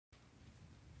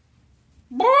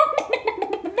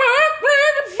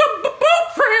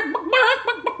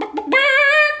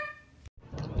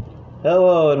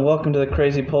Hello and welcome to the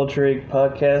Crazy Poultry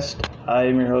Podcast. I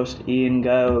am your host Ian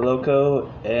Gallo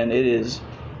Loco, and it is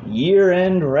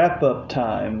year-end wrap-up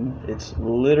time. It's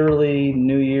literally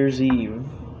New Year's Eve,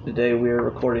 the day we are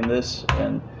recording this,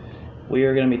 and we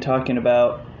are going to be talking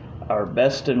about our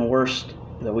best and worst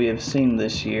that we have seen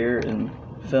this year in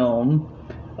film.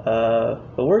 But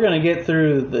we're going to get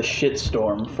through the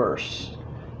shitstorm first.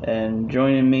 And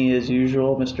joining me as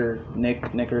usual, Mr.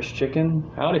 Nick Nickers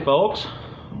Chicken. Howdy, folks.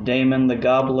 Damon the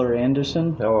Gobbler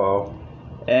Anderson. Hello.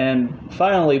 And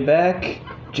finally back,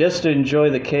 just to enjoy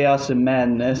the chaos and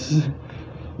madness,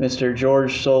 Mr.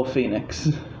 George Soul Phoenix.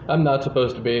 I'm not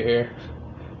supposed to be here.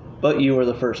 But you were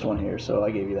the first one here, so I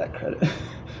gave you that credit.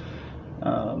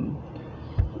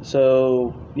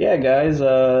 So, yeah, guys,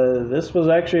 this was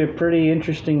actually a pretty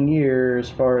interesting year as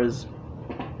far as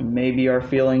maybe our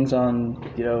feelings on,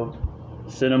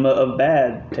 cinema of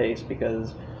bad taste,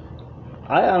 because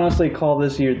I honestly call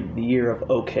this year the year of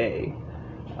okay.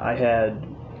 I had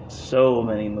so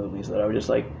many movies that I was just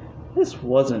like, this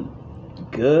wasn't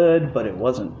good, but it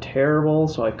wasn't terrible,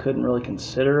 so I couldn't really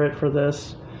consider it for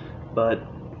this. But,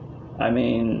 I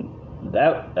mean,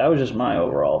 that was just my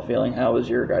overall feeling. How was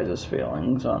your guys'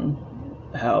 feelings on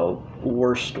how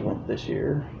worst went this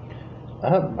year?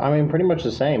 Pretty much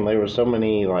the same. There were so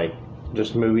many,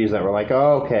 just movies that were like,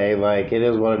 oh, okay, it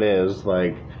is what it is.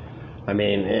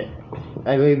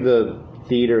 I leave the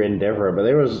theater indifferent, but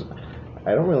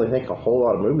I don't really think a whole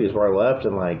lot of movies where I left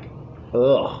and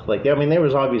ugh. There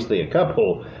was obviously a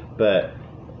couple, but,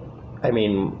 I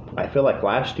feel like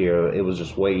last year it was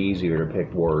just way easier to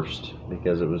pick worst,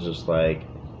 because it was just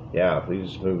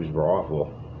these movies were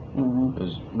awful. Mm-hmm. It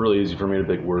was really easy for me to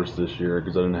pick worst this year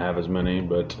because I didn't have as many,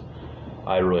 but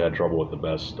I really had trouble with the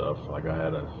best stuff. I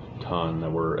had a ton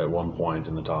that were at one point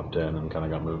in the top 10 and kind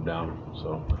of got moved down.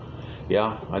 So,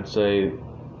 yeah, I'd say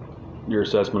your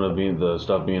assessment of the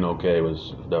stuff being okay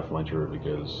was definitely true,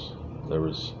 because there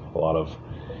was a lot of,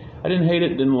 I didn't hate it,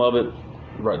 didn't love it,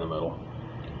 right in the middle.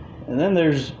 And then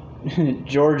there's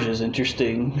George's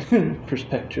interesting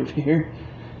perspective here,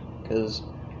 because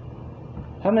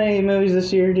how many movies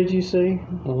this year did you see?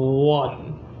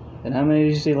 1. And how many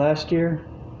did you see last year?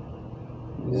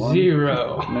 1?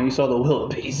 0. No, you saw the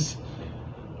Willoughbys.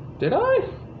 Did I?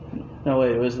 No,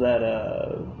 wait, was that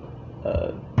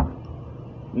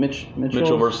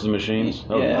Mitchell versus the Machines.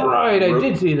 That was Yeah. Right, I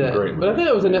did see that. great But I think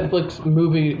that was a Netflix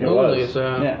movie It only, was.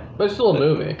 so... Yeah. But it's still a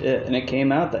movie. And it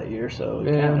came out that year, so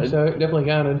it Yeah, counted. so it definitely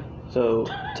counted. So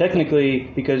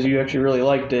technically, because you actually really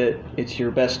liked it, it's your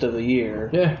best of the year.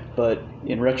 Yeah. But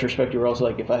in retrospect, you were also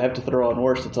like, if I have to throw on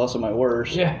worst, it's also my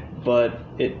worst. Yeah. But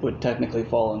it would technically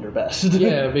fall under best.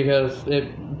 Yeah, because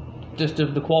just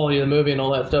of the quality of the movie and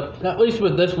all that stuff. At least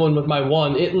with this one, with my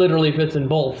 1, it literally fits in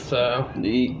both, so...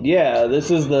 Yeah,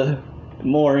 this is the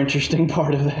more interesting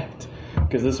part of that.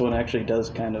 Because this one actually does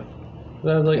kind of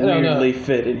I was like, weirdly no,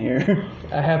 fit in here.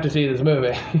 I have to see this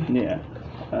movie. Yeah.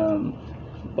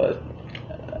 But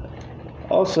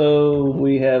also,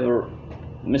 we have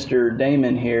Mr.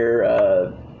 Damon here.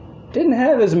 Didn't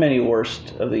have as many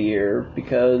worst of the year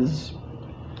because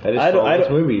I just saw those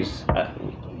movies.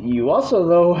 You also,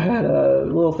 though, had a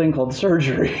little thing called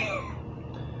surgery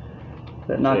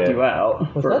that knocked you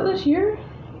out. Was that this year?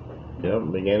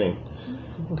 Yep, beginning.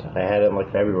 Okay. I had it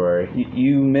in February.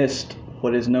 You missed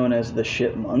what is known as the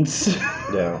shit months.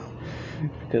 Yeah.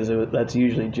 Because that's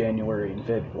usually January and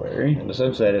February. And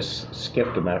essentially I just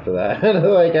skipped them after that.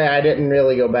 I didn't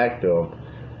really go back to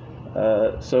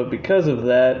them. So because of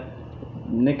that,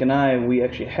 Nick and I, we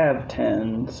actually have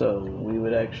 10, so we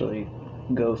would actually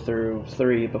go through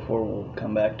 3 before we'll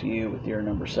come back to you with your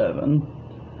number 7.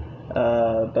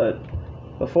 But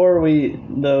before we,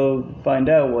 though, find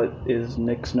out what is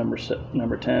Nick's number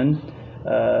 10,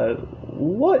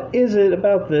 what is it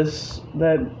about this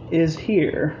that is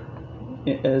here?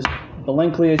 As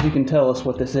blankly as you can tell us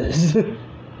what this is.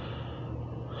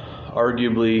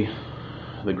 Arguably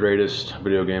the greatest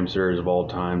video game series of all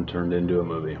time turned into a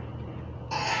movie.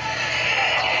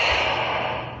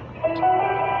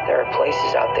 There are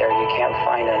places out there you can't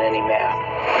find on any map.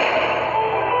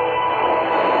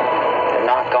 They're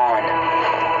not gone.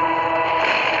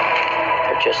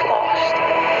 They're just lost.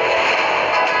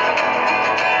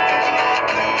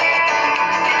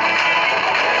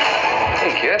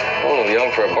 Hey, kid. A little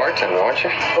young for a bartender, aren't you?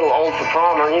 A little old for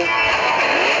prom, aren't you?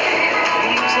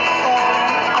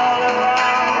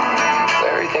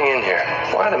 Everything in here.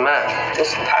 Why the map?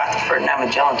 This path Ferdinand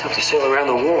Magellan took to sail around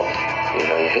the world. You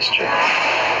know your history.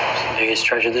 It's the biggest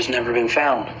treasure that's never been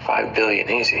found. 5 billion,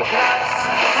 easy. I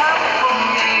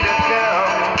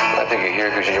think you're here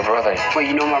because of your brother. Wait,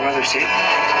 you know my brother, Sid?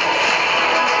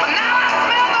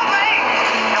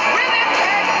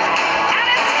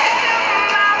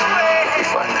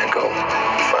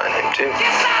 too. Who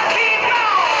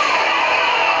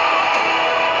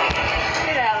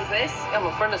the hell is this? I'm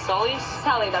a friend of Sully's.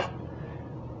 Sally does.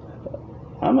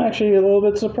 I'm actually a little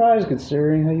bit surprised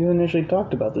considering how you initially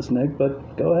talked about this, Nick,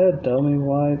 but go ahead,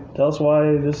 tell us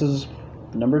why this is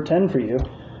number 10 for you,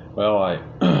 Well,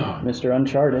 Mr.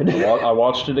 Uncharted. I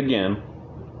watched it again,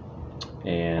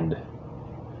 and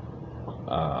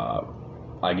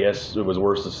I guess it was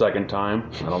worse the second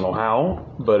time. I don't know how,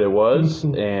 but it was,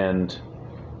 and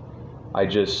I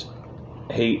just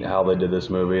hate how they did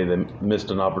this movie. They missed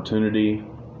an opportunity.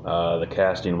 The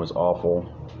casting was awful.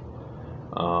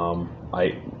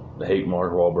 I hate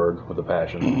Mark Wahlberg with a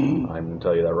passion. I'm going to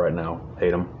tell you that right now.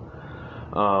 Hate him.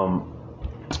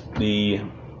 The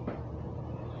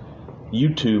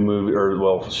YouTube movie, or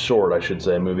well, short, I should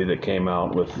say, movie that came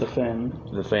out with The Fan.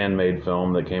 the fan-made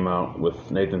film that came out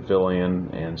with Nathan Fillion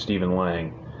and Stephen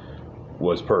Lang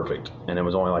was perfect, and it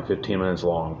was only like 15 minutes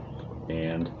long,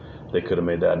 and they could have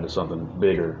made that into something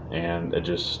bigger. And it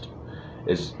just,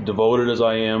 as devoted as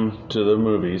I am to the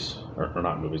movies, or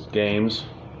not movies, games,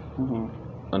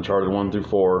 Uncharted 1 through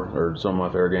 4 are some of my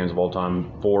favorite games of all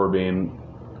time, 4 being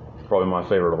probably my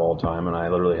favorite of all time, and I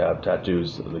literally have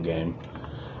tattoos of the game.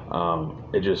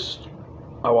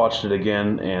 I watched it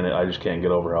again, and I just can't get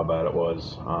over how bad it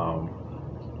was.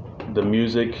 The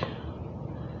music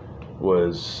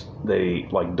was, they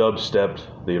like dubstepped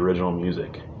the original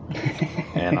music,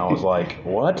 and I was like,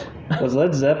 what? Was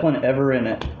Led Zeppelin ever in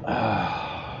it?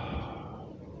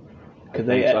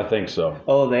 I think so.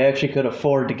 Oh, they actually could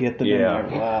afford to get them Yeah. in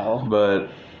there. Wow. But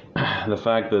the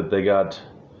fact that they got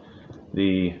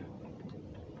the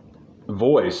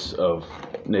voice of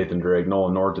Nathan Drake,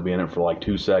 Nolan North, to be in it for like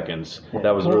 2 seconds,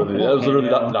 that was literally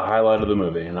the highlight of the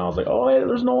movie. And I was like, oh, hey,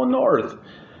 there's Nolan North.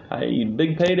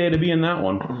 Big payday to be in that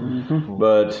one.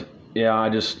 But yeah,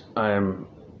 I am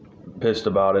pissed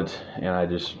about it, and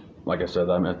like I said,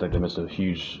 I think they missed a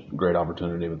great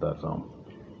opportunity with that film.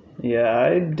 Yeah,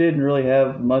 I didn't really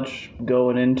have much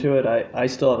going into it. I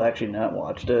still have actually not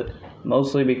watched it,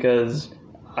 mostly because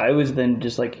I was then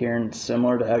just like hearing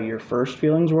similar to how your first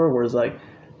feelings were, whereas like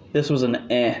this was an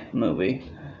movie.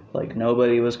 Like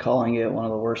nobody was calling it one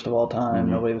of the worst of all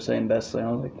time. Nobody was saying best thing.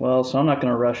 I was like, well, so I'm not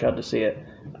going to rush out to see it.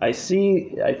 I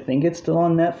think it's still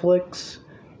on Netflix,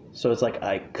 so it's like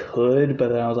I could, but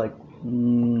then I was like,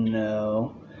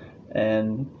 no.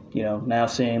 And now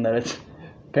seeing that it's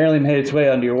apparently made its way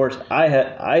onto your worst.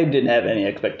 I didn't have any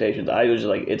expectations. I was just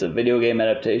like, it's a video game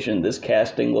adaptation. This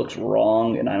casting looks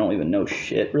wrong, and I don't even know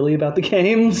shit really about the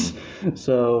games.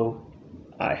 So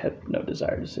I had no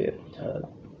desire to see it.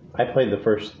 I played the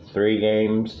first 3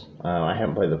 games. I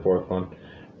haven't played the 4th one.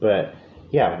 But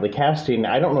yeah, the casting,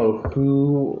 I don't know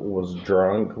who was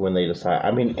drunk when they decided.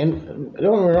 I mean, and don't get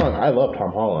me wrong, I love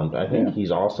Tom Holland. I think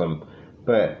he's awesome.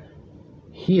 But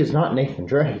he is not Nathan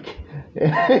Drake.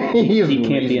 He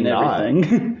can't be in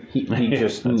everything. He's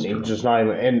just not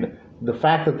even. And the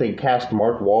fact that they cast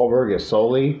Mark Wahlberg as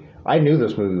Sully, I knew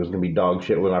this movie was going to be dog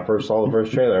shit when I first saw the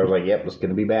first trailer. I was like, yep, it's going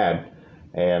to be bad.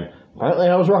 And finally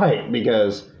I was right,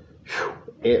 because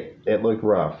it looked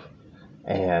rough.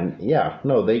 And yeah,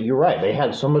 no, you're right. They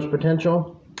had so much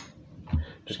potential,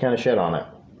 just kind of shit on it.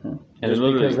 Just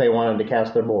because they wanted to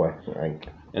cast their boy. Right?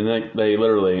 And they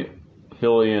literally,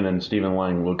 Fillion and Stephen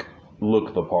Lang look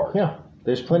the part. Yeah,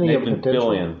 there's plenty of potential.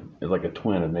 Fillion is like a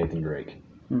twin of Nathan Drake.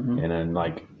 And then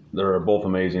like they're both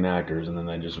amazing actors, and then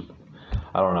they just,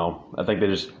 I don't know, I think they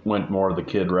just went more of the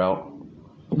kid route.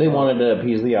 They wanted to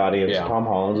appease the audience. Yeah. Tom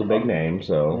Holland's a big name,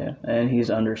 so Yeah, and he's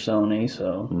under Sony,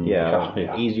 so yeah,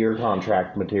 Yeah. easier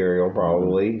contract material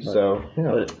probably. So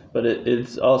yeah. But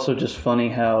it's also just funny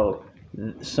how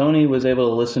Sony was able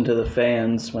to listen to the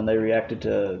fans when they reacted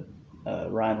to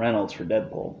Ryan Reynolds for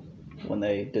Deadpool, when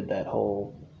they did that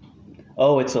whole,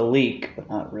 oh, it's a leak, but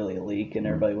not really a leak, and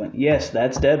everybody went, yes,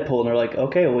 that's Deadpool, and they're like,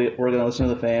 okay, we're going to listen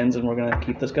to the fans, and we're going to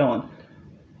keep this going.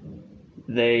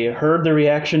 They heard the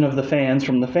reaction of the fans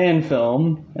from the fan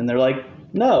film, and they're like,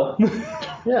 no.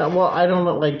 Yeah, well, I don't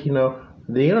know, like,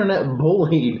 the internet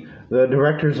bullied the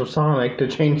directors of Sonic to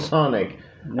change Sonic.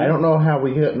 I don't know how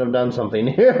we couldn't have done something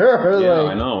here. Yeah,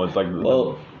 Like, I know. It's like,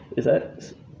 Well, is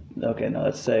that... Okay, no,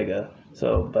 that's Sega.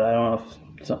 So, but I don't know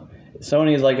if...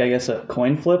 Sony is like, I guess, a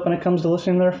coin flip when it comes to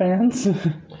listening to their fans.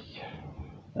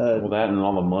 well, that and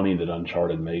all the money that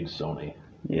Uncharted made Sony.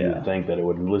 Yeah. You'd think that it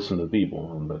would listen to people,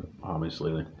 but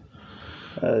obviously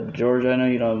George, I know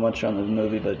you don't have much on the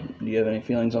movie, but do you have any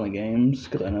feelings on the games?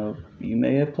 Because I know you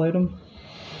may have played them.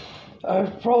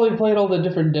 I've probably played all the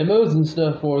different demos and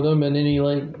stuff for them, and any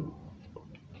like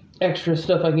extra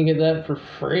stuff I can get that for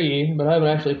free. But I haven't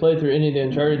actually played through any of the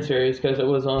Uncharted series because it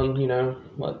was on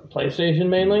PlayStation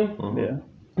mainly. Yeah.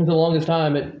 for the longest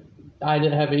time, I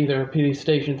didn't have either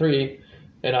PlayStation 3,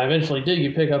 and I eventually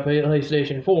did pick up a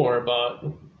PlayStation 4, but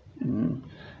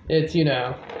it's,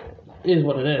 is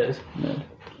what it is. Yeah.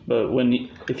 But when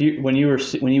you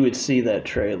would see that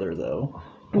trailer though,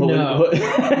 No.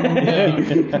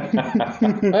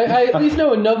 I at least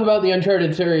know enough about the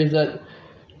Uncharted series that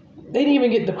they didn't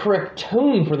even get the correct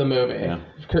tone for the movie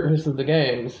versus the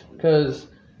games, because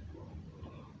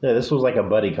Yeah, this was like a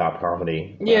buddy cop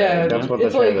comedy. Yeah, that's what the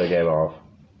it's like- trailer gave off.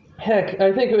 heck,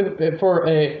 I think for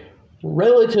a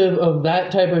relative of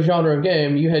that type of genre of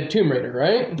game, you had Tomb Raider,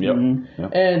 right? Yep. Mhm.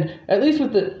 Yep. And at least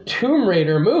with the Tomb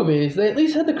Raider movies, they at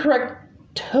least had the correct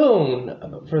tone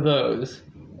for those.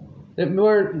 They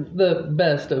weren't the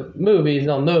best of movies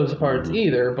on those parts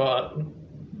either, but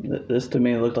This to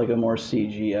me looked like a more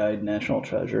CGI'd National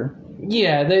Treasure.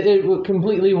 yeah, it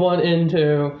completely went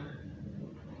into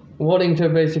wanting to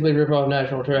basically rip off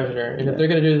National Treasure. And if they're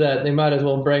going to do that, they might as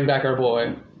well bring back our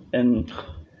boy. And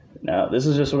now this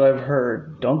is just what I've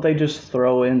heard. Don't they just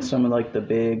throw in some of like the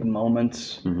big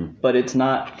moments? But it's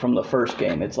not from the first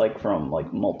game. It's like from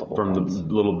like multiple. From the ones.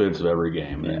 little bits of every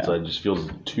game. And Yeah. it just feels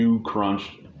too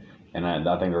crunched. And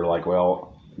I think they're like,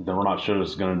 well, then we're not sure this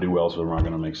is going to do well, so we're not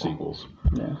going to make sequels.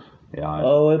 Yeah. Yeah,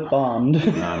 Oh, it bombed.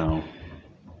 I know.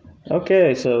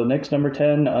 Okay, so next number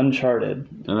 10, Uncharted.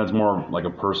 And that's more like a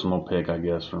personal pick, I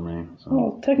guess, for me. So.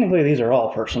 Well, technically these are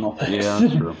all personal picks. Yeah,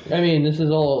 that's true. I mean, this is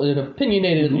all an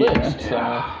opinionated list. So.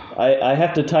 I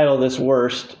have to title this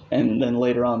worst and then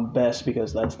later on best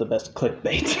because that's the best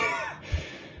clickbait.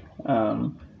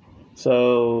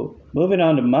 So moving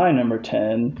on to my number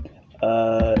 10,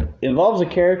 involves a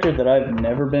character that I've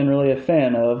never been really a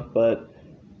fan of, but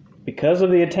because of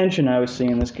the attention I was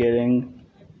seeing this getting,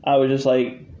 I was just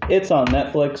like, it's on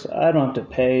Netflix. I don't have to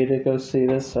pay to go see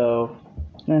this, so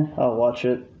I'll watch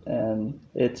it. And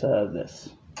it's this.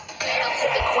 The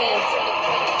queen.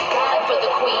 Ride for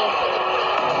the queen.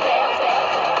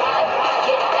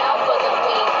 Get down for the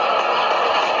queen.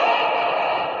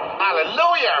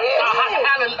 Hallelujah!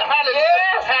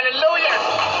 Hallelujah!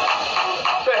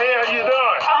 What the hell you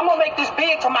doing? I'm gonna make this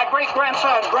big for my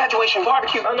great-grandson's graduation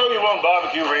barbecue. I know you want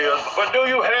barbecue ribs, but do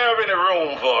you have any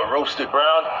room for a roasted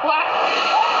brown? What?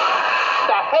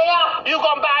 The hell? You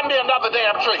gonna buy me another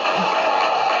damn tree?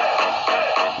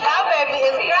 My baby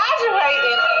is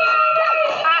graduating.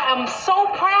 I am so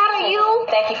proud of you.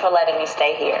 Thank you for letting me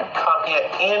stay here. Come here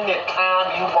any time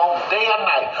you want, day or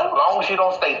night. As long as you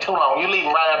don't stay too long. You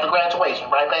leaving right after graduation,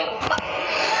 right, baby?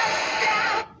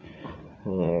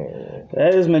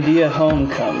 That is Medea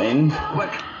Homecoming.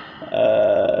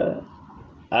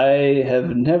 I have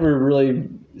never really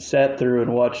sat through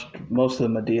and watched most of the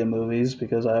Medea movies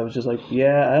because I was just like,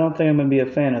 I don't think I'm going to be a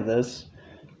fan of this.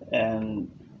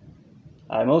 And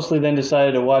I mostly then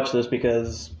decided to watch this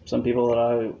because some people that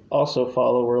I also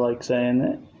follow were like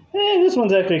saying, this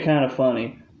one's actually kind of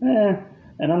funny.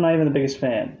 And I'm not even the biggest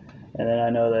fan. And then I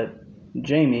know that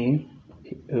Jamie,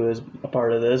 who is a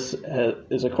part of this,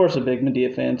 is of course a big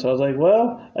Medea fan. So I was like,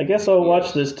 well, I guess I'll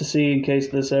watch this to see in case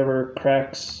this ever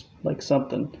cracks like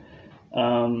something.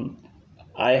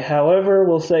 I, however,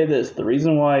 will say this. The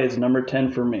reason why it's number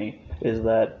 10 for me is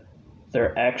that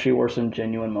there actually were some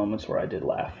genuine moments where I did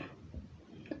laugh.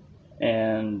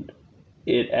 And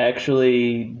it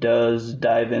actually does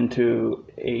dive into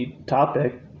a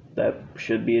topic that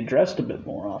should be addressed a bit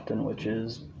more often, which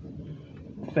is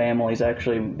families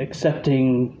actually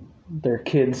accepting their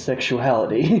kids'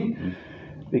 sexuality.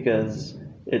 Because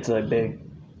it's a big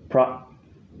plot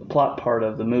part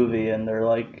of the movie, and they're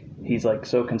like, he's like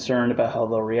so concerned about how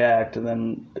they'll react, and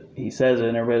then he says it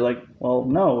and everybody's like, well,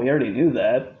 no, we already knew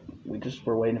that, we just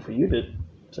were waiting for you to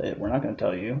say it, we're not going to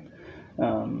tell you.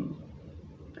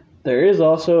 There is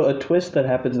also a twist that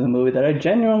happens in the movie that I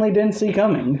genuinely didn't see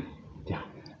coming.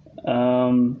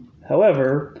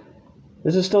 However,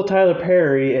 this is still Tyler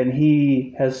Perry, and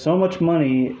he has so much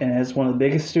money and has one of the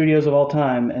biggest studios of all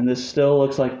time, and this still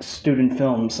looks like student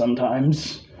films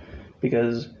sometimes,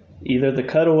 because either the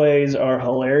cutaways are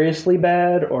hilariously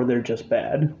bad or they're just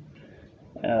bad.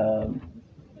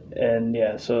 And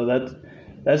yeah, so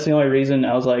that's the only reason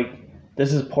I was like,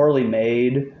 this is poorly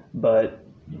made, but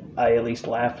I at least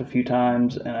laughed a few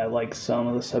times, and I like some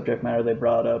of the subject matter they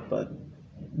brought up, but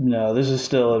no, this is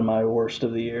still in my worst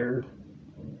of the year.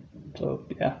 So,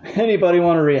 yeah. Anybody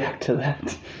want to react to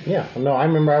that? Yeah, no, I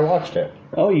remember I watched it.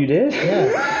 Oh, you did?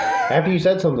 Yeah. After you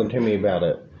said something to me about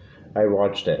it, I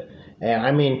watched it. And,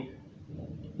 I mean,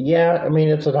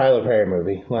 it's a Tyler Perry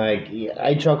movie. Like,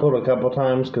 I chuckled a couple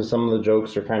times because some of the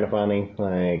jokes are kind of funny.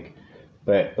 Like,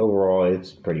 but overall,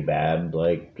 it's pretty bad.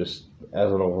 Like, just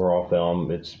as an overall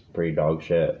film, it's pretty dog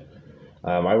shit.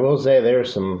 I will say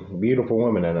there's some beautiful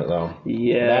women in it, though.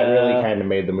 Yeah. That really kind of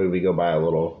made the movie go by a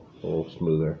little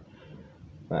smoother.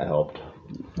 That helped.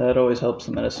 That always helps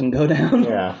the medicine go down.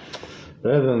 Yeah.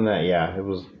 But other than that, yeah, it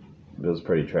was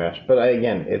pretty trash. But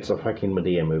again, it's a fucking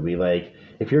Madea movie. Like,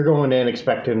 if you're going in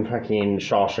expecting fucking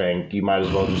Shawshank, you might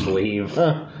as well just leave.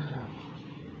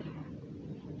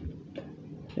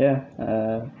 Yeah.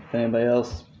 If anybody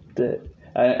else did.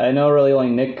 I know really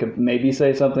only Nick could maybe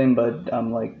say something, but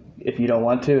I'm like, if you don't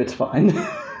want to, it's fine.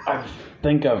 I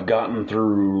think I've gotten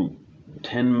through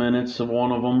 10 minutes of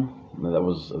one of them. That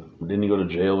was, didn't he go to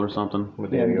jail or something?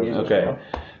 Yeah, Okay.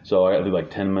 So I got through like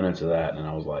 10 minutes of that, and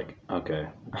I was like, okay.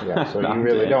 Yeah, so you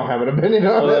really don't have an opinion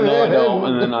on it. No, I don't.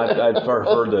 And then I'd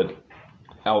heard that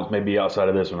maybe outside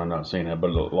of this one, I've not seen it,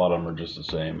 but a lot of them are just the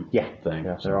same thing.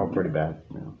 Yeah, they're all pretty bad.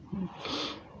 Yeah.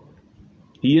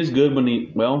 He is good when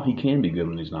he can be good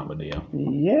when he's not Madea.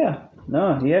 Yeah.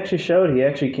 No, he actually showed he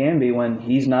actually can be when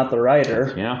he's not the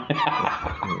writer. Yeah.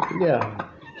 Yeah.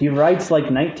 He writes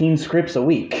like 19 scripts a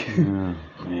week.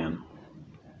 Man.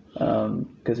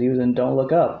 Because he was in Don't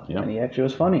Look Up, Yep. and he actually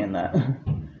was funny in that.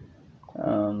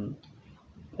 And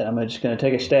I'm just going to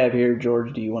take a stab here.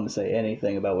 George, do you want to say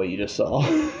anything about what you just saw?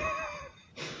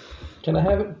 Can I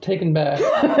have it taken back?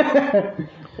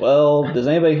 Well, does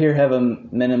anybody here have a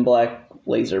Men in Black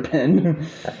laser pen?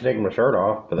 I have to take my shirt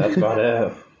off, but that's about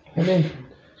it. I mean,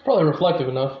 it's probably reflective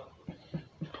enough.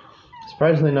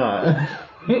 Surprisingly not.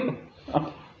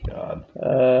 God.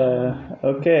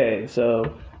 Okay,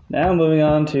 so now moving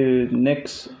on to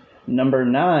Nick's number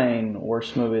 9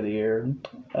 worst movie of the year.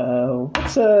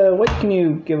 What can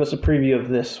you give us a preview of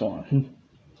this one?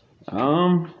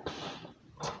 I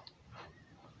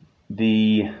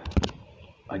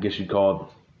guess you'd call it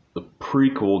the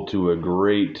prequel to a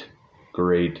great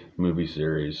movie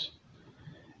series,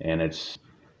 and it's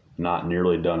not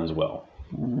nearly done as well.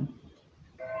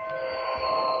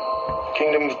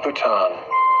 Kingdom of Bhutan.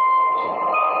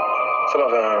 Some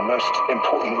of our most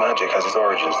important magic has its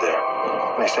origins there.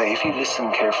 And they say if you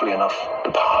listen carefully enough,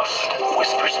 the past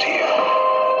whispers to you.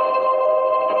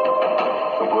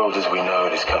 The world as we know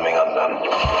it is coming undone.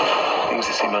 Things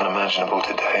that seem unimaginable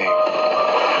today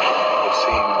will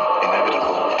seem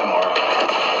inevitable tomorrow.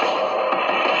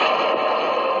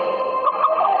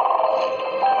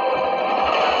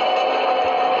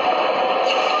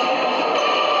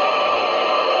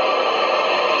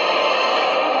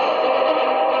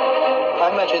 I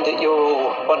imagine that you're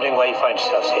all wondering why you find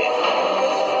yourselves here.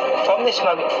 From this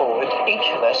moment forward, each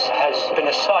of us has been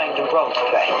assigned a role to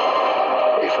play.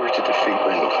 If we're to defeat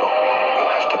Grindelwald,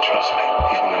 you'll have to trust me,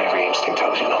 even when every instinct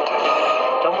tells you not to.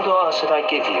 Dumbledore asked that I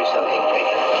give you something,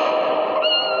 Peter.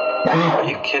 Are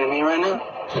you kidding me right now?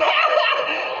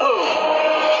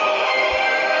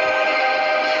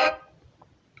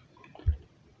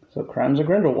 So, Crimes of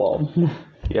Grindelwald.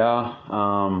 Yeah.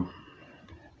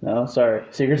 No, sorry.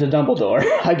 Secrets of Dumbledore.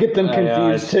 I get them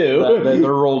confused too.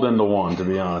 They're rolled into one, to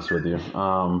be honest with you.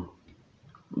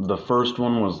 The first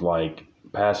one was like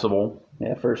passable.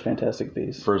 Yeah, First Fantastic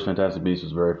Beasts. First Fantastic Beasts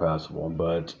was very passable,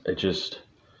 but it just,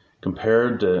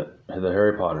 compared to the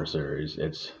Harry Potter series,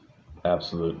 it's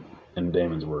absolute, in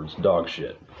Damon's words, dog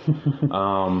shit.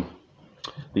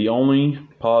 The only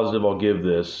positive I'll give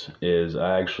this is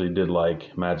I actually did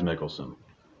like Mads Mikkelsen.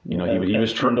 You know, he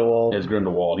was Grindelwald. as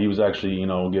Grindelwald. He was actually, you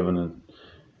know, giving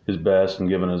his best and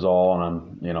giving his all,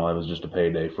 and it was just a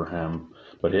payday for him.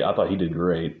 But I thought he did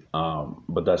great.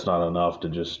 But that's not enough to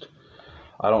just.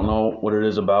 I don't know what it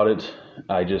is about it.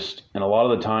 And a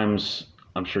lot of the times,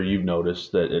 I'm sure you've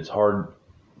noticed that it's hard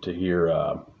to hear.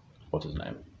 What's his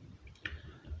name?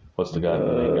 What's the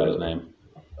main guy's name?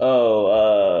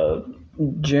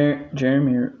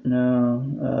 Jeremy.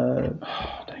 No.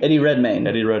 Eddie Redmayne.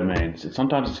 Eddie Redmayne.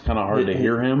 Sometimes it's kind of hard to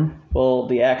hear him. Well,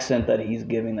 the accent that he's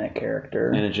giving that character.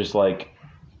 And it's just like,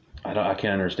 I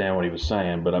can't understand what he was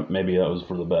saying, but maybe that was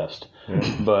for the best.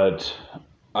 But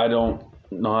I don't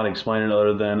know how to explain it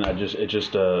other than it's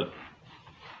just a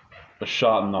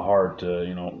shot in the heart to,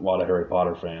 you know, a lot of Harry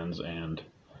Potter fans, and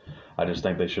I just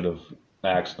think they should have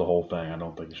axed the whole thing. I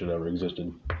don't think it should have ever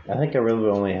existed. I think I really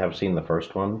only have seen the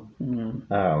first one.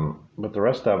 Mm-hmm. But the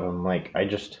rest of them, like, I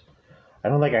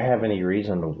don't think I have any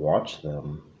reason to watch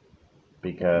them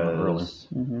because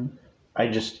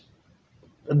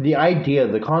the idea,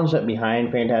 the concept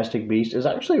behind Fantastic Beasts is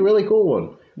actually a really cool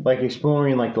one. Like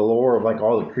exploring like the lore of like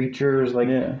all the creatures. Like,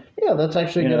 yeah, that's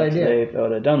actually a good idea. They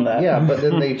would have done that. Yeah, but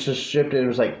then they just shifted. It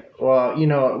was like, well, you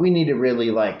know, we need to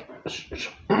really like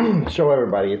show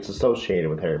everybody it's associated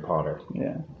with Harry Potter.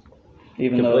 Yeah.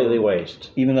 Completely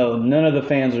waste. Even though none of the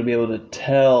fans would be able to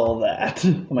tell that.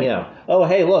 I'm like, Yeah. oh,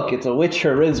 hey, look, it's a witch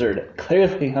or wizard.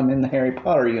 Clearly, I'm in the Harry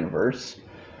Potter universe.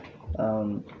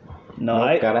 No,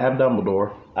 Nope, gotta have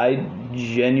Dumbledore. I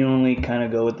genuinely kind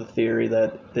of go with the theory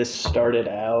that this started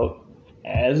out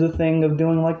as a thing of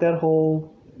doing like that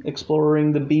whole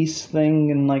exploring the beast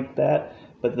thing and like that,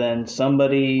 but then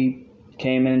somebody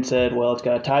came in and said, well, it's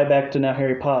got to tie back to now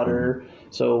Harry Potter,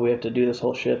 so we have to do this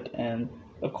whole shift. And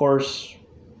of course,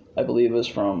 I believe it was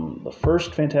from the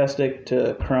first Fantastic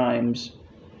to Crimes,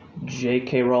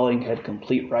 J.K. Rowling had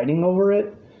complete writing over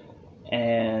it,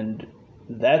 and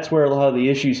that's where a lot of the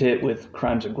issues hit with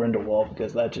Crimes of Grindelwald,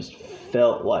 because that just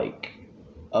felt like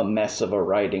a mess of a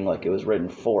writing, like it was written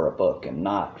for a book and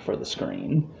not for the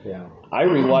screen. Yeah. I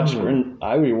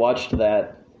rewatched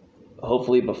that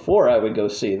hopefully before I would go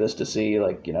see this to see,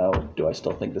 like, you know, do I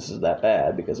still think this is that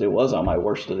bad? Because it was on my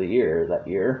worst of the year that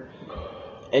year.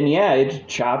 And yeah, it's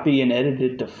choppy and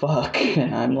edited to fuck.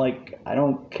 And I'm like, I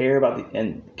don't care about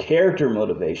and character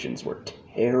motivations were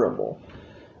terrible.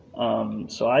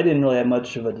 So I didn't really have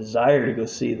much of a desire to go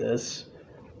see this.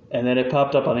 And then it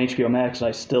popped up on HBO Max, and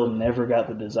I still never got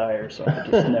the desire, so I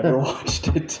just never watched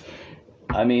it.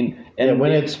 I mean... and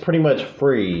when it's pretty much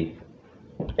free,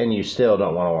 and you still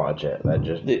don't want to watch it, that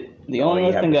just... The only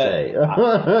other thing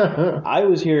I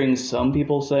was hearing some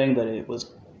people saying that it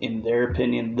was, in their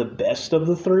opinion, the best of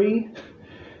the three.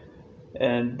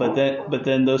 But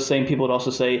then those same people would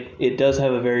also say it does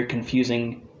have a very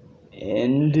confusing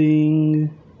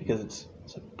ending, because it's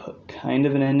kind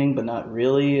of an ending, but not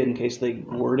really, in case they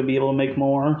were to be able to make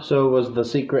more. So was the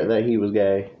secret that he was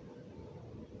gay?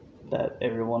 That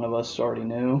every one of us already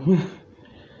knew.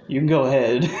 You can go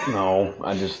ahead. No,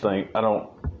 I just think,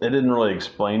 it didn't really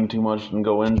explain too much and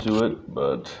go into it,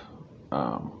 but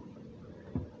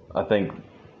I think,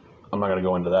 I'm not going to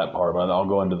go into that part, but I'll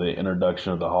go into the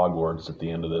introduction of the Hogwarts at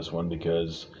the end of this one,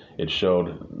 because it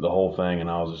showed the whole thing, and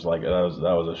I was just like, that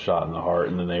was a shot in the heart.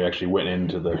 And then they actually went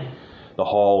into the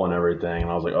hall and everything,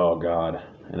 and I was like, oh god,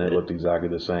 and it looked exactly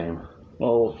the same.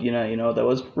 Well, you know what that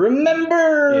was?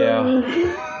 Remember!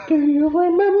 Yeah. Do you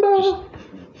remember? Just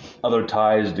other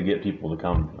ties to get people to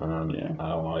come. Yeah. I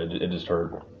don't know, it just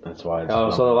hurt. That's why it's... Oh,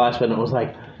 so the last minute was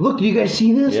like, look, do you guys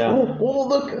see this? Yeah. Oh,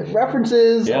 look,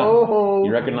 references. Yeah. Oh.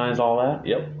 You recognize all that?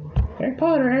 Yep. Harry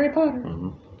Potter. Mm-hmm.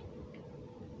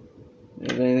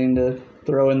 Is there anything to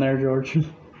throw in there, George?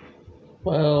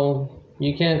 Well,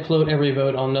 you can't float every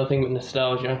vote on nothing but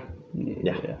nostalgia.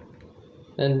 Yeah.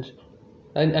 And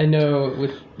I know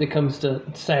when it comes to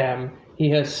Sam, he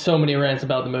has so many rants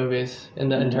about the movies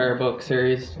and the entire book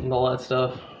series and all that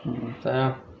stuff.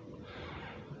 So,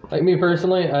 like me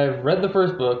personally, I've read the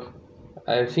first book.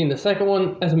 I've seen the second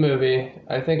one as a movie.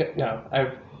 I've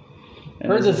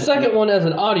heard the second one as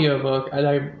an audiobook, and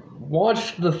I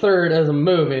watched the third as a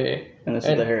movie. And this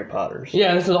is the Harry Potters.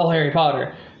 Yeah, this is all Harry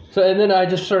Potter. So, and then I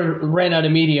just sort of ran out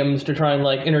of mediums to try and,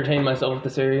 like, entertain myself with the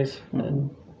series. And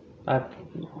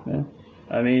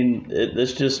I mean,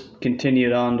 this just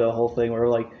continued on to a whole thing where,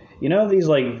 like, you know, these,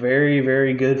 like, very,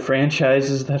 very good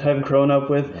franchises that I've grown up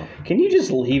with, can you just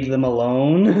leave them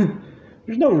alone?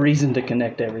 There's no reason to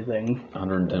connect everything.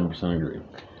 110% agree.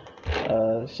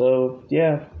 So,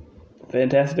 yeah,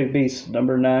 Fantastic Beasts,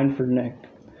 number 9 for Nick.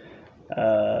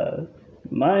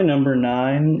 My number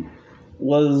 9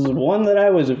 was one that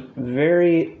I was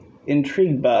very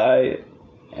intrigued by,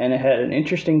 and it had an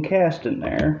interesting cast in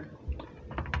there.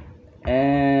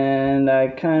 And I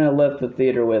kind of left the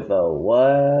theater with a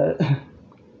what?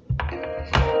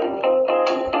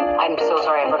 I'm so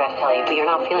sorry I forgot to tell you, but you're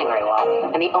not feeling very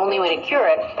well. And the only way to cure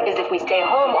it is if we stay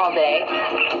home all day.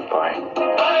 Bye.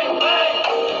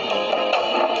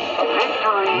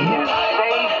 Victory is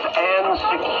safe and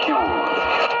secure.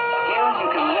 Here you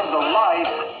can live the life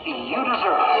you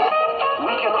deserve.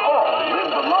 We can all live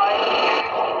the life.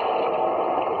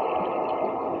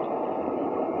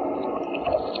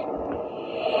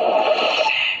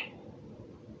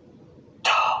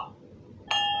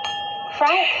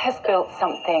 Frank has built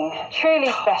something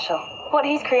truly special. What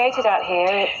he's created out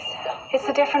here, it's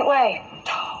a different way.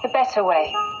 A better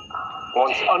way.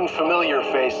 Once unfamiliar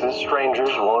faces, strangers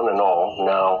one and all,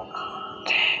 now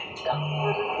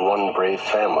one brave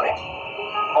family.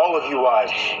 All of you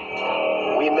wives,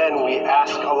 we men, we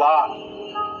ask a lot.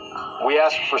 We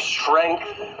ask for strength,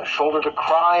 a shoulder to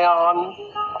cry on,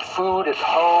 food at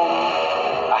home,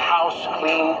 a house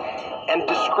clean, and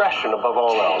discretion above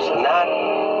all else. And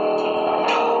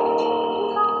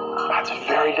that's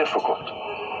very difficult.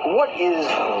 What is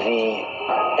the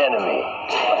enemy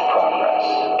of progress?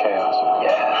 Chaos.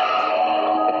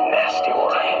 Yeah. Nasty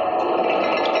word.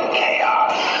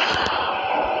 Chaos.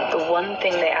 The one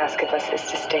thing they ask of us is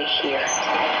to stay here.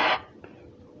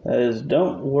 That is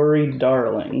Don't Worry,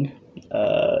 Darling.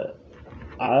 The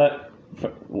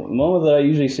moment that I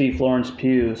usually see Florence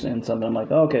Pugh in something, I'm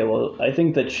like, okay, well, I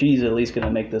think that she's at least going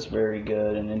to make this very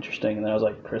good and interesting. And then I was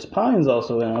like, Chris Pine's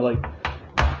also in. I was like,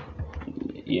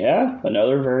 yeah,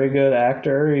 another very good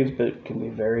actor. Can be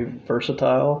very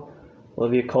versatile.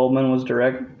 Olivia Wilde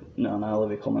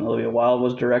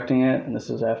was directing it, and this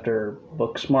is after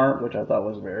Booksmart, which I thought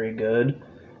was very good.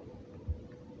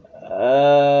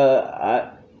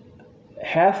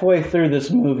 Halfway through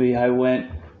this movie, I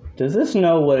went, does this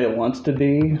know what it wants to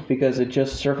be? Because it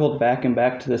just circled back and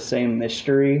back to the same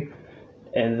mystery.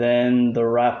 And then the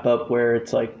wrap up where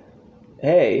it's like,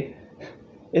 hey,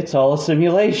 it's all a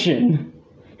simulation.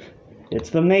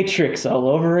 It's the Matrix all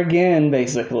over again,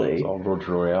 basically. It's all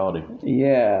virtual reality.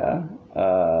 Yeah.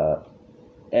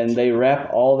 And they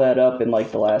wrap all that up in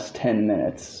like the last 10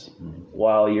 minutes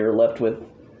while you're left with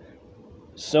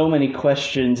so many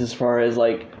questions as far as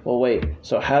like, well, wait,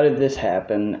 so how did this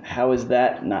happen? How is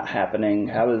that not happening?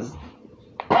 How is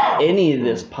any of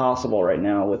this possible right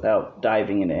now without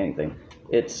diving into anything?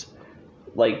 It's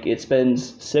like it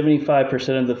spends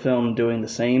 75% of the film doing the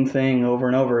same thing over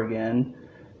and over again.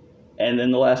 And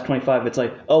then the last 25, it's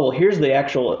like, oh, well, here's the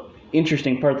actual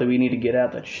interesting part that we need to get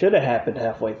out that should have happened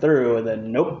halfway through. And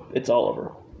then, nope, it's all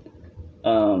over.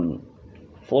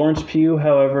 Florence Pugh,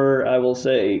 however, I will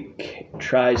say,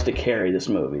 tries to carry this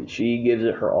movie. She gives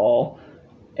it her all.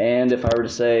 And if I were to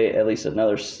say at least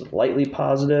another slightly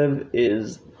positive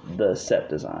is the set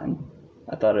design.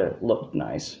 I thought it looked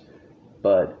nice.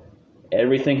 But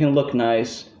everything can look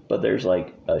nice, but there's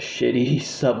like a shitty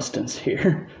substance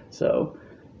here. So,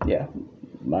 yeah,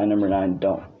 my number 9,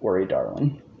 Don't Worry,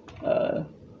 Darling.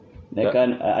 Nick,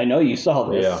 I know you saw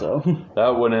this, yeah, so.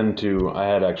 That went into, I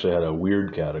had actually had a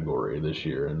weird category this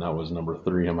year, and that was number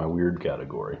 3 in my weird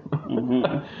category.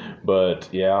 Mm-hmm. But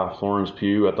yeah, Florence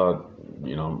Pugh, I thought,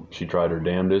 she tried her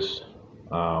damnedest.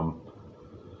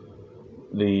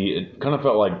 It kind of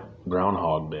felt like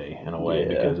Groundhog Day in a way,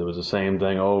 because it was the same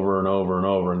thing over and over and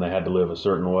over, and they had to live a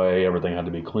certain way, everything had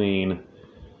to be clean.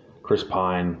 Chris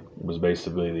Pine was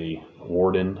basically the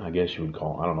warden, I guess you would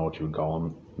call him. I don't know what you would call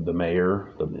him. The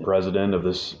mayor, the president of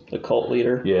this... The cult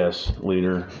leader? Yes,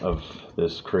 leader of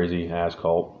this crazy-ass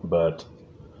cult. But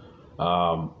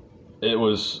it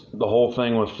was the whole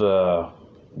thing with the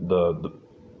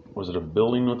was it a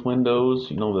building with windows?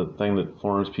 The thing that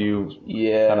Florence Pugh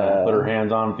kind of put her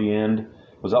hands on at the end?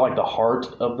 Was that like the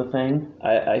heart of the thing?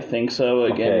 I think so.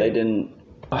 Again,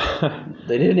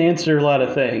 they didn't answer a lot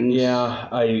of things. Yeah,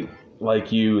 I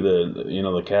like you.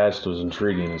 The cast was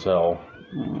intriguing as hell,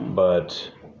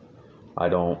 but I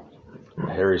don't.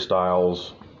 Harry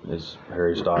Styles is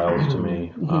Harry Styles to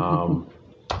me.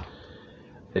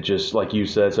 It just, like you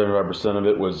said, 75% of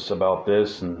it was about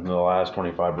this, and the last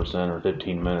 25% or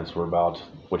 15 minutes were about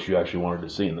what you actually wanted to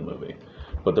see in the movie.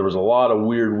 But there was a lot of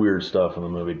weird stuff in the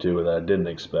movie too that I didn't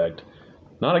expect.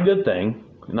 Not a good thing,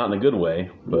 not in a good way,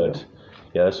 but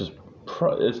yeah, it's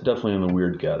definitely in the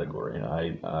weird category.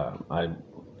 I'm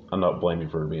not blaming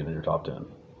for it being in your top 10.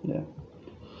 Yeah.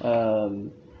 I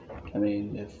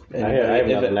mean, I have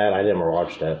nothing that I never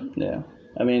watched it. Yeah.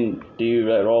 I mean, do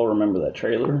you at all remember that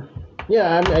trailer?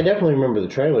 Yeah, I definitely remember the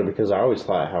trailer because I always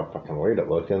thought how fucking weird it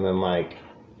looked, and then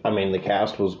the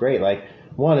cast was great. Like,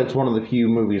 it's one of the few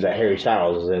movies that Harry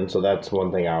Styles is in, so that's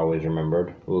one thing I always remembered.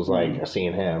 It was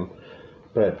seeing him.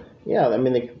 But yeah, I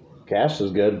mean the cast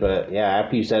is good, but yeah,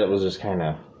 after you said it was just kind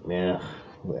of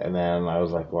and then I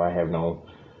was like, well,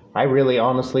 I really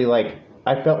honestly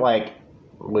I felt like,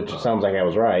 which sounds like I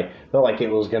was right, felt like it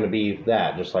was going to be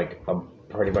that, just like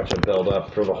pretty much a build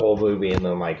up for the whole movie, and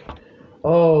then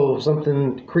oh,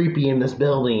 something creepy in this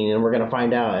building, and we're going to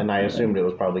find out. And I assumed it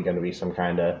was probably going to be some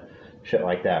kind of shit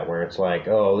like that, where it's like,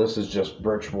 oh, this is just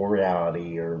virtual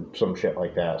reality or some shit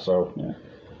like that. So,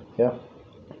 yeah.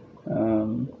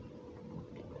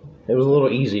 It was a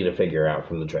little easy to figure out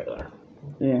from the trailer.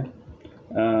 Yeah.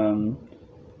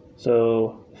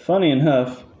 So, funny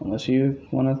enough, unless you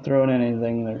want to throw in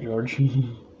anything there, George.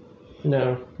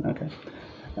 No. Okay.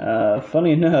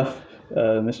 Funny enough,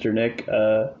 Mr. Nick,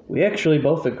 we actually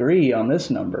both agree on this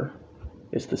number.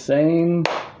 It's the same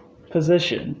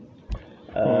position.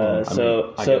 I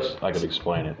guess I could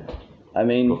explain it. I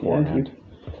mean, beforehand.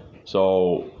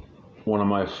 So, one of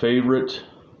my favorite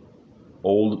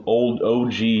old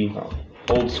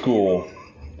school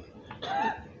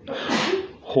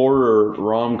horror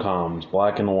rom-coms,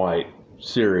 black and white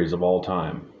series of all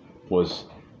time was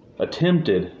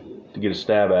attempted to get a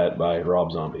stab at by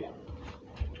Rob Zombie.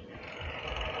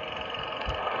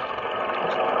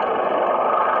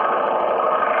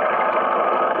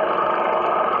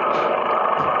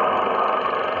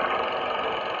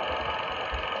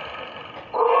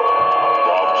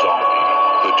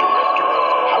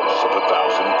 of a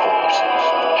Thousand Corpses,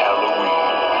 Halloween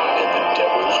and the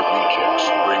Devil's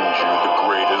Rejects brings you the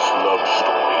greatest love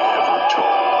story ever told.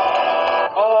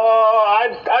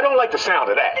 I don't like the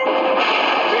sound of that.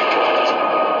 Because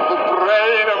the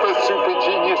brain of a super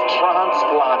genius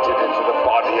transplanted into the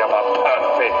body of a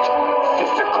perfect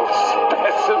physical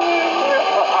specimen.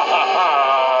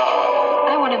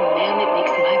 I want a man that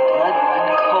makes my blood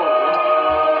run cold.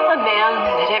 A man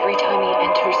that every time he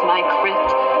enters my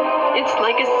crypt, it's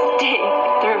like a stake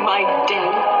through my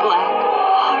dead black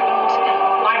heart.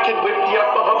 I can whip the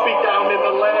upper humpy down in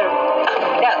the lab.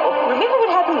 No, remember what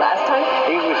happened last time?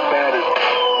 He was bad at...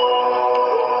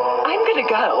 I'm gonna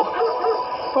go.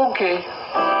 Okay.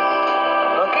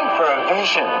 Looking for a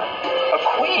vision, a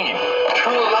queen,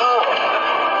 true love.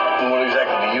 And what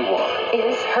exactly do you want?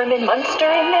 Is Herman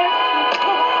Munster in there?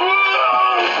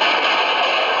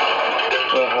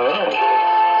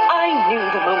 I knew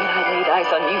the moment I laid eyes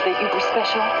on you that you were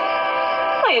special.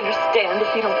 I understand if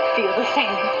you don't feel the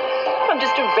same. I'm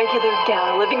just a regular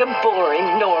gal living a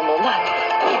boring, normal life.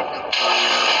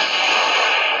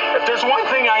 If there's one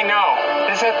thing I know,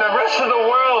 is that the rest of the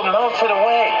world melted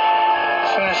away as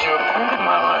soon as you appeared in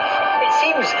my life. It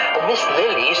seems Miss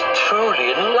Lily's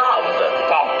truly in love.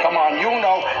 Oh, come on, you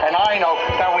know and I know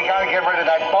that we gotta get rid of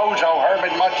that bozo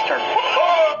Herman Munster.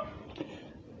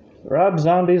 Rob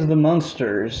Zombie's The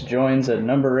Munsters joins at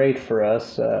number 8 for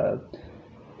us.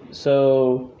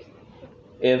 So,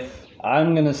 if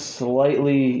I'm gonna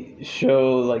slightly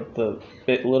show like the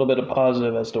little bit of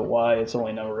positive as to why it's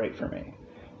only number 8 for me,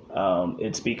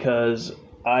 it's because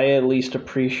I at least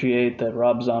appreciate that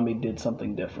Rob Zombie did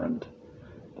something different.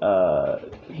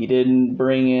 He didn't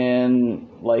bring in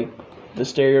like the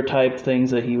stereotype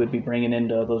things that he would be bringing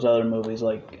into those other movies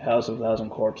like House of a Thousand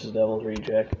Corpses, Devil's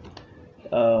Reject.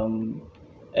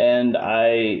 And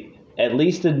I at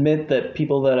least admit that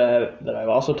people that I've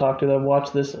also talked to that have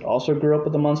watched this that also grew up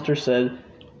with the Munster said,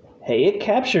 hey, it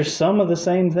captures some of the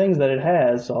same things that it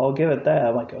has, so I'll give it that.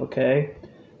 I'm like, okay.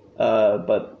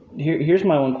 But here's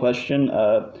my one question.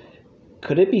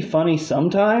 Could it be funny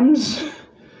sometimes?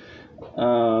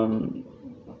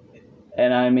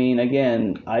 And I mean,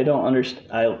 again, I don't understand.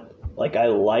 I like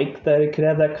that it could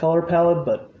have that color palette,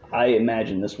 but I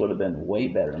imagine this would have been way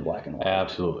better in black and white.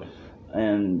 Absolutely.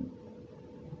 And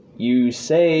you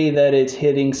say that it's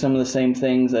hitting some of the same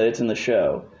things that it's in the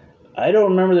show. I don't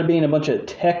remember there being a bunch of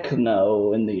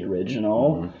techno in the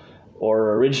original,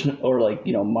 or like,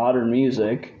 you know, modern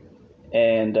music.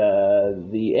 And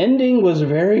the ending was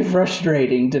very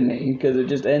frustrating to me because it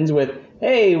just ends with,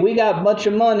 "Hey, we got a bunch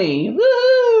of money,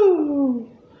 woohoo!"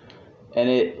 And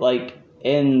it like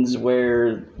ends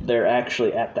where they're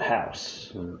actually at the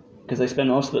house because they spend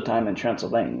most of the time in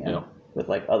Transylvania with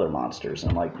like other monsters.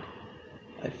 And I'm like,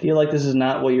 I feel like this is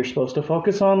not what you're supposed to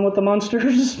focus on with the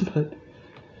monsters, but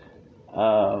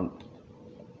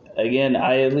again,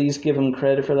 I at least give him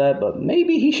credit for that. But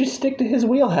maybe he should stick to his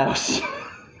wheelhouse.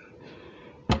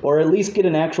 Or at least get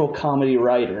an actual comedy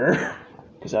writer,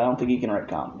 because I don't think he can write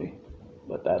comedy.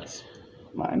 But that's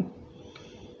mine.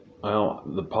 Well,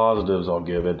 the positives I'll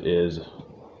give it is,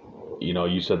 you know,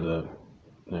 you said the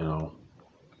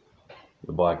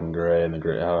black and gray and the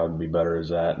gray, how it'd be better as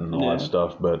that and all that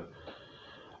stuff. But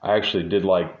I actually did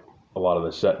like a lot of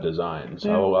the set designs.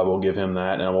 Yeah. I will give him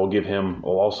that, and I will give him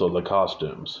also the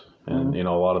costumes. And, you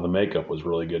know, a lot of the makeup was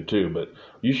really good too. But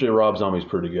usually Rob Zombie's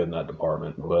pretty good in that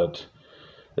department. But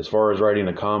as far as writing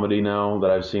a comedy now that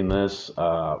I've seen this,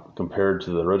 compared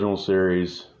to the original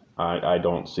series, I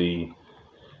don't see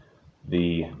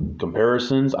the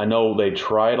comparisons. I know they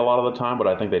tried a lot of the time, but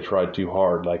I think they tried too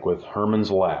hard, like with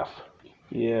Herman's Laugh.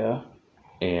 Yeah.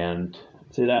 And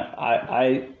see that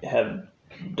I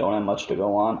don't have much to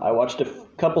go on. I watched a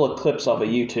couple of clips off of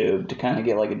YouTube to kind of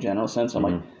get like a general sense. I'm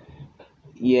like,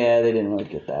 yeah, they didn't really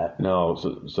get that. No,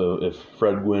 so if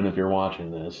Fred Gwynn, if you're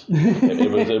watching this,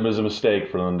 it was a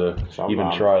mistake for them to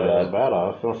even try that. Bad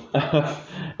off.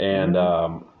 And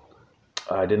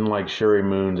I didn't like Sherry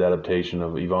Moon's adaptation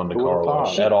of Yvonne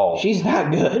DiCarlo at all. She's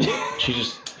not good.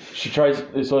 she tries.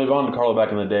 So Yvonne DiCarlo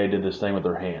back in the day did this thing with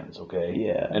her hands. Okay.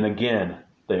 Yeah. And again,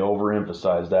 they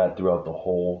overemphasized that throughout the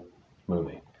whole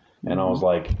movie. And I was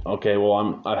like, okay,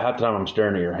 well, half the time I'm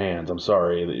staring at your hands. I'm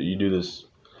sorry that you do this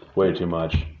way too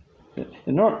much.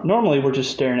 Normally we're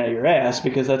just staring at your ass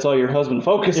because that's all your husband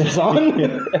focuses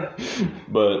on.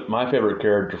 But my favorite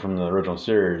character from the original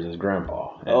series is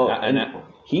Grandpa. And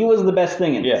he was the best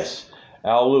thing in this. Yes.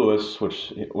 Al Lewis,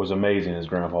 which was amazing as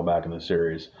Grandpa back in the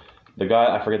series. The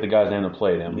guy, I forget the guy's name that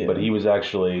played him, but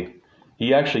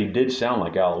he actually did sound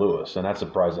like Al Lewis, and that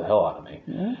surprised the hell out of me.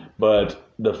 Yeah. But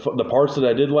the parts that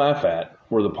I did laugh at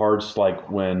were the parts like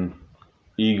when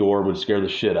Igor would scare the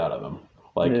shit out of him.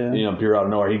 Like, appear out of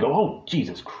nowhere. He'd go, "Oh,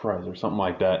 Jesus Christ," or something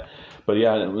like that. But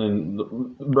yeah,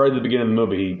 right at the beginning of the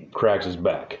movie, he cracks his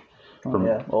back.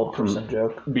 Old person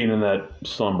joke. Being in that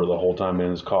slumber the whole time in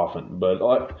his coffin. But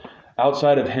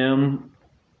outside of him,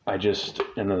 and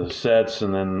the sets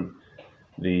and then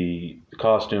the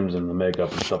costumes and the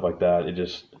makeup and stuff like that, it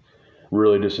just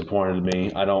really disappointed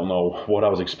me. I don't know what I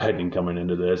was expecting coming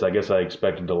into this. I guess I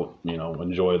expected to,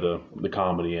 enjoy the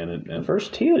comedy in it. And the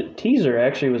first teaser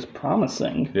actually was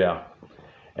promising. Yeah.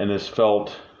 And this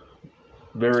felt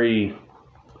very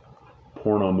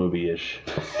porno movie-ish.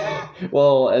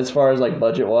 Well, as far as like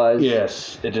budget-wise?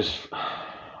 Yes. It just,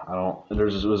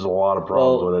 there's a lot of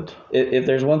problems with it. If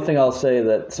there's one thing I'll say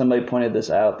that somebody pointed this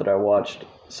out that I watched,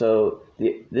 so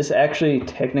this actually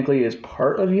technically is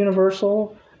part of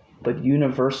Universal, but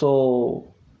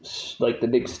Universal, like the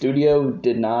big studio,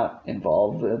 did not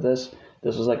involve this.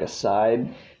 This was like a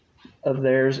side of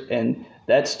theirs. And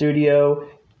that studio,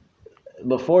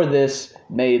 before this,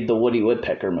 made the Woody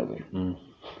Woodpecker movie. Mm.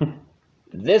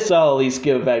 This I'll at least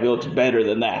give back. It looks better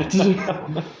than that.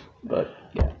 But,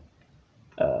 yeah.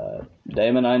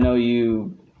 Damon, I know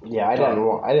you... Yeah, I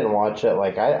didn't watch it.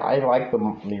 Like, I like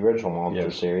the original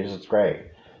Monster series. It's great.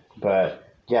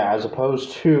 But, yeah, as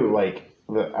opposed to, like...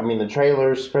 the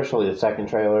trailers, especially the second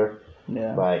trailer.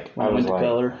 Yeah. Like, I was like,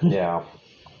 yeah.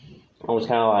 I was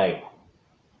kind of like,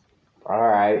 all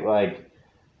right, like,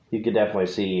 you could definitely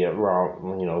see,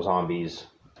 zombies,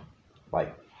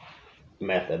 like,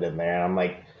 method in there. And I'm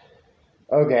like,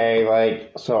 okay,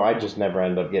 like, so I just never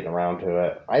end up getting around to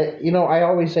it. I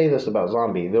always say this about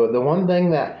Zombie. The one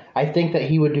thing that I think that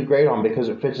he would do great on because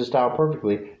it fits his style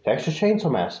perfectly, Texas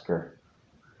Chainsaw Massacre.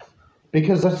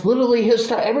 Because that's literally his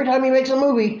style. Every time he makes a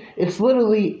movie, it's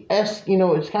literally,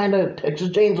 it's kind of Texas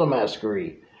Chainsaw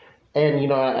Massacre-y.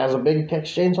 And, as a big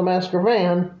Texas Chainsaw Massacre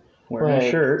fan... Wearing a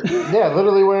shirt. Yeah,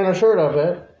 literally wearing a shirt of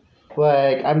it.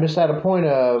 Like, I'm just at a point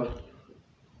of,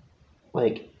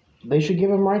 like, they should give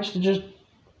him rights to just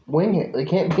wing it. They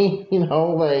can't be,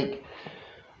 like...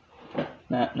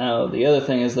 Now, the other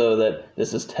thing is, though, that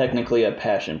this is technically a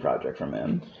passion project from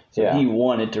him. So he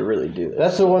wanted to really do this.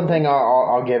 That's the one thing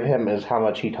I'll give him is how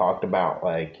much he talked about,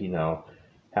 like,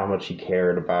 how much he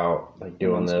cared about, like,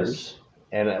 doing this.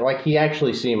 And, like, he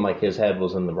actually seemed like his head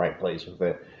was in the right place with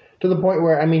it. To the point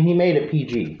where, he made it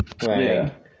PG.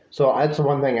 Like, so that's the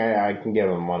one thing I can give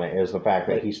him on it is the fact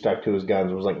that he stuck to his guns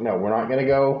and was like, no, we're not going to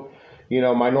go,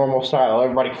 my normal style,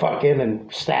 everybody fucking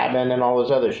and stabbing and all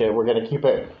this other shit. We're going to keep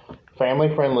it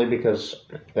family friendly because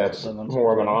that's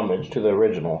more of an homage to the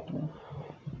original.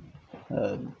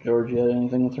 Yeah. George, you had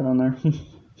anything to throw in there?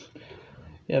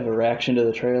 You have a reaction to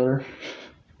the trailer?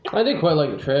 I did quite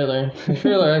like the trailer. The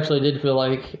trailer actually did feel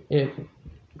like it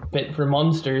fit for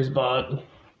monsters, but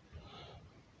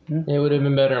it would have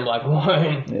been better in black and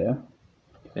white. Yeah.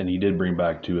 And he did bring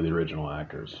back 2 of the original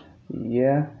actors.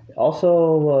 Yeah.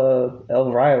 Also,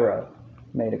 Elvira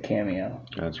made a cameo.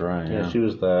 That's right, yeah. She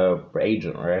was the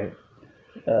agent, right?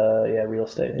 Yeah, real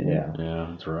estate agent. Yeah,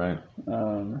 that's right.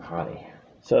 Hottie.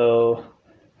 So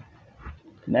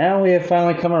now we have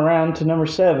finally come around to number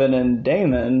 7, and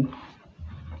Damon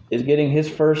is getting his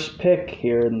first pick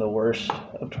here in the worst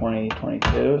of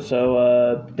 2022.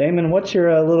 So, Damon, what's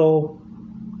your little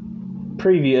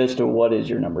preview as to what is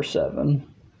your number 7?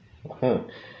 To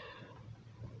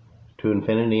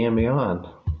Infinity and Beyond.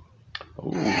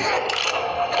 Ooh.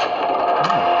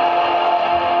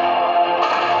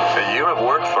 A year of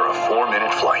work for a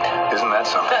 4-minute flight. Isn't that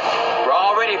something? We're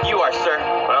all ready if you are, sir.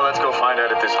 Well, let's go find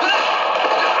out if this...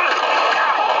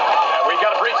 We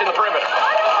got a breach in the perimeter.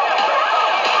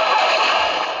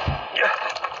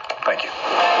 Thank you.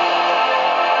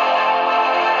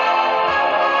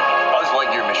 Buzz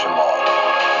Lightyear mission log.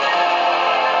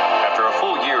 After a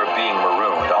full year of being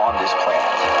marooned on this planet,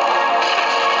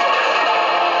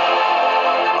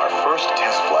 our first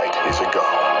test flight is a go.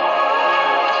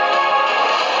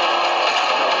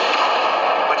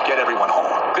 Let's get everyone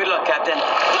home. Good luck, Captain.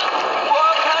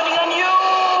 We're counting on you!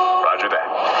 Roger that.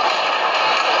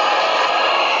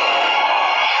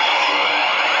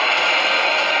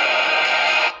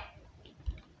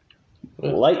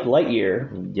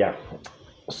 Lightyear. Yeah.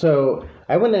 So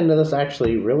I went into this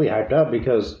actually really hyped up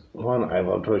because one, I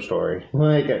love Toy Story.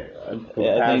 Like,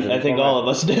 I think all of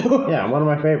us do. Yeah, one of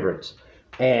my favorites.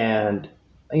 And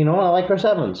I like Chris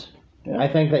Evans. Yeah. I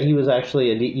think that he was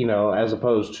actually as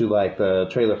opposed to like the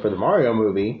trailer for the Mario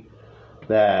movie,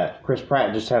 that Chris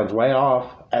Pratt just sounds way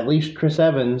off. At least Chris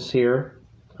Evans here.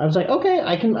 I was like, okay,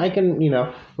 I can,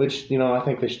 which I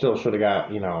think they still should have got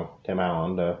Tim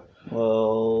Allen to.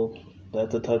 Well,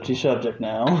 that's a touchy subject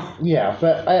now. Yeah,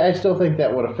 but I still think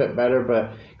that would have fit better.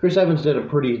 But Chris Evans did a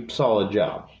pretty solid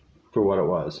job for what it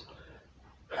was.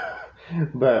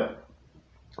 But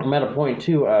I'm at a point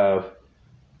too of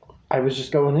I was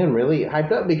just going in really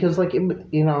hyped up because, like,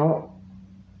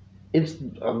 it's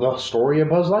the story of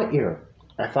Buzz Lightyear.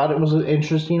 I thought it was an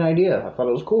interesting idea. I thought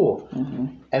it was cool. Mm-hmm.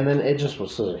 And then it just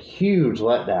was such a huge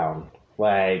letdown.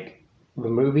 Like, the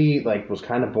movie, like, was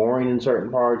kind of boring in certain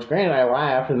parts. Granted, I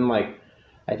laughed, and, like,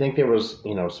 I think there was,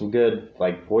 some good,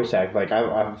 like, voice act. Like,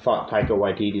 I thought Taika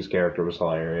Waititi's character was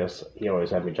hilarious. He always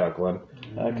had me chuckling.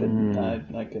 I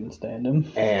couldn't stand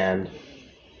him. And,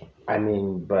 I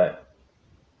mean, but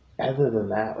other than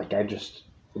that, like,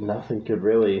 nothing could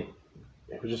really,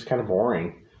 it was just kind of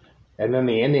boring. And then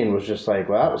the ending was just like,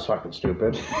 well, that was fucking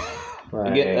stupid.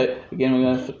 Like, again,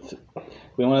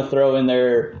 we want to throw in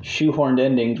their shoehorned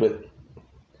endings with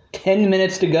 10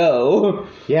 minutes to go.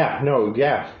 Yeah,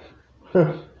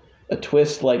 a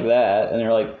twist like that, and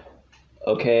they're like,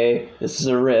 okay, this is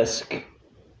a risk.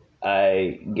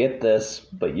 I get this,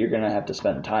 but you're going to have to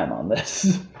spend time on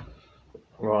this.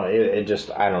 Well, it just,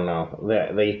 I don't know.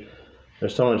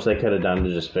 There's so much they could have done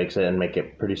to just fix it and make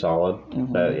it pretty solid.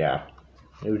 Mm-hmm. But yeah,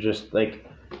 it was just like,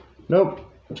 nope,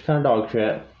 it's kind of dog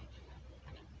shit.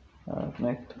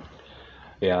 Nick?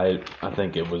 Yeah, I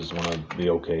think it was one of the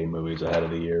okay movies I had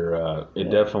of the year. It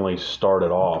definitely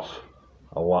started off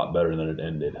a lot better than it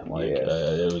ended. Like,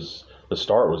 it was, the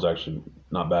start was actually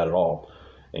not bad at all.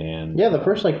 And yeah, the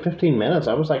first like 15 minutes,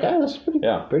 I was like, this is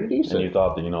pretty decent. And you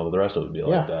thought that, the rest of it would be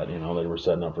like that. They were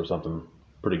setting up for something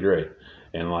pretty great.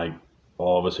 And like,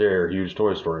 all of us here are huge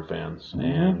Toy Story fans. Mm-hmm.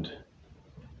 And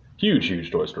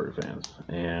huge Toy Story fans.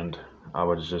 And I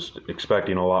was just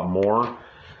expecting a lot more.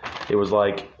 It was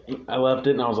like, I left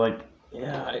it and I was like,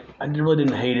 yeah, I really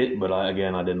didn't hate it, but I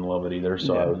didn't love it either.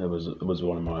 So it was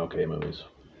one of my okay movies.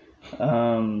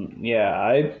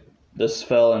 This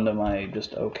fell into my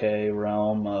just okay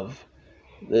realm of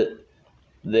the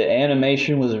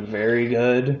animation was very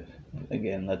good.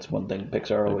 Again, that's one thing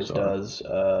Pixar always does.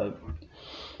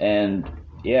 And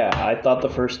yeah, I thought the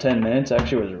first 10 minutes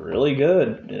actually was really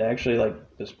good. It actually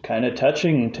was kind of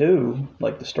touching too,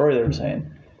 like the story they were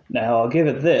saying. Now I'll give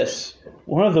it this.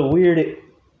 One of the weird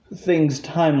things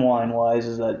timeline wise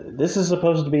is that this is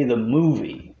supposed to be the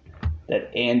movie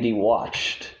that Andy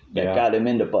watched that got him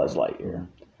into Buzz Lightyear.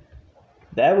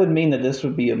 That would mean that this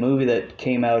would be a movie that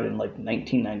came out in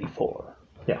 1994.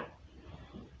 Yeah.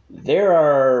 There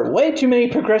are way too many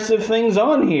progressive things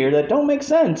on here that don't make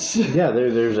sense. Yeah,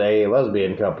 there's a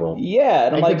lesbian couple. Yeah.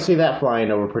 And I could see that flying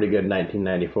over pretty good in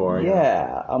 1994.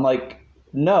 Yeah. I'm like,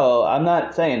 no, I'm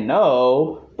not saying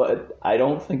no, but I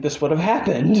don't think this would have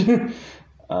happened.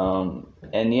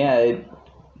 And yeah, it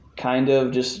kind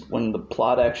of just, when the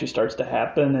plot actually starts to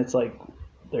happen, it's like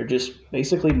they're just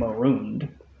basically marooned.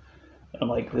 I'm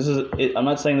like, I'm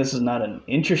not saying this is not an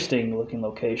interesting looking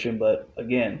location, but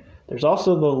again, there's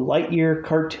also the Lightyear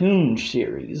cartoon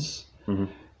series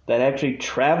that actually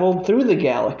traveled through the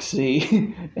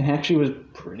galaxy and actually was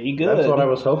pretty good. That's what I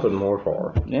was hoping more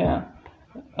for. Yeah.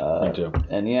 Me too.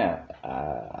 And yeah,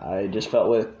 I just felt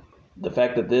with the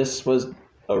fact that this was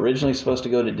originally supposed to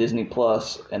go to Disney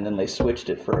Plus, and then they switched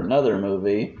it for another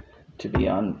movie to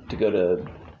go to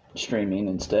streaming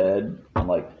instead. I'm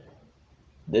like,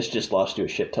 this just lost you a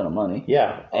shit ton of money.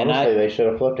 Yeah, honestly, they should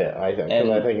have flipped it. I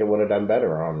think it would have done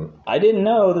better on. I didn't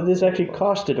know that this actually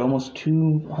costed almost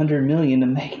 $200 million to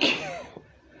make,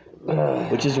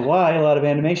 which is why a lot of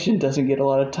animation doesn't get a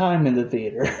lot of time in the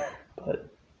theater. But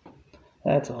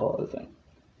that's a whole other thing.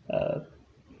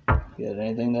 You got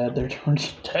anything to add there,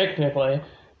 George? Technically,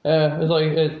 it's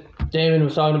like Damon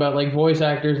was talking about like voice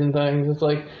actors and things. It's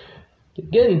like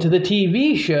getting to the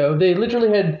TV show, they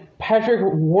literally had Patrick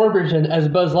Warburton as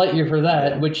Buzz Lightyear for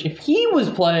that, which if he was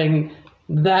playing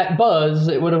that Buzz,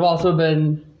 it would have also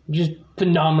been just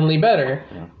phenomenally better.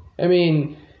 Yeah. I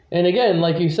mean, and again,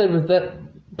 like you said, with that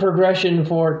progression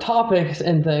for topics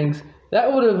and things,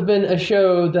 that would have been a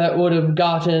show that would have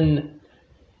gotten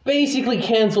basically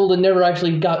canceled and never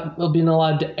actually been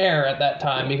allowed to air at that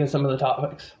time because some of the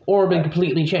topics, or been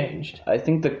completely changed. I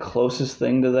think the closest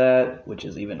thing to that, which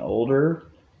is even older,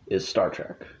 is Star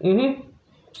Trek. Mm-hmm.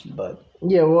 But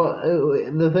yeah, well,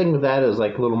 the thing with that is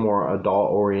like a little more adult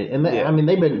oriented, and I mean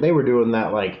they were doing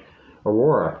that like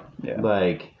Aurora,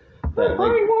 like they're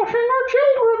brainwashing our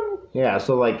children. Yeah,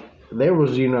 so like there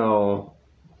was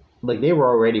like they were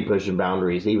already pushing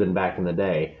boundaries even back in the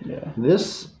day. Yeah.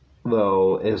 This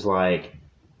though is like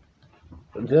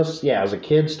this, as a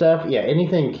kid stuff,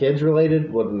 anything kids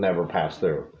related would never pass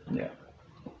through. Yeah.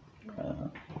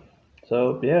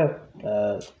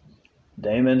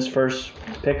 Damon's first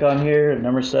pick on here,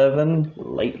 number 7,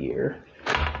 Lightyear.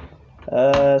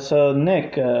 So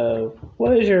Nick,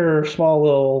 what is your small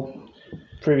little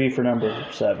preview for number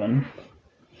 7?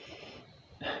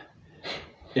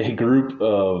 A group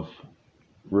of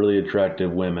really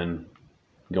attractive women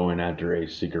going after a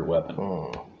secret weapon.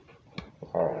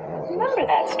 Remember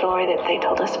that story that they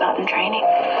told us about in training?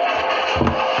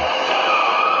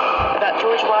 About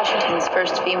George Washington's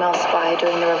first female spy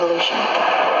during the Revolution.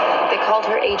 They called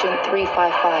her Agent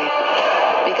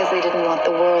 355 because they didn't want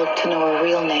the world to know her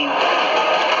real name.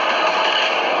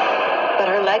 But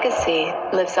her legacy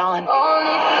lives on.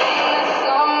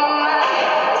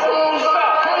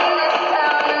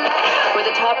 We're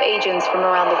the top agents from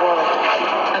around the world.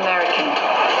 American,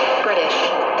 British,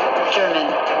 German,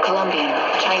 Colombian,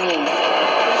 Chinese.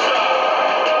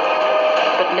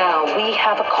 But now we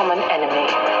have a common enemy.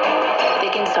 They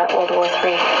can start World War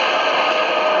III.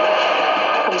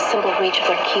 From a simple reach of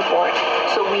their keyboard.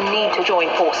 So we need to join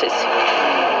forces.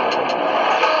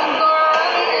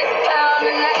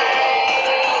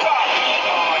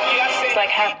 It's like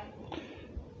half.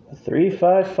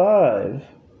 355.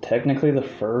 Technically the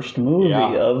first movie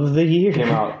of the year. Came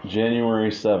out January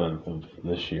 7th of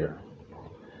this year.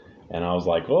 And I was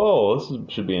like, oh, this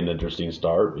should be an interesting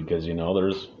start because, you know,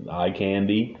 there's eye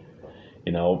candy,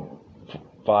 you know,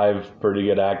 5 pretty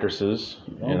good actresses.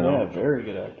 You know, yeah, very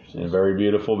good actresses. And very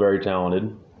beautiful, very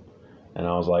talented. And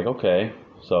I was like, okay,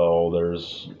 so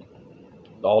there's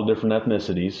all different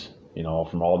ethnicities, you know,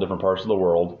 from all different parts of the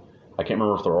world. I can't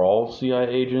remember if they're all CIA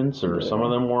agents or some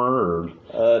of them were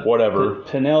or whatever.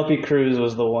 Penelope Cruz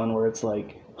was the one where it's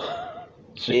like,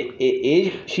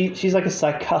 she's like a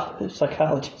psychologist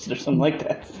or something like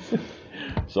that.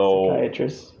 So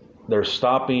psychiatrist. They're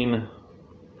stopping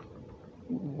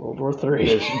World War III.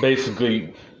 It's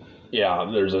basically,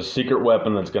 there's a secret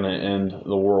weapon that's going to end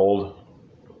the world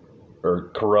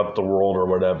or corrupt the world or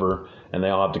whatever, and they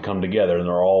all have to come together, and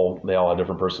they all have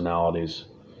different personalities.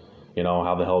 You know,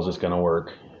 how the hell is this going to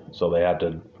work? So they have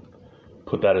to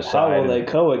put that aside. How will they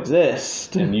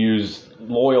coexist? And use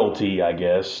loyalty, I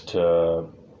guess, to,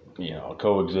 you know,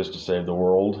 coexist to save the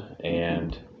world.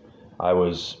 And I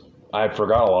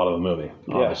forgot a lot of the movie,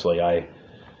 obviously.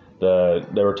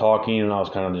 They were talking, and I was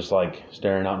kind of just like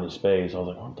staring out into space. I was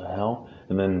like, what the hell?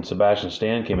 And then Sebastian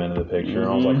Stan came into the picture,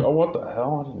 and I was like, oh, what the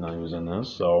hell? I didn't know he was in this.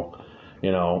 So,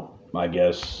 you know, I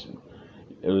guess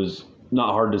it was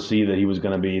not hard to see that he was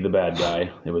going to be the bad guy.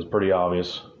 It was pretty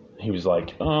obvious. He was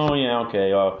like, oh, yeah,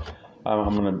 okay,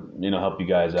 I'm going to, you know, help you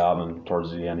guys out. And towards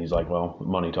the end, he's like, well,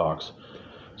 money talks.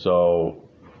 So,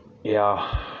 yeah,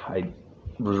 I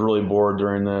was really bored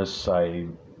during this. I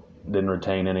didn't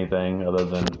retain anything other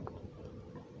than,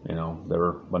 you know, there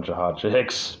were a bunch of hot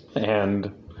chicks.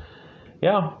 And,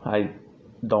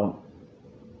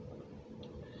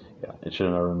 it should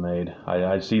have never been made.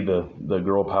 I see the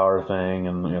girl power thing,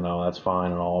 and, you know, that's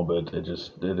fine and all, but it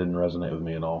didn't resonate with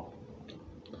me at all.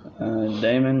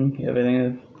 Damon, you have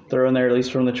anything to throw in there, at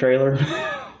least from the trailer?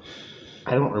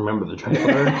 I don't remember the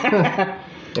trailer.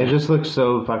 It just looks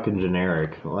so fucking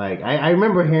generic. Like, I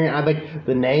remember hearing, like,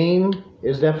 the name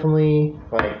is definitely,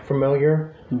 like,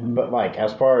 familiar, but, like,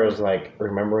 as far as, like,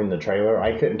 remembering the trailer,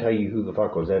 I couldn't tell you who the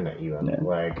fuck was in it, even. Yeah.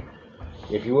 Like,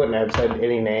 if you wouldn't have said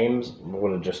any names,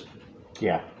 would have just,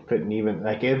 couldn't even,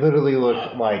 like, it literally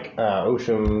looked like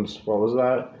Ocean's, what was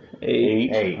that?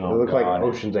 8. Oh, it looked like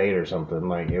Ocean's 8 or something.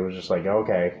 Like, it was just like,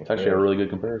 okay. It's actually a really good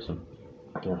comparison.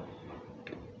 Yeah.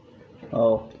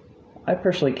 Oh, I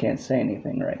personally can't say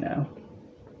anything right now.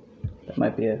 That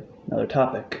might be another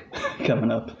topic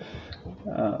coming up.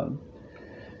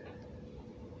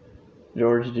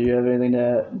 George, do you have anything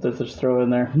to just throw in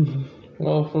there?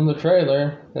 Well, from the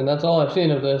trailer, and that's all I've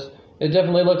seen of this, it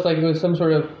definitely looks like it was some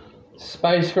sort of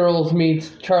Spice Girls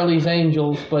meets Charlie's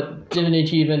Angels, but didn't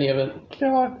achieve any of it.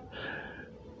 God.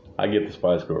 I get the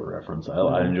Spice Girl reference.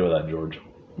 I enjoy that, George.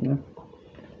 Yeah.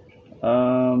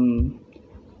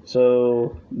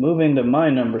 So, moving to my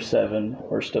number 7,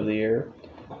 worst of the year.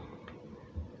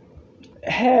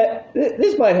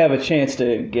 This might have a chance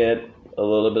to get a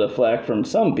little bit of flack from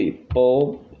some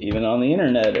people, even on the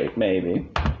internet, maybe.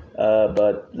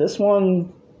 But this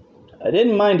one, I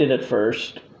didn't mind it at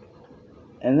first,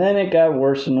 and then it got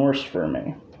worse and worse for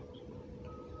me.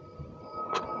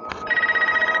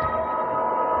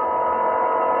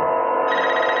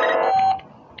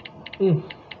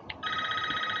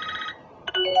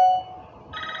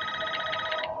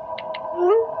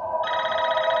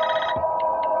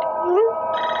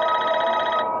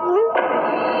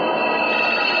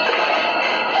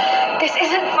 This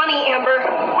isn't funny, Amber.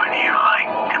 Would you like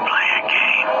to play a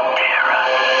game, Tara?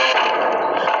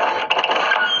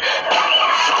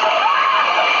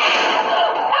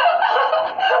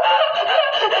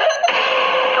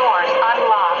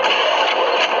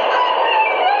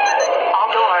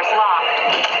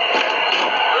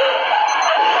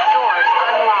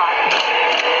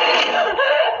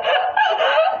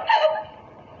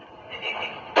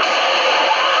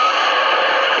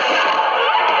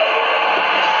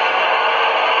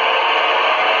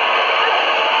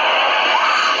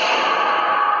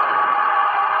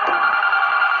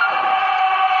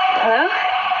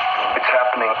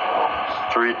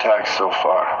 attacks so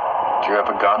far. Do you have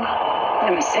a gun?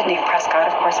 I'm Sidney Prescott.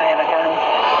 Of course I have a gun.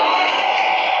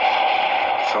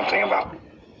 Something about...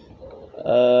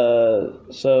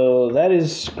 So that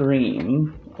is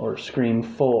Scream, or Scream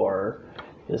 4.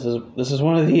 This is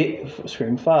one of the...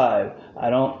 Scream 5. I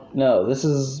don't know. This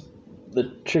is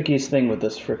the trickiest thing with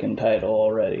this freaking title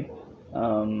already.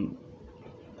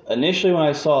 Initially when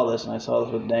I saw this, and I saw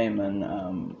this with Damon,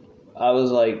 I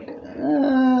was like,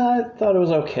 I thought it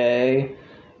was okay.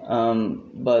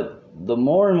 But the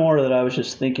more and more that I was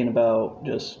just thinking about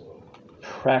just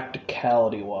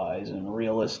practicality-wise and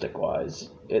realistic-wise,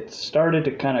 it started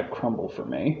to kind of crumble for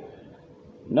me.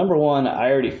 Number one,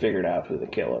 I already figured out who the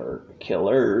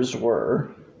killers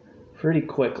were pretty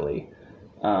quickly.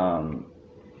 And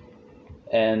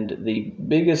the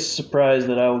biggest surprise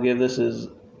that I will give this is,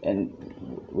 and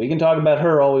we can talk about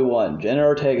her all we want, Jenna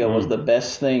Ortega was the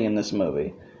best thing in this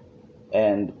movie.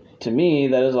 And to me,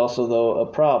 that is also, though, a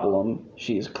problem.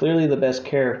 She is clearly the best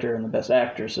character and the best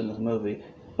actress in this movie,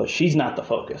 but she's not the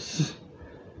focus.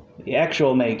 The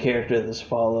actual main character this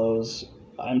follows,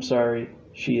 I'm sorry,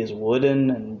 she is wooden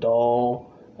and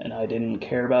dull, and I didn't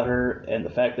care about her. And the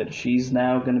fact that she's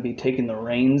now going to be taking the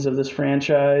reins of this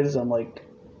franchise, I'm like,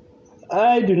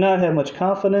 I do not have much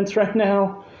confidence right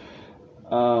now.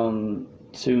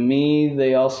 To me,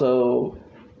 they also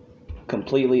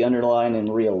completely underline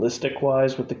and realistic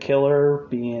wise with the killer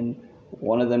being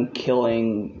one of them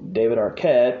killing David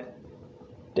Arquette.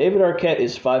 David Arquette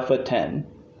is 5'10".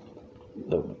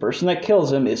 The person that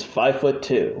kills him is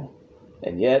 5'2",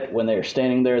 and yet when they're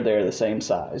standing there, they're the same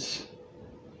size.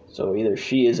 So either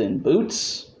she is in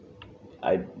boots.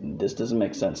 This doesn't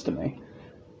make sense to me.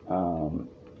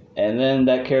 And then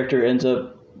that character ends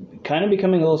up kind of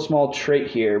becoming a little small trait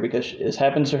here, because this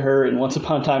happens to her in Once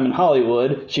Upon a Time in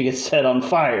Hollywood. She gets set on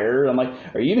fire. I'm like,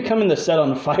 are you becoming the set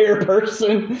on fire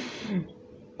person?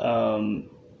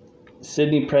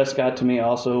 Sidney Prescott to me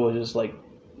also was just like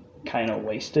kind of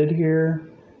wasted here.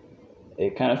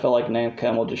 It kind of felt like Nan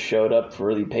Campbell just showed up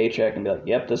for the paycheck and be like,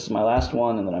 yep, this is my last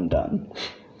one, and then I'm done.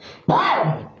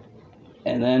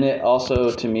 And then it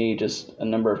also, to me, just a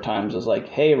number of times was like,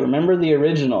 hey, remember the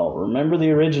original. Remember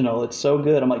the original. It's so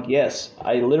good. I'm like, yes,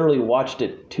 I literally watched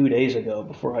it 2 days ago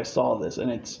before I saw this, and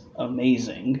it's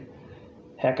amazing.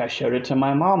 Heck, I showed it to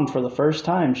my mom for the first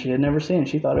time. She had never seen it.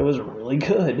 She thought it was really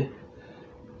good.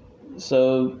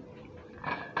 So,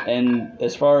 and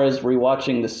as far as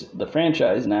rewatching the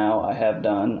franchise now, I have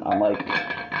done, I'm like,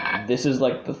 this is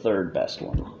like the third best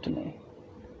one to me.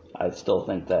 I still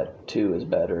think that 2 is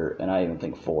better, and I even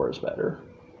think 4 is better.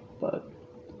 But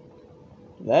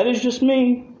that is just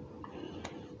me.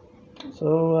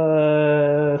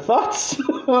 So, thoughts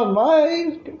on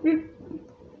my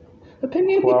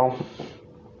opinion? Well,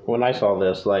 when I saw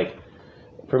this, like,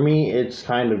 for me, it's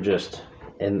kind of just,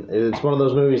 and it's one of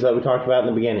those movies that we talked about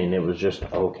in the beginning. It was just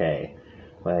okay.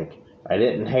 Like, I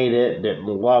didn't hate it, didn't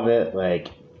love it, like,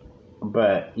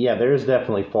 but yeah, there's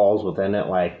definitely flaws within it,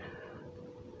 like,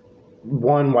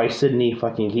 one, why Sidney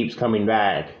fucking keeps coming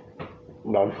back.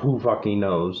 Well, who fucking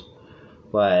knows?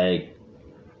 Like,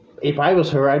 if I was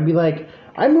her, I'd be like,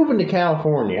 I'm moving to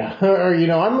California. Or, you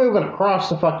know, I'm moving across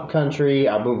the fucking country.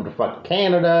 I'm moving to fucking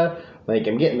Canada. Like,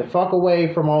 I'm getting the fuck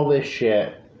away from all this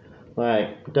shit.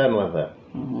 Like, done with it.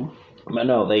 Mm-hmm. But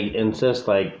no, they insist,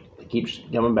 like, they keep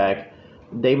coming back.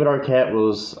 David Arquette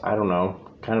was, I don't know,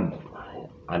 kind of,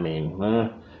 I mean,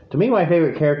 to me, my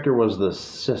favorite character was the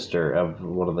sister of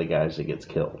one of the guys that gets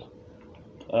killed.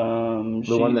 One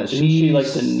that she like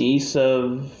the niece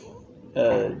of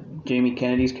Jamie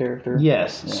Kennedy's character.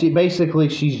 Yes, yeah.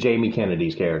 She's Jamie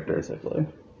Kennedy's character. Basically,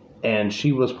 and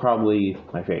she was probably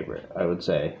my favorite. I would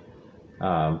say,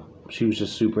 she was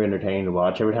just super entertaining to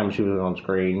watch. Every time she was on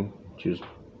screen, she was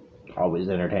always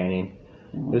entertaining.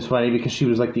 Mm-hmm. It was funny because she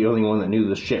was like the only one that knew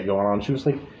the shit going on. She was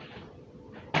like,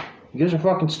 you guys are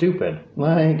fucking stupid.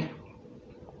 Like,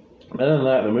 other than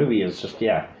that, the movie is just,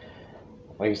 yeah.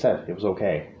 Like I said, it was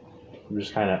okay. It was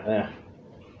just kind of,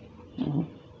 Mm-hmm.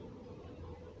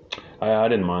 I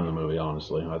didn't mind the movie,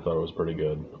 honestly. I thought it was pretty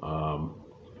good.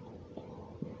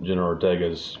 Jenna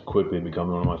Ortega's quickly become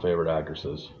one of my favorite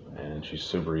actresses. And she's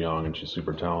super young and she's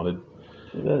super talented.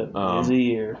 She's had a busy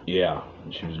year. Yeah.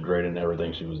 She was great in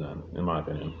everything she was in my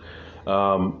opinion.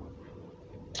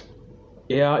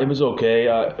 Yeah, it was okay.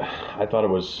 I thought it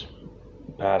was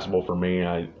passable for me.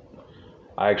 I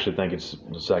actually think it's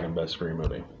the second best Scream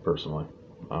movie, personally.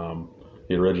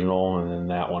 The original, and then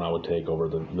that one I would take over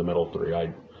the middle three.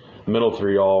 The middle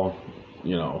three all,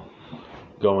 you know,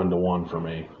 go into one for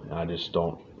me. I just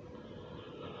don't.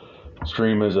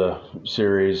 Scream as a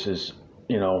series is,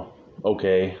 you know,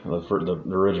 okay. The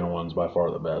original one's by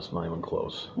far the best, not even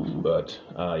close. But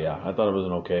yeah, I thought it was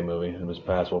an okay movie. It was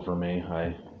passable for me.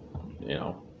 I,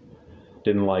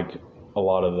 didn't like a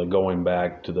lot of the going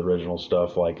back to the original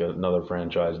stuff like another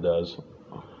franchise does.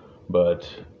 But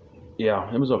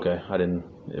yeah, it was okay. I didn't.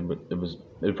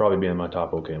 It'd probably be in my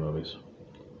top okay movies.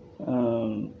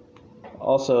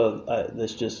 Also,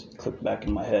 this just clicked back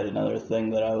in my head. Another thing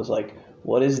that I was like,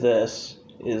 what is this?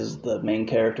 Is the main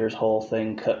character's whole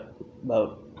thing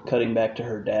about cutting back to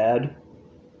her dad,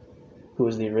 who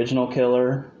was the original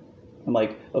killer? I'm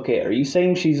like, okay, are you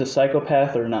saying she's a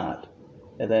psychopath or not?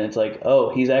 And then it's like, oh,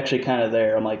 he's actually kind of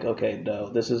there. I'm like, okay,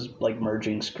 no, this is like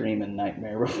merging Scream and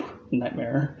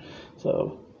Nightmare.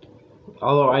 So,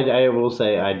 although I will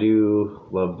say I do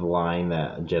love the line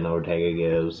that Jenna Ortega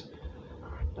gives,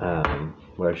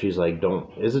 where she's like,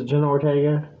 is it Jenna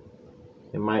Ortega?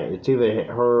 It's either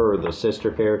her or the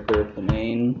sister character. The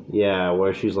main. Yeah,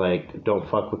 where she's like, don't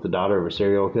fuck with the daughter of a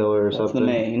serial killer or something.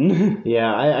 That's the main.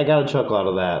 Yeah, I got a chuckle out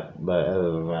of that, but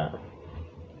other than that.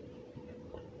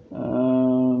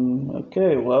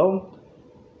 Okay, well,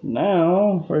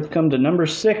 now we've come to number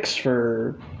 6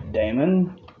 for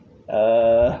Damon.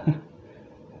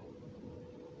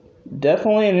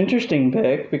 Definitely an interesting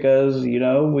pick because,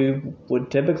 we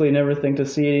would typically never think to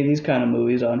see any of these kind of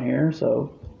movies on here,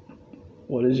 so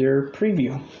what is your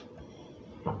preview?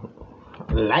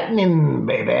 Lightning,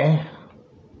 baby.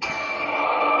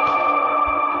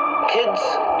 Kids,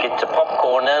 get your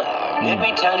popcorn now. Let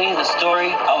me tell you the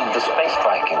story of the space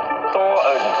Viking, Thor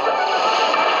Odinson.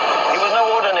 He was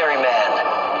no ordinary man.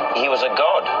 He was a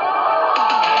god.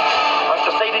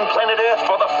 After saving planet Earth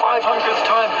for the 500th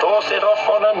time, Thor set off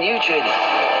on a new journey.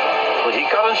 When he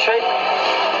got in shape,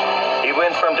 he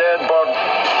went from dad bod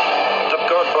to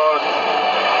god bod.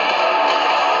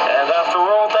 And after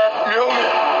all that,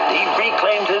 he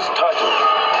reclaimed his title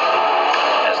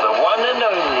as the one and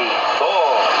only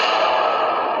Thor.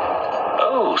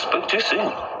 Oh, spoke too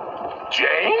soon.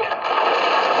 Jane?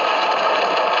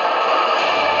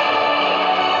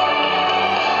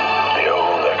 The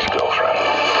old ex-girlfriend.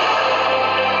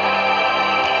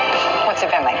 What's it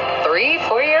been, like 3,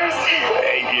 4 years?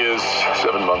 8 years,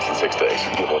 7 months and 6 days,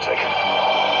 give or take.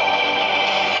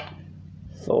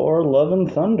 Thor, Love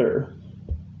and Thunder.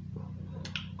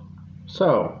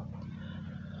 So,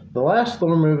 the last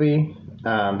Thor movie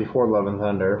before Love and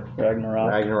Thunder,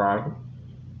 Ragnarok.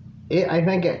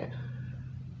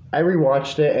 I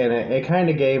rewatched it and it kind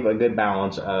of gave a good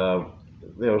balance of,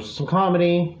 there was some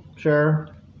comedy, sure,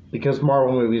 because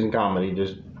Marvel movies and comedy,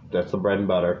 that's the bread and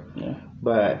butter. Yeah.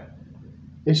 But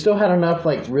it still had enough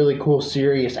like really cool,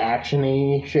 serious,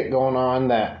 action-y shit going on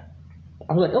that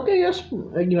I was like, okay, yes,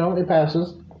 it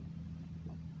passes.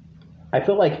 I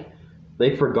feel like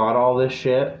they forgot all this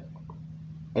shit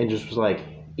and just was like,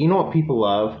 you know what people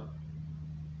love?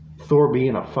 Thor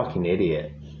being a fucking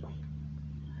idiot.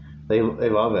 They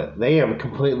love it. They have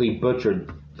completely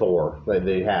butchered Thor.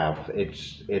 They have.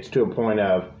 It's to a point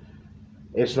of,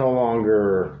 it's no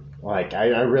longer like, I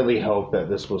really hope that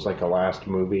this was like a last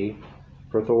movie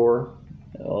for Thor.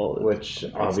 Oh, which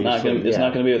obviously it's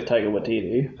not going to be with Taika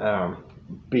Waititi.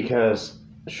 Because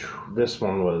this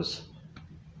one was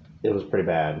pretty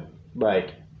bad.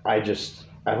 Like, I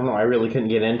don't know, I really couldn't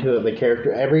get into it. The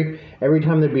character, every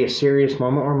time there'd be a serious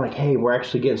moment where I'm like, hey, we're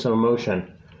actually getting some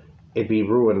emotion, it'd be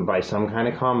ruined by some kind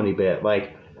of comedy bit.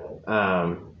 Like,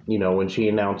 when she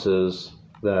announces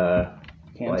the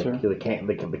cancer,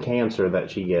 the cancer that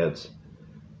she gets,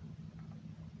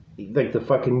 like the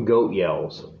fucking goat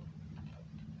yells.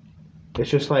 It's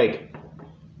just like,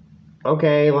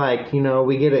 okay, like,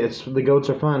 we get it. The goats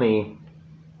are funny,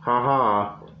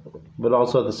 haha, but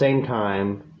also at the same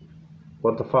time,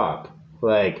 what the fuck?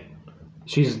 Like,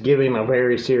 she's giving a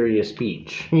very serious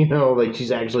speech, like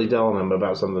she's actually telling them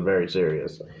about something very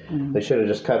serious. Mm-hmm. They should have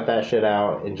just cut that shit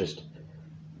out and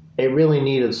it really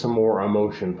needed some more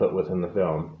emotion put within the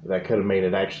film. That could have made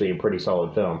it actually a pretty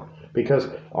solid film. Because,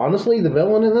 honestly, the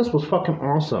villain in this was fucking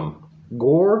awesome.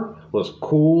 Gore was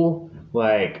cool.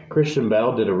 Like, Christian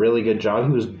Bale did a really good job.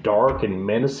 He was dark and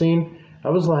menacing. I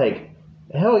was like,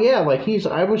 hell yeah, like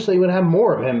I wish they would have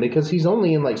more of him because he's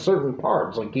only in like certain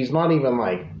parts. Like, he's not even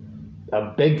like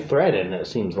a big threat in it,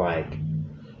 seems like.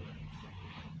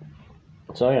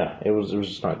 So yeah, it was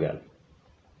just not good.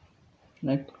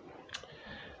 Nick?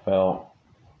 Well,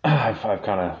 I've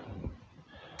kind of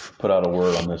put out a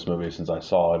word on this movie since I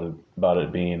saw it about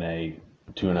it being a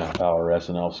 2.5 hour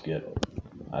SNL skit.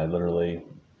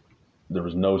 There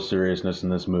was no seriousness in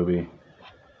this movie.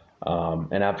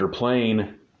 And after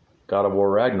playing God of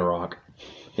War Ragnarok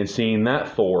and seeing that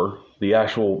Thor, the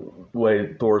actual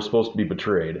way Thor is supposed to be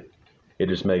portrayed, it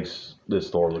just makes this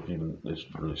Thor look even just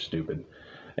really stupid.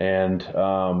 And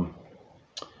other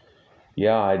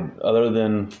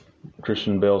than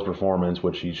Christian Bale's performance,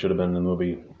 which he should have been in the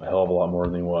movie a hell of a lot more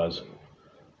than he was,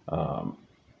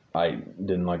 I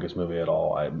didn't like this movie at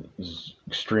all. I was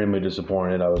extremely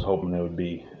disappointed. I was hoping it would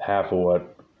be half of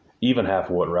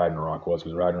what Ragnarok was,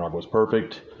 because Ragnarok was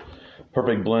perfect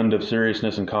blend of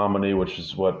seriousness and comedy, which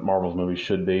is what Marvel's movies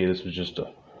should be. This was just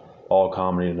all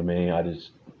comedy to me. I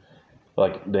just,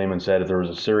 like Damon said, if there was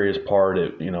a serious part,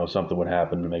 something would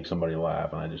happen to make somebody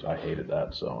laugh, and I hated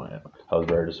that. So I was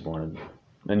very disappointed.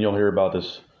 And you'll hear about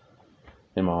this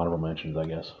in my honorable mentions, I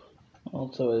guess.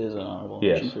 Also, it is an honorable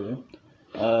mention for you.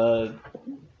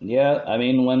 I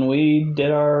mean, when we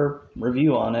did our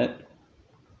review on it,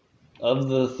 of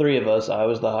the three of us, I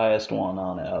was the highest one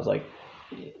on it. I was like,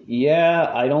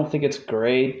 yeah, I don't think it's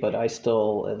great, but I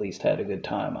still at least had a good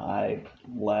time. I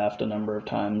laughed a number of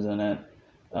times in it.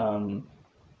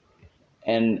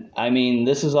 And I mean,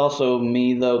 this is also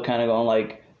me, though, kind of going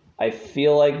like, I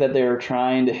feel like that they were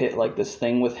trying to hit like this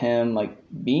thing with him, like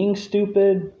being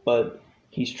stupid, but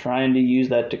he's trying to use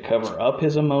that to cover up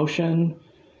his emotion.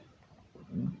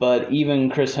 But even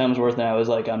Chris Hemsworth now is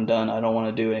like, I'm done. I don't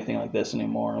want to do anything like this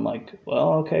anymore. I'm like,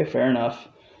 well, okay, fair enough.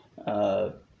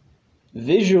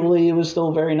 Visually, it was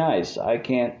still very nice. I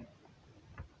can't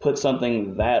put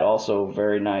something that also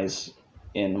very nice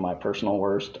in my personal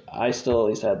worst. I still at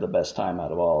least had the best time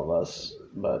out of all of us,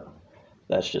 but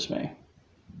that's just me.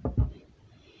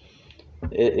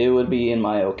 It would be in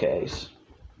my okays.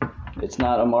 It's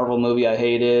not a Marvel movie I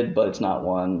hated, but it's not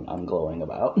one I'm glowing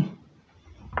about.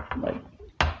 Like,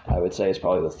 I would say it's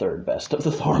probably the third best of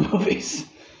the Thor movies.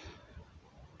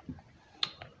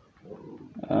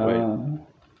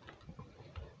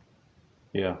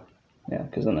 Yeah. Yeah,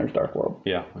 because then there's Dark World.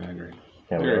 Yeah, I agree.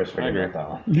 Yeah, we always forget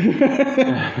about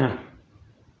that one.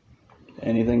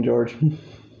 Anything, George?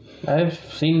 I've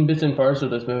seen bits and parts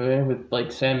of this movie with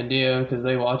like Sam and Dio because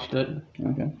they watched it.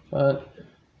 Okay. But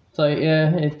it's like,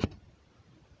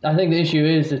 I think the issue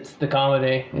is it's the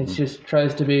comedy. It just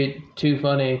tries to be too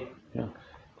funny. Yeah.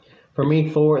 For me,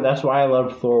 Thor, that's why I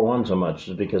loved Thor 1 so much,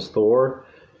 is because Thor,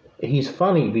 he's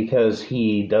funny because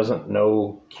he doesn't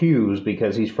know cues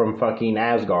because he's from fucking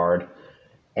Asgard.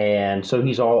 And so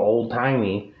he's all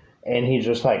old-timey. And he's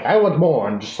just like, I was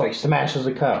born, just like smashes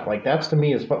a cup. Like, that's to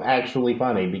me is actually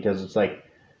funny because it's like,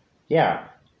 yeah,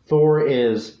 Thor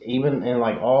is, even in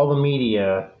like all the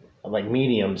media, like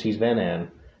mediums he's been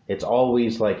in, it's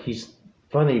always like he's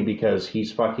funny because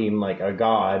he's fucking like a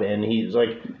god and he's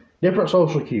like different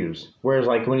social cues. Whereas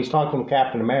like when he's talking with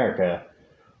Captain America,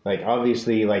 like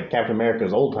obviously like Captain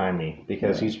America's old-timey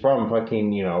because he's from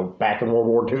fucking, back in World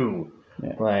War II.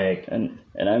 Yeah. Like, and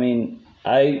I mean,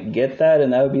 I get that,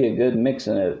 and that would be a good mix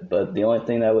in it. But the only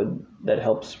thing that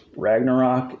helps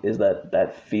Ragnarok is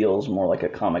that feels more like a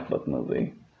comic book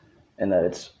movie, and that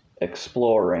it's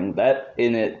exploring that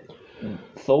in it.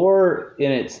 Thor,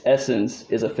 in its essence,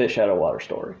 is a fish out of water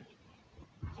story.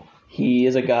 He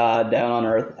is a god down on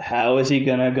Earth. How is he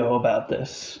gonna go about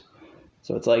this?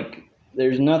 So it's like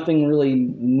there's nothing really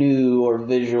new or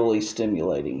visually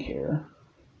stimulating here.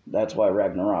 That's why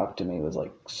Ragnarok to me was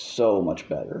like so much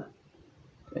better.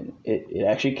 And it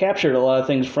actually captured a lot of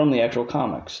things from the actual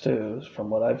comics too, from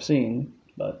what I've seen.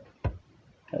 But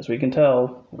as we can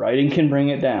tell, writing can bring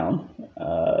it down.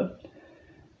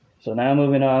 So now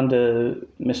moving on to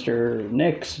Mr.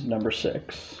 Nick's number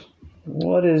 6.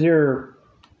 What is your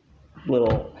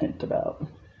little hint about?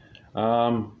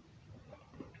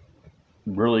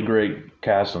 Really great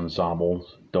cast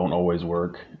ensembles don't always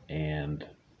work, and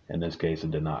in this case,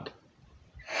 it did not.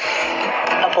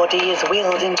 A body is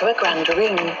wheeled into a grand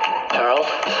room. Carol,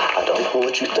 I don't know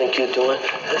what you think you're doing.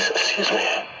 Excuse me.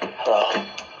 Hello.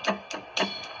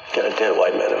 Got a dead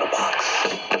white man in a box.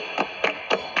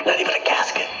 Not even a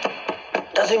casket.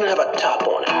 Doesn't even have a top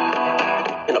on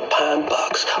it. In a pine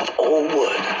box of old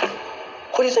wood.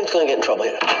 What do you think's going to get in trouble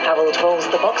here? Harold rolls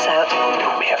the box out.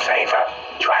 Do me a favor.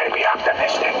 Try to be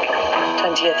optimistic.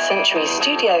 20th Century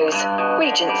Studios,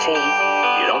 Regency.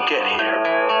 You don't get here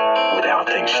without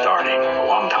things starting a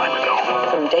long time ago.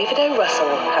 From David O. Russell,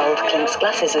 Harold clinks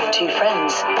glasses of two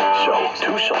friends. So,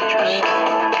 2 soldiers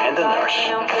and a nurse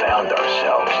found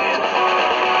ourselves in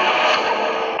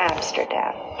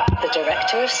Amsterdam. The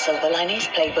director of Silver Linings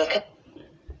Playbook.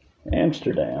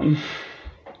 Amsterdam.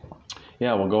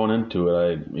 Yeah, well, going into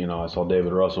it, I saw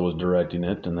David Russell was directing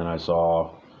it, and then I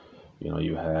saw,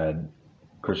 you had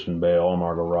Christian Bale,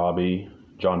 Margot Robbie,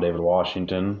 John David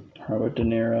Washington, Robert De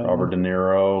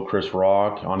Niro, Chris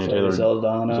Rock, Zoe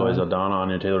Saldana,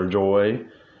 Anya Taylor-Joy,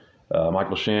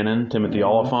 Michael Shannon, Timothy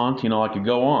Oliphant. I could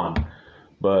go on,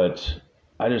 but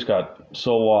I just got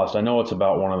so lost. I know it's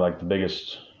about one of like the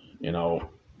biggest, you know,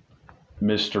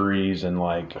 mysteries and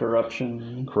like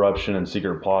corruption and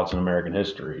secret plots in American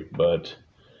history. But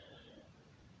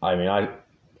I mean, I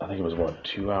think it was what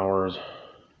 2 hours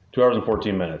and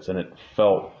 14 minutes, and it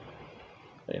felt,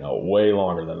 you know, way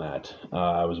longer than that.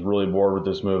 I was really bored with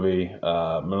this movie.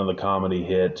 None of the comedy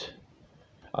hit.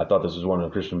 I thought this was one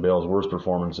of Christian Bale's worst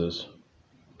performances.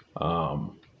 I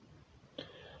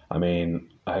mean,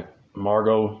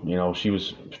 Margot, you know, she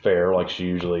was fair like she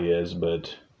usually is,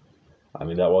 but I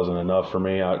mean, that wasn't enough for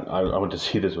me. I went to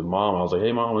see this with Mom. I was like,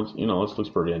 hey, Mom, you know, this looks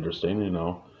pretty interesting, you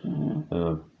know.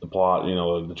 The plot, you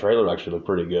know, the trailer actually looked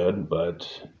pretty good, but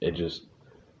it just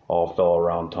all fell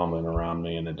around, tumbling around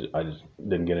me, and I just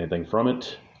didn't get anything from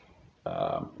it.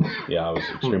 Yeah, I was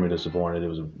extremely disappointed. It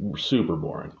was super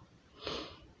boring.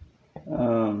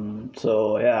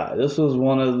 So yeah, this was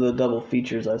one of the double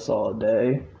features I saw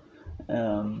today.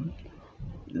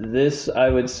 This, I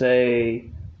would say,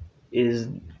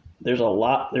 there's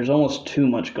almost too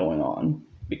much going on,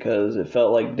 because it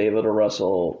felt like David O.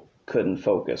 Russell couldn't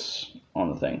focus on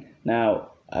the thing.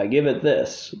 Now, I give it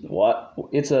this,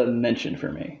 it's a mention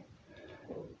for me.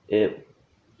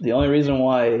 The only reason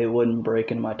why it wouldn't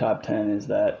break into my top 10 is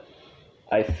that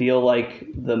I feel like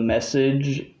the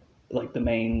message, like the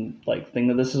main thing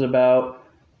that this is about,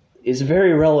 is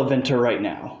very relevant to right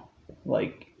now.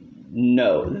 Like,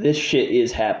 no, this shit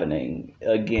is happening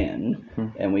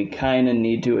again, and we kind of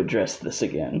need to address this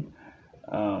again.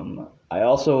 I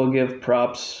also will give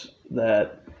props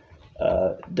that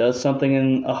does something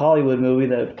in a Hollywood movie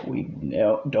that we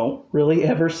don't really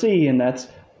ever see, and that's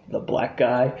the black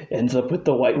guy ends up with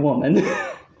the white woman.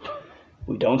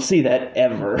 We don't see that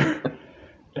ever.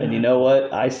 And you know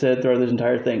what? I said throughout this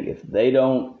entire thing, if they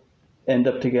don't end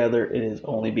up together, it is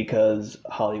only because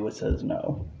Hollywood says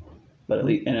no. But at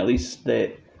least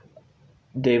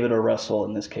David O. Russell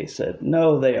in this case said,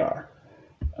 no, they are.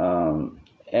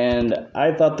 And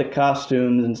I thought the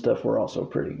costumes and stuff were also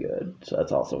pretty good. So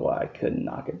that's also why I couldn't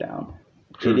knock it down.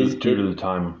 True to the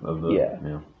time of the...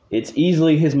 Yeah. It's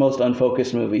easily his most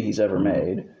unfocused movie he's ever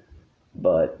made.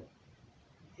 But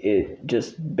it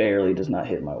just barely does not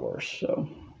hit my worst. So,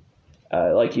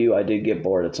 like you, I did get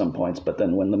bored at some points. But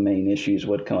then when the main issues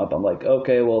would come up, I'm like,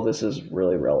 okay, well, this is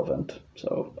really relevant.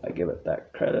 So I give it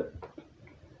that credit.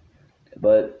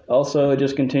 But also, it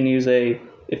just continues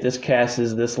if this cast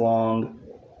is this long,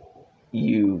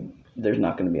 there's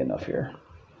not going to be enough here.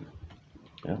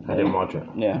 Yeah, I didn't watch it.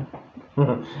 Yeah.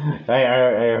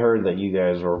 I heard that you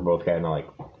guys were both kind of like,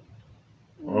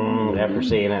 after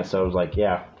seeing it, so I was like,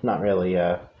 yeah, not really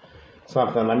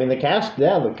something. I mean, the cast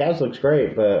looks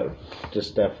great, but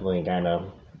just definitely kind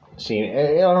of I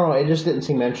don't know, it just didn't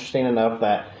seem interesting enough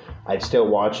that I'd still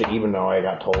watch it, even though I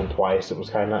got told twice it was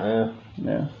kind of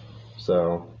Yeah.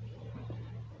 So.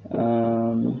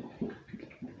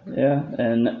 Yeah,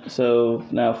 and so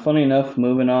now, funny enough,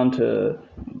 moving on to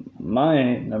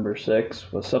my number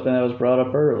 6 was something that was brought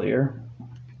up earlier.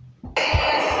 We're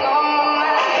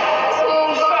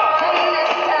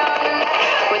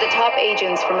the top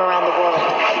agents from around the world.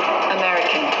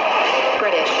 American,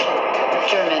 British,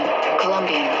 German,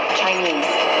 Colombian, Chinese.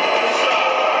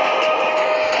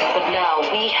 But now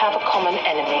we have a common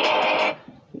enemy.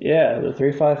 Yeah, the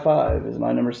 355 is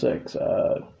my number 6.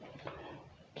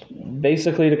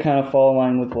 Basically, to kind of fall in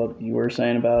line with what you were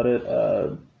saying about it,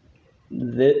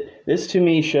 this to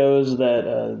me shows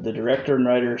that the director and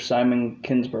writer Simon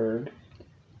Kinberg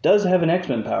does have an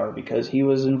X-Men power, because he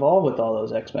was involved with all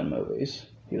those X-Men movies.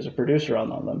 He was a producer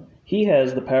on all of them. He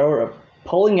has the power of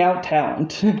pulling out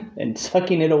talent and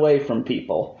sucking it away from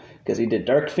people, because he did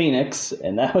Dark Phoenix,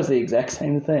 and that was the exact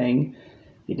same thing.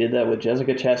 He did that with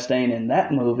Jessica Chastain in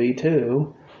that movie,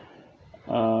 too.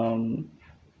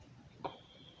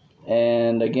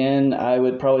 And again, I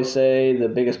would probably say the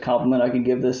biggest compliment I can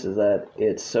give this is that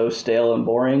it's so stale and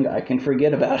boring, I can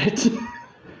forget about it.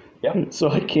 Yep. So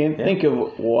I can't think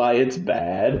of why it's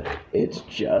bad. It's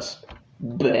just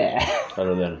bad.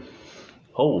 Other than,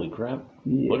 holy crap,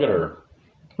 look at her.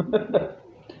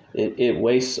 It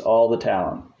wastes all the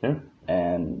talent. Yeah.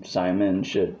 And Simon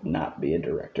should not be a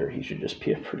director. He should just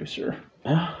be a producer.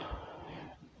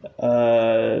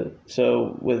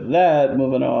 So with that,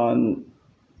 moving on,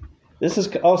 this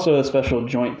is also a special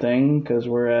joint thing, because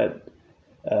we're at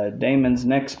Damon's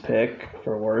next pick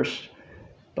for worst,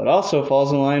 but also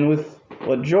falls in line with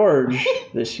what George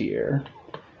this year.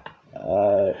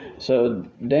 So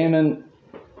Damon,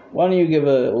 why don't you give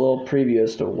a little preview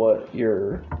as to what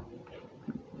your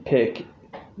pick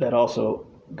that also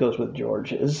goes with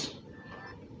George is?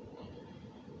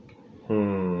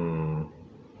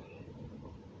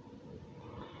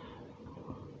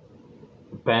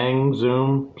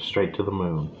 zoom, straight to the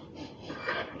moon.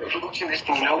 If you're watching this,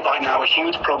 you know by now a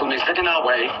huge problem is heading our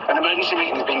way. An emergency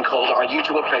meeting is being called. Are you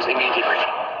to a place immediately?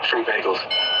 3 bagels.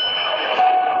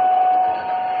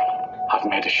 I've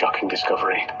made a shocking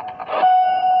discovery.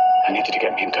 I need you to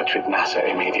get me in touch with NASA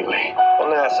immediately.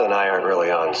 Well, NASA and I aren't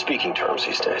really on speaking terms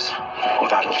these days. Well,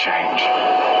 that'll change.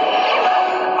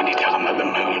 When you tell them that the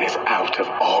moon is out of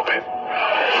orbit.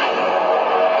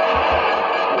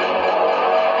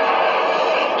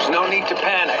 There's no need to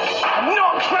panic. I'm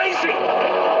not crazy!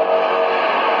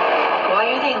 Why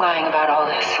are they lying about all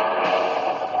this?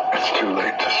 It's too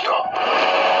late to stop.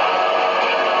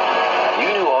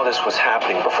 You knew all this was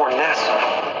happening before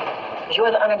NASA. You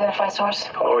are the unidentified source?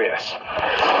 Oh, yes.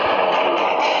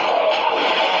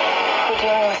 We're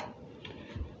dealing with...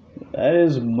 That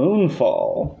is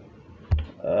Moonfall.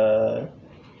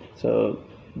 So,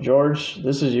 George,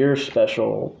 this is your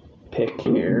special pick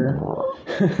here.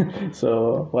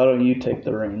 So, why don't you take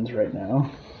the reins right now?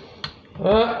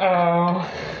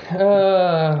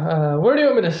 Where do you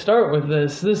want me to start with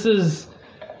this? This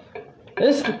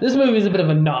movie's a bit of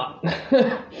a knot.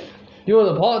 Do you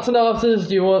want the plot synopsis?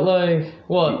 Do you want, like,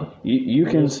 what? You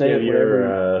can just say give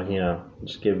whatever.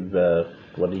 just give,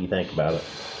 what do you think about it?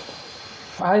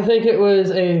 I think it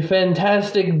was a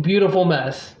fantastic, beautiful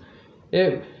mess.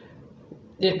 It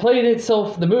played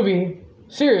itself, the movie,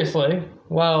 seriously,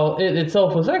 while it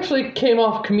itself was actually came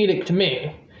off comedic to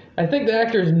me. I think the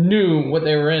actors knew what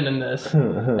they were in this,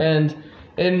 and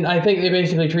I think they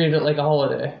basically treated it like a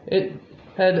holiday. It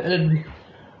had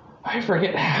I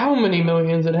forget how many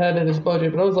millions it had in its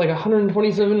budget, but it was like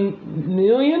 127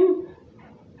 million.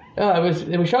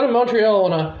 It was shot in Montreal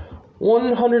on a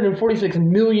 $146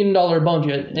 million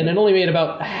budget, and it only made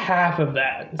about half of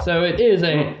that. So it is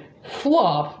a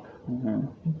flop,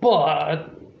 but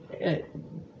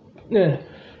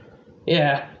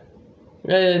yeah.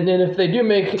 And if they do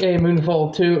make a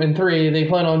Moonfall 2 and 3, they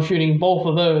plan on shooting both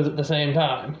of those at the same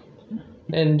time.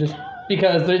 And just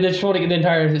because they just want to get the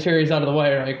entire series out of the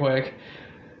way right quick.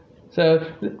 So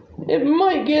it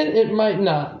might get, it might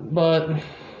not, but I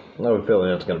have a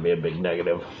feeling that's going to be a big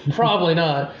negative. Probably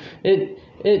not. It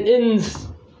ends,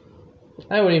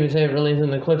 I wouldn't even say it really ends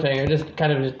in the cliffhanger, it just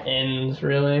kind of just ends,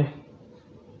 really.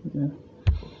 Yeah.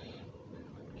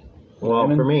 Well,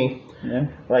 for me,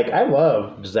 like, I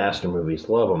love disaster movies,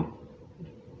 love them.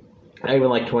 I even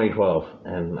like 2012,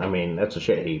 and I mean, that's a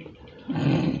shit heap.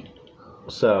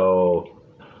 So,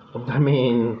 I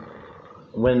mean,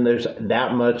 when there's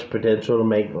that much potential to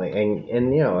make, like, and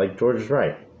you know, like George is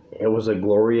right, it was a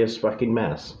glorious fucking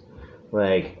mess.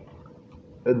 Like,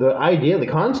 the idea, the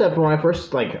concept when I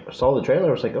first, like, saw the trailer,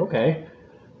 I was like, okay.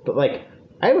 But, like,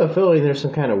 I have a feeling there's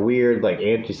some kind of weird, like,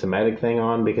 anti-Semitic thing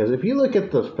on, because if you look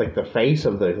at the, like, the face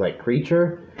of the, like,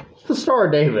 creature, it's the Star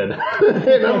of David.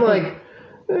 And I'm like,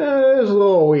 it's a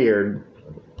little weird.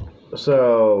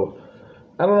 So,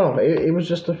 I don't know. It was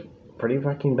just a pretty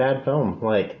fucking bad film.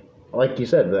 Like you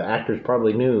said, the actors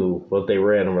probably knew what they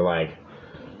were in and were like,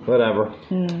 whatever.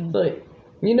 It's like,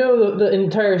 you know, the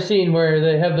entire scene where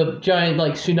they have the giant,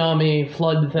 like, tsunami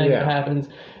flood thing that happens.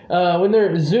 When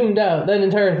they're zoomed out, that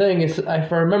entire thing is, if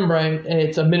I remember right,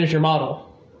 it's a miniature model.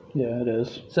 Yeah, it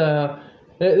is. So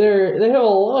they have a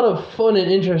lot of fun and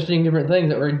interesting different things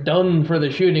that were done for the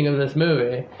shooting of this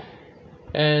movie,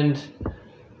 and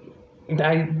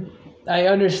I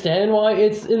understand why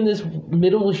it's in this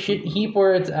middle shit heap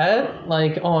where it's at,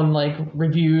 like on like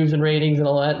reviews and ratings and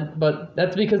all that, but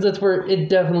that's because that's where it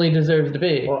definitely deserves to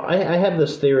be. Well, I have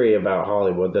this theory about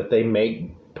Hollywood that they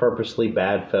make purposely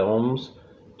bad films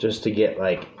just to get,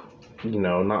 like, you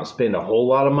know, not spend a whole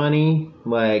lot of money,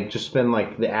 like just spend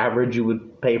like the average you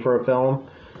would pay for a film,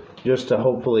 just to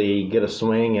hopefully get a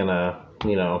swing and a,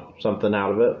 you know, something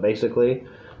out of it, basically.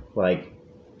 Like,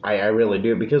 I really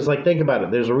do, because, like, think about it.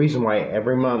 There's a reason why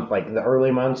every month, like the early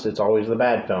months, it's always the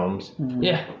bad films.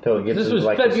 Yeah. Till it gets This into, was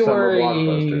like, the summer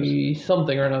blockbusters. February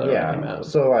something or another. when it came out.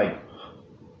 So, like,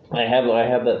 I have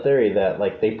that theory that,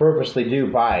 like, they purposely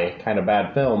do buy kind of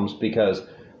bad films because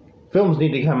films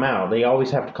need to come out. They always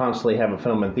have to constantly have a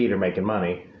film in theater making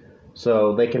money.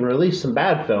 So they can release some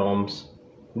bad films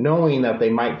knowing that they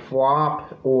might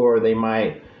flop or they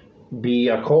might be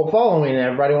a cult following and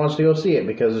everybody wants to go see it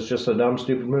because it's just a dumb,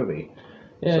 stupid movie.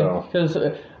 Yeah, because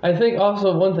I think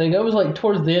also one thing, that was like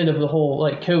towards the end of the whole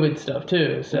like COVID stuff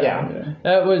too. So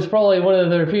that was probably one of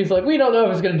the reviews, like, we don't know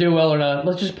if it's going to do well or not.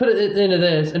 Let's just put it into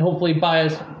this and hopefully buy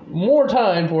us more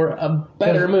time for a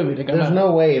better movie to come out. There's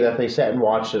no way that they sat and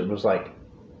watched it and was like,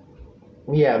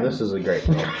 yeah, this is a great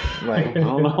film. Like, I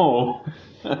don't know.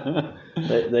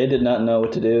 They did not know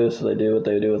what to do, so they do what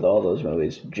they do with all those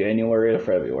movies. January to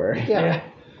February. Yeah.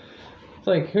 It's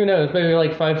like, who knows? Maybe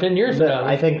like 5-10 years from now.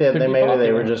 I think that could they be maybe they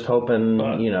popular. were just hoping,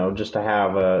 just to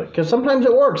have a... Because sometimes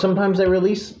it works. Sometimes they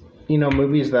release,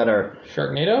 movies that are...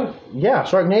 Sharknado? Yeah,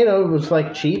 Sharknado was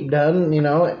like cheap, done,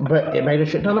 but it made a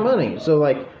shit ton of money. So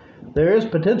like, there is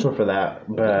potential for that,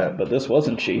 but this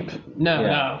wasn't cheap.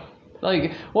 No.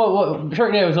 Like, what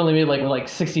Sharknado was only made like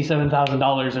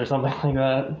 $67,000 or something like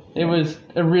that. It was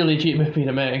a really cheap movie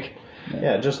to make.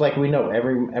 Yeah, just like we know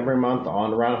every month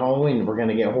around Halloween we're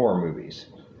gonna get horror movies.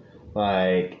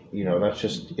 Like, that's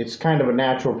just, it's kind of a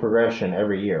natural progression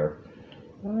every year.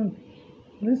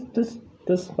 This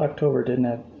October didn't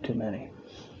have too many.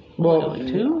 Well,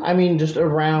 I mean, just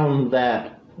around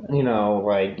that,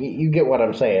 like, you get what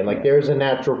I'm saying. Like, there's a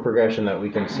natural progression that we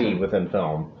can see within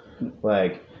film.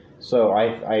 Like, so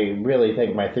I really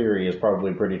think my theory is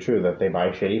probably pretty true, that they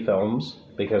buy shitty films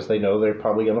because they know they're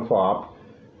probably going to flop,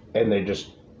 and they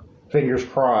just, fingers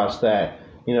crossed that,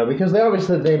 because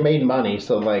they made money,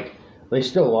 so, like, they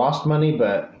still lost money,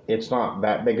 but it's not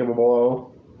that big of a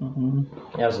blow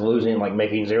as losing, like,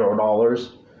 making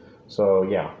 $0. So,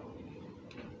 yeah.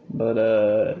 But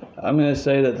I'm going to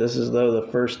say that this is, though, the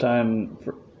first time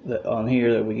on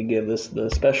here that we could give this the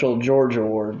special George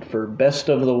Award for Best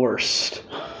of the Worst.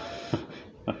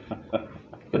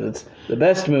 Because it's the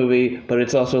best movie, but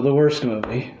it's also the worst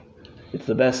movie. It's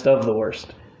the best of the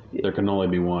worst. There can only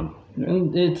be one.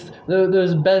 It's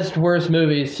those best worst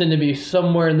movies tend to be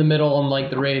somewhere in the middle on like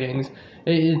the ratings.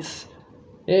 It's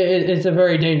a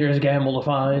very dangerous gamble to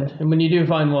find, and when you do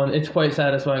find one, it's quite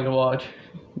satisfying to watch.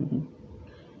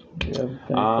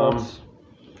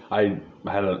 I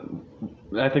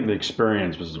think the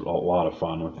experience was a lot of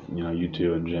fun with you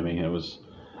two and Jimmy.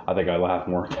 I think I laughed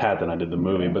more at that than I did the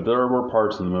movie, but there were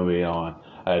parts in the movie I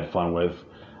had fun with.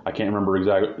 I can't remember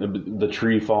exactly the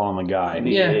tree falling on the guy.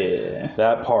 Yeah.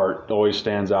 That part always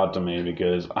stands out to me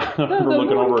because I remember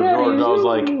looking over at George. I was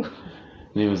like, and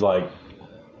he was like,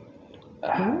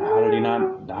 "How did he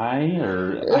not die?"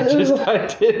 Or I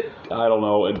don't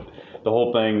know. The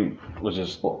whole thing was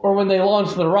just. Or when they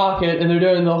launched the rocket and they're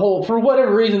doing for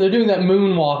whatever reason, they're doing that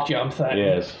moonwalk jump thing.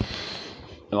 Yes.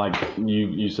 And like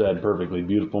you said perfectly,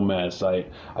 beautiful mess. I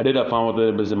did have fun with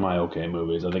it. It was in my okay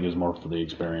movies. I think it was more for the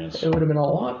experience. It would have been a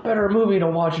lot better movie to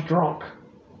watch drunk.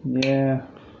 Yeah.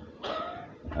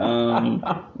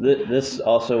 This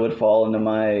also would fall into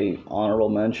my honorable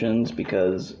mentions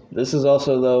because this is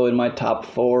also, though, in my top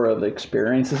 4 of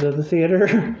experiences at the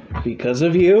theater because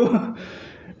of you.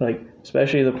 Like,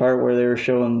 especially the part where they were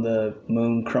showing the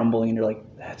moon crumbling and you're like,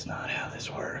 that's not how this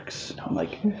works. I'm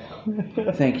like,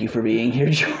 thank you for being here,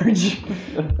 George.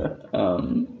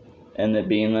 And it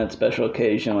being that special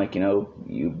occasion, like,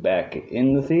 you back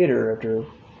in the theater after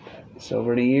so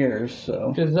many years,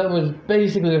 so. Because that was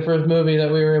basically the first movie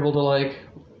that we were able to, like,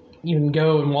 even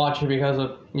go and watch it because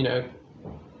of,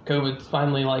 COVID's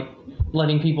finally, like,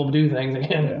 letting people do things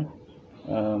again.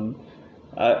 Yeah.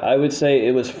 I would say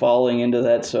it was falling into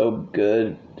that so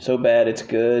bad it's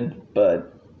good, but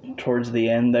towards the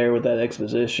end there with that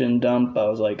exposition dump, I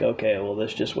was like, okay, well,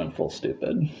 this just went full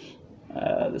stupid.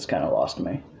 This kind of lost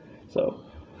me. So,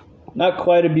 not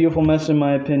quite a beautiful mess in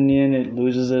my opinion. It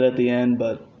loses it at the end,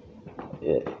 but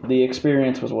the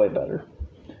experience was way better.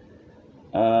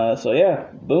 So yeah,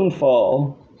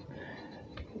 Boonfall.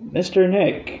 Mr.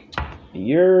 Nick,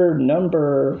 you're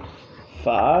number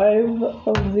 5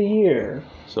 of the year.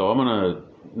 So I'm gonna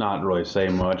not really say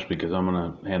much because I'm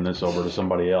gonna hand this over to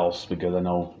somebody else because I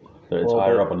know that it's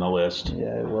higher up on the list.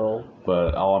 Yeah, it will.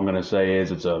 But all I'm gonna say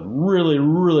is it's a really,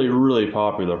 really, really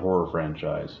popular horror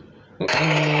franchise.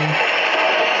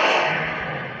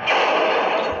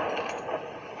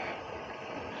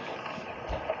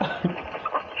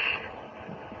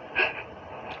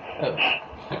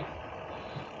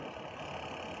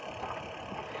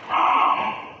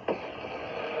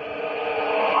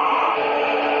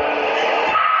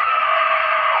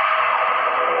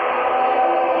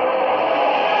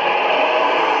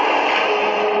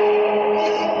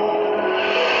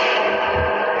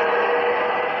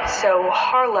 So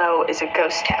Harlow is a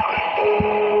ghost town.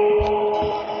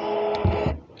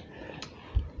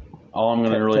 All I'm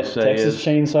gonna really say Texas is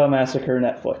Chainsaw Massacre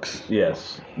Netflix.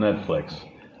 Yes, Netflix.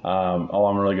 All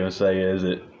I'm really gonna say is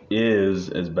it is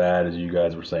as bad as you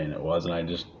guys were saying it was, and I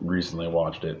just recently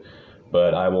watched it.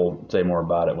 But I will say more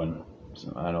about it when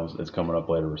I know it's coming up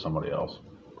later for somebody else.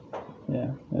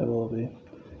 Yeah, it will be.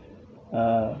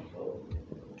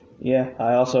 Yeah,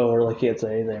 I also really can't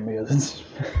say anything because it's...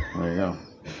 There you go.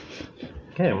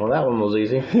 Okay, well that one was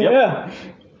easy. Yeah.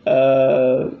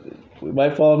 We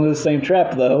might fall into the same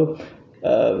trap, though,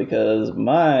 because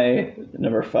my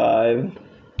number 5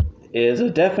 is a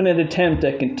definite attempt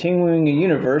at continuing a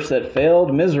universe that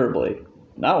failed miserably.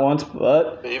 Not once,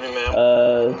 but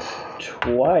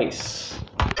twice.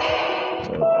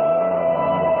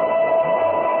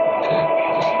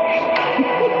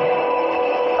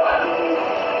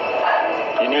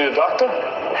 You need a doctor?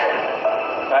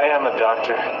 I am a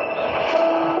doctor.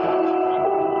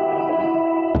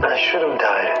 I should have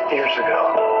died years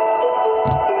ago.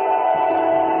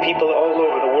 People all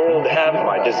over the world have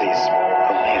my disease.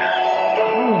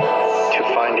 Amir, to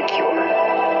find a cure,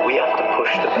 we have to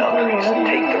push the boundaries and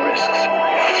take the risks.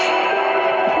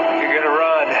 If you're gonna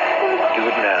run, do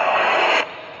it now.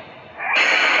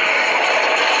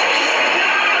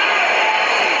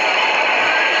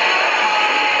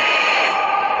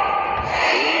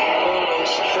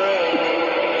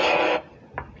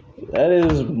 That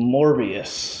is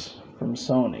Morbius from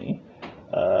Sony.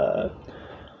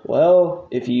 Well,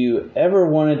 if you ever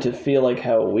wanted to feel like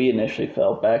how we initially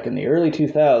felt back in the early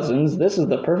 2000s, this is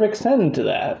the perfect send to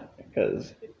that,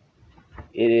 because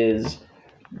it is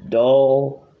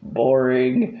dull,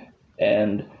 boring,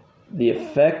 and the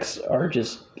effects are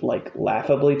just, like,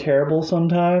 laughably terrible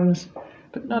sometimes.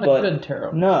 But not a good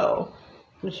terrible. No.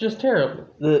 It's just terrible.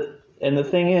 And the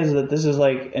thing is that this is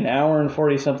like an hour and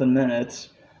 40-something minutes,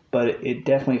 but it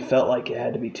definitely felt like it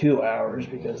had to be 2 hours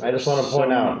because I just want to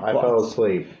point out, I fell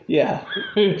asleep. Yeah.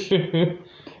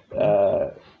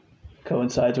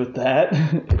 Coincides with that.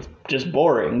 It's just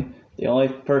boring. The only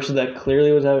person that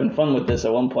clearly was having fun with this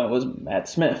at one point was Matt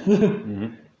Smith,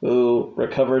 who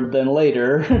recovered then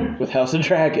later with House of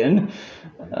Dragon.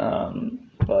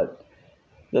 But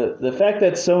the fact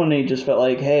that Sony just felt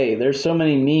like, hey, there's so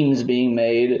many memes being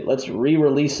made, let's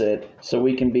re-release it so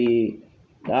we can be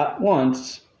not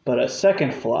once, but a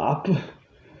second flop,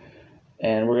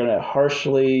 and we're gonna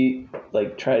harshly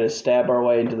try to stab our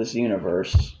way into this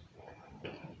universe.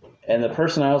 And the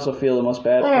person I also feel the most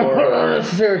bad for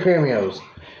unnecessary cameos.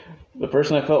 The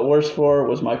person I felt worse for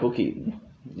was Michael Keaton.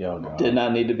 Yeah, God. Did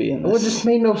not need to be in this. Well, it just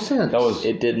made no sense.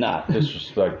 It did not.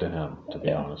 Disrespect to him, to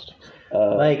be honest.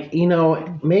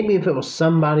 Maybe if it was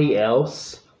somebody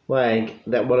else,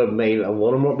 that would have made a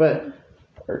little more. But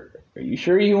are you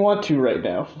sure you want to right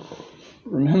now?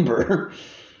 Remember,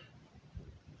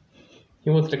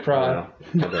 he wants to cry.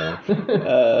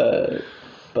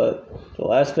 But the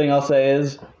last thing I'll say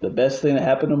is the best thing that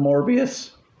happened to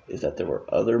Morbius is that there were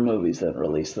other movies that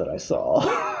released that I saw,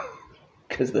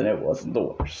 because then it wasn't the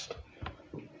worst.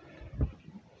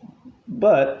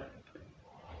 But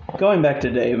going back to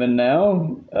Damon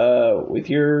now, with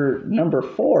your number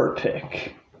 4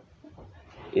 pick,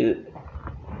 is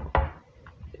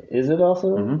it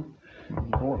also?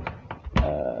 Mm-hmm. 4.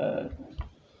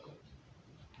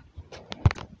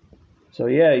 So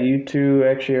yeah, you two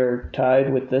actually are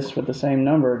tied with this with the same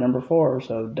number 4.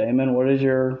 So Damon, what is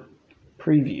your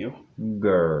preview?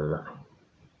 Grr.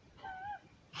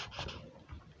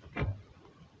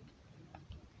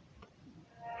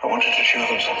 I wanted to show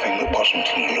them something that wasn't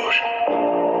an illusion.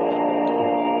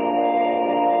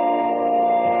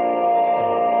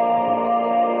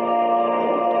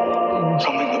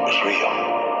 Something that was real.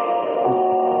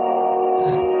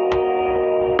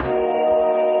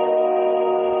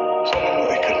 Something that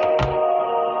they could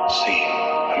see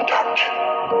and touch.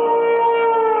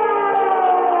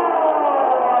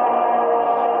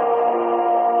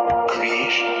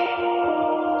 Creation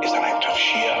is an act of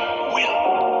sheer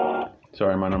will.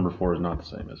 Sorry, my number 4 is not the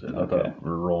same as it. I Okay. thought we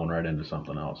were rolling right into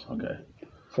something else. Okay.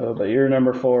 So, but your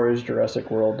number 4 is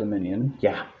Jurassic World Dominion.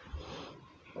 Yeah.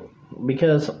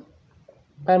 Because,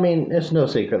 it's no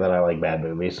secret that I like bad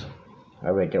movies.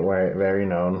 I make it very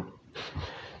known.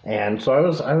 And so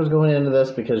I was going into this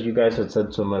because you guys had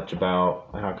said so much about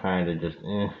how kind of just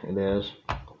it is.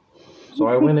 So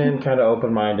I went in kind of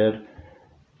open-minded,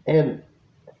 and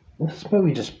this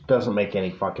movie just doesn't make any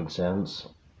fucking sense.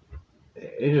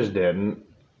 It just didn't.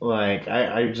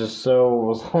 I just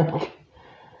was like,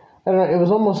 I don't know, it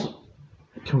was almost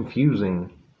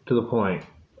confusing to the point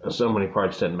that so many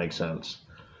parts didn't make sense.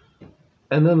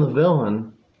 And then the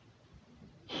villain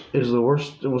is the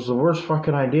worst. It was the worst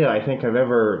fucking idea I think I've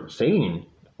ever seen.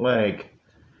 I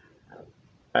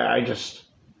just,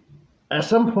 at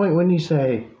some point when you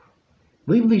say,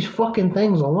 leave these fucking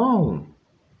things alone.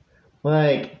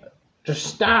 Just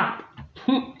stop.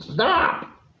 Stop.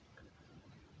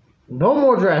 No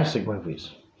more Jurassic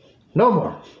movies. No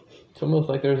more. It's almost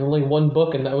like there's only one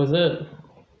book and that was it.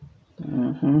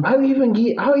 Mm-hmm.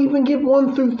 I'll even give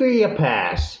 1 through 3 a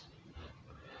pass.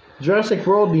 Jurassic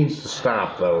World needs to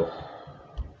stop, though.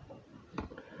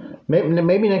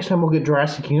 Maybe next time we'll get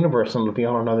Jurassic Universe and it'll be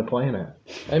on another planet.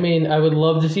 I would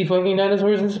love to see fucking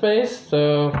dinosaurs in space,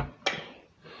 so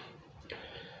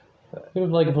It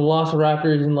was like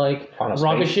velociraptors and like On a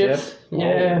rocket spaceship? ships.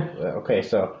 Yeah. Oh, okay,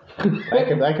 so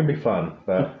that could be fun,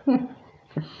 but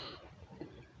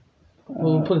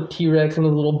We'll put a T-Rex in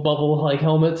those little bubble like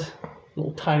helmets,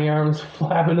 little tiny arms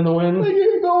flapping in the wind. they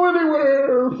can't go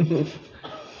anywhere.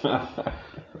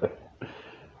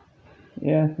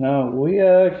 Yeah, no, we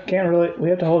can't really. We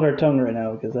have to hold our tongue right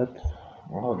now because that's.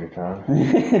 I'll hold your tongue.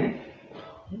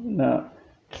 No,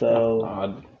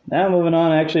 so now moving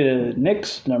on actually to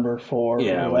Nick's number 4.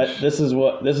 Yeah, this is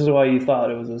why you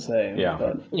thought it was the same. Yeah.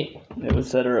 But it was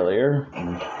said earlier.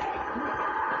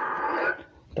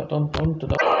 Dr.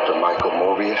 Michael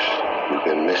Morbius, you've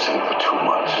been missing for 2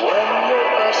 months. When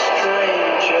you're a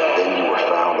stranger, Then you were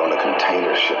found on a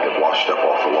container ship that washed up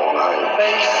off of Long Island.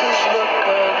 faces look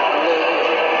ugly.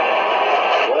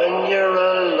 When you're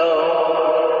alone.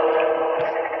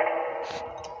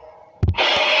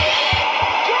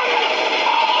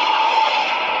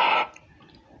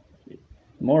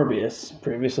 Morbius,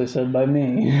 previously said by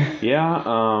me.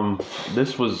 Yeah,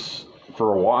 this was,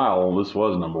 for a while, this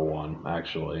was number 1,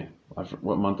 actually.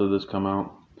 What month did this come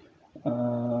out?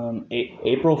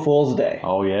 April Fool's Day.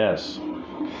 Oh, yes.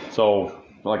 So,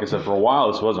 like I said, for a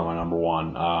while, this wasn't my number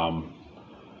 1.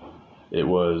 It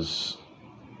was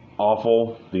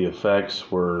awful. The effects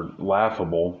were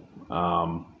laughable.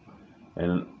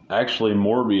 And actually,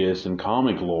 Morbius in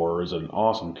comic lore is an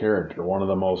awesome character. One of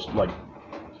the most, like,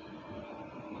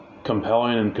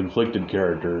 compelling and conflicted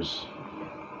characters.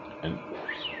 And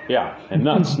yeah, and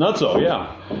nutso,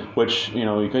 yeah. Which, you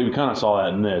know, we kind of saw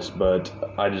that in this, but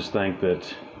I just think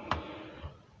that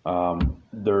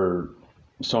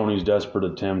Sony's desperate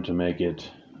attempt to make it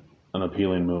an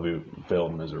appealing movie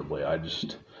failed miserably. I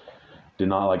just did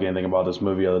not like anything about this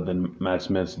movie other than Matt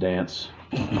Smith's dance.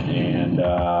 And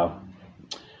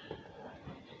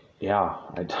yeah,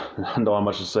 I don't know how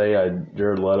much to say.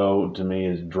 Jared Leto, to me,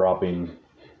 is dropping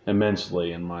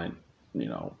immensely in my,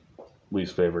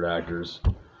 least favorite actors.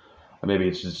 Maybe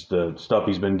it's just the stuff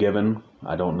he's been given.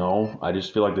 I don't know. I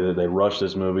just feel like they rushed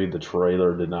this movie. The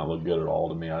trailer did not look good at all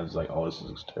to me. I was like, oh, this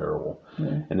looks terrible.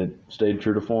 Yeah. And it stayed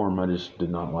true to form. I just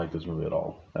did not like this movie at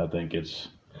all. I think it's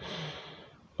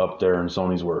up there in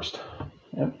Sony's worst.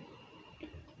 Yep.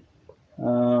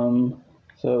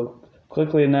 So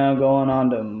quickly now going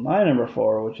on to my number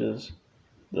 4, which is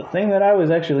the thing that I was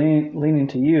actually leaning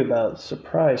to you about,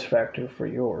 surprise factor for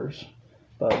yours.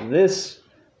 But this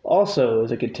also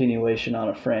is a continuation on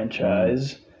a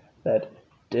franchise that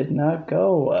did not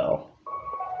go well.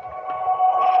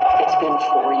 It's been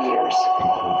 4 years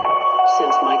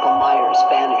since Michael Myers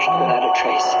vanished without a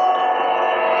trace.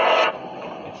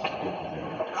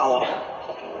 Hello.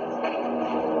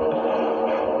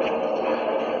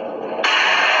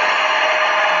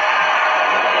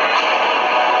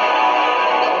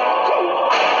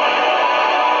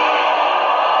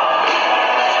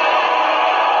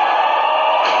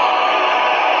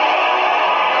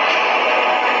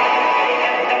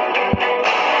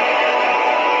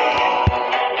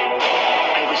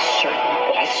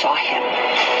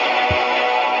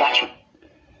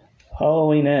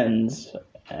 Halloween Ends.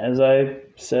 As I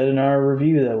said in our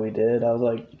review that we did, I was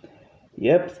like,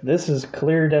 yep, this is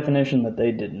clear definition that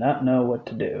they did not know what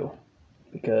to do.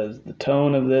 Because the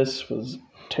tone of this was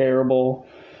terrible.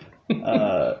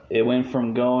 It went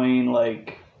from going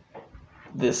like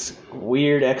this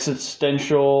weird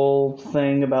existential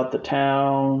thing about the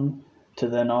town to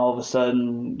then all of a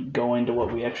sudden going to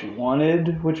what we actually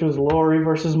wanted, which was Laurie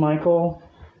versus Michael.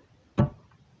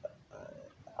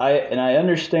 I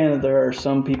understand that there are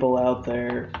some people out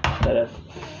there that have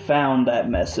found that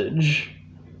message.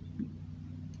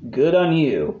 Good on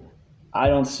you. I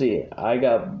don't see it. I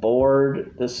got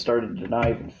bored. This started to not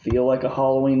even feel like a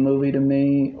Halloween movie to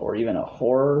me, or even a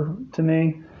horror to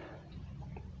me.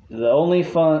 The only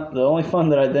fun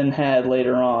that I then had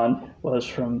later on was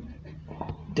from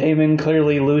Damon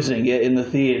clearly losing it in the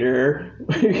theater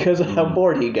because of how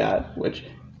bored he got, which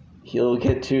he'll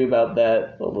get to about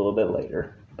that a little bit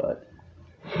later. But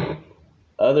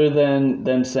other than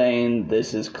them saying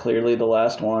this is clearly the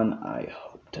last one, I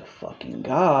hope to fucking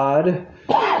God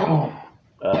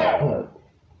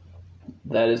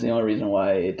that is the only reason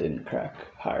why it didn't crack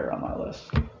higher on my list.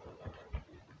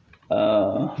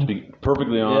 To be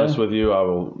perfectly honest with you, I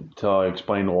will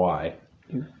explain why.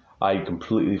 I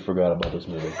completely forgot about this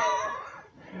movie.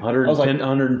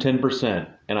 110%.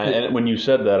 And when you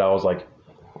said that, I was like,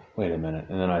 wait a minute.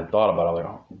 And then I thought about it. I was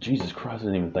like, oh, Jesus Christ, I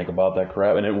didn't even think about that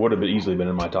crap. And it would have easily been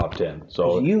in my top 10.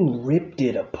 So you ripped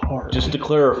it apart. Just to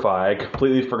clarify, I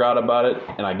completely forgot about it.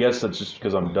 And I guess that's just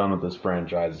because I'm done with this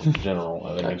franchise in general.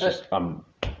 I think it's just, I'm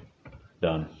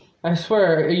done. I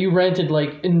swear, you ranted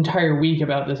like an entire week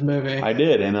about this movie. I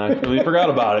did, and I completely forgot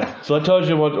about it. So that tells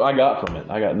you what I got from it.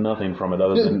 I got nothing from it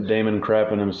other than Damon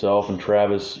crapping himself and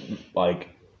Travis, like,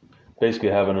 basically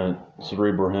having a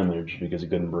cerebral hemorrhage because he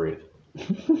couldn't breathe.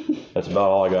 That's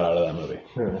about all I got out of that movie.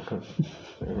 I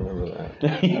remember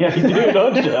that. Yeah, you do,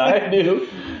 don't you? I do.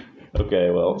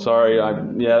 Okay, well, sorry.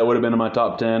 Yeah, it would have been in my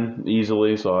top 10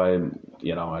 easily, so I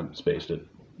spaced it.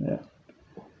 Yeah.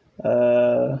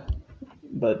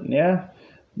 But yeah,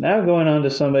 now going on to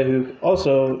somebody who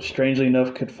also, strangely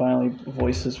enough, could finally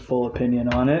voice his full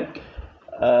opinion on it.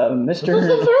 Mr. This is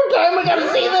the third time we got to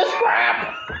see this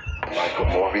crap. Michael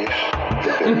Morbius,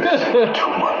 they've been missing for 2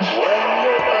 months.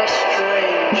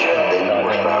 They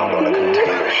were found on a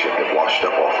container ship that washed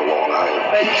up off of Long Island.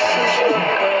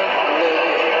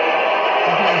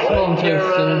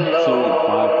 So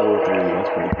 5, 4, 3. That's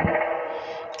pretty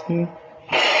cool.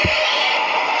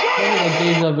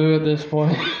 Deja vu at this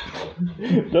point.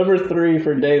 Number 3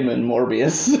 for Damon,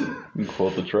 Morbius. You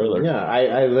quote the trailer. Yeah,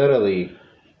 I literally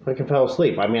fucking fell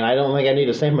asleep. I mean, I don't think I need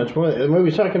to say much more. The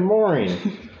movie's fucking boring.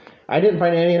 I didn't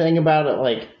find anything about it,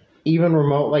 like, even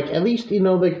remote. Like, at least,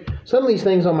 like, some of these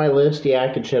things on my list, yeah,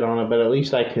 I could shit on it, but at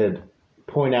least I could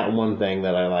point out one thing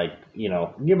that I like,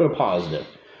 give it a positive.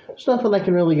 There's nothing I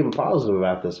can really give a positive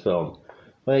about this film.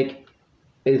 Like,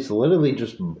 it's literally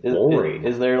just boring.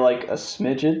 Is there like a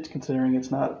smidget, considering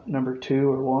it's not number 2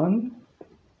 or 1?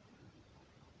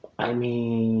 I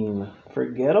mean,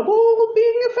 forgettable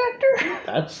being a factor?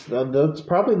 That's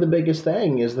probably the biggest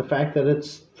thing, is the fact that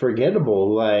it's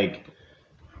forgettable. Like,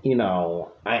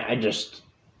 I just,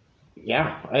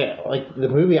 I like the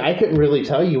movie. I couldn't really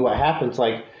tell you what happens,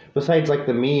 like, besides like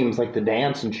the memes, like the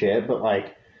dance and shit, but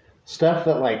like stuff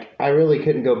that like I really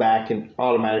couldn't go back and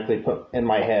automatically put in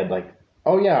my head, like,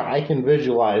 oh yeah, I can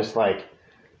visualize, like,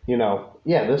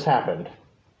 yeah, this happened.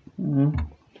 Mm-hmm.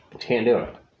 Can't do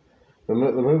it. The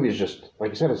movie is just, like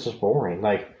I said, it's just boring.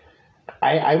 Like,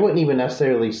 I wouldn't even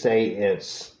necessarily say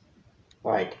it's,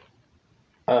 like,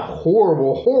 a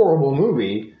horrible, horrible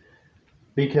movie,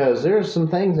 because there's some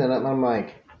things in it and I'm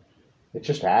like, it's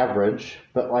just average,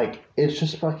 but, like, it's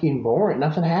just fucking boring.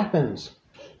 Nothing happens.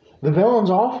 The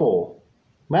villain's awful.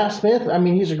 Matt Smith, I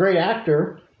mean, he's a great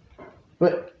actor,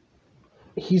 but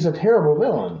he's a terrible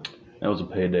villain. That was a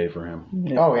payday for him.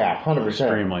 Yeah. Oh, yeah, 100%.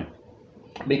 Extremely.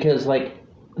 Because, like,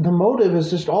 the motive is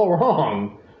just all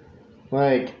wrong.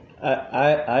 Like,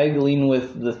 I lean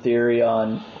with the theory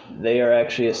on they are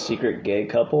actually a secret gay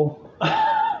couple.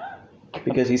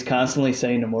 Because he's constantly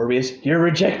saying to Morbius, "You're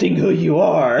rejecting who you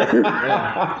are."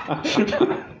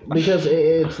 Because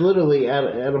it's literally at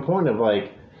a point of,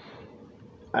 like,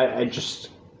 I just,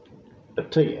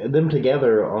 them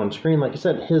together on screen, like I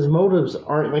said, his motives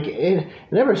aren't, like, it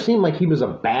never seemed like he was a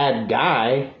bad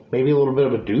guy. Maybe a little bit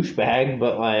of a douchebag,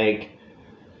 but, like,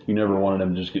 you never wanted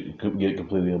him to just get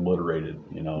completely obliterated,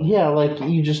 Yeah, like,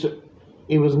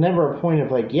 it was never a point of,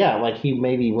 like, yeah, like, he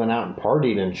maybe went out and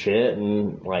partied and shit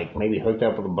and, like, maybe hooked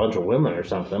up with a bunch of women or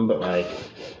something, but, like,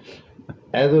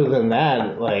 other than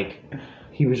that, like,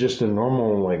 he was just a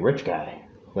normal, like, rich guy.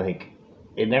 Like,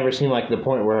 it never seemed like the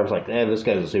point where I was like, this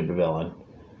guy's a supervillain.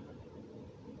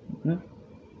 Mm-hmm.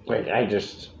 Like, I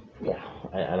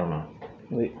don't know.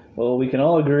 We can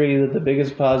all agree that the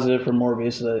biggest positive for Morbius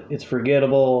is that it's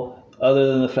forgettable, other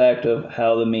than the fact of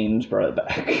how the memes brought it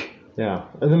back. Yeah.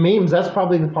 And the memes, that's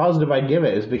probably the positive I'd give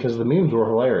it, is because the memes were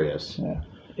hilarious. Yeah.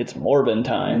 It's Morbin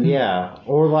time. Yeah.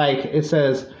 Or, like, it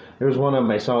says, there was one of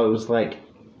them I saw, it was like,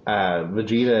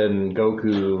 Vegeta and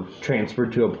Goku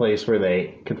transferred to a place where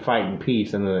they could fight in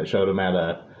peace, and then it showed them at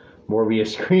a Morbius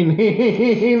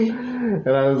screening. And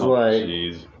I was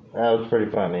geez. That was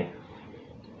pretty funny.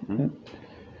 Mm-hmm.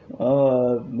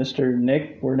 Mr.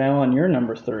 Nick, we're now on your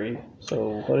number 3.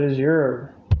 So what is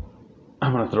your...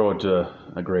 I'm going to throw it to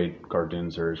a great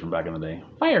cartoon series from back in the day.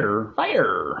 Fire!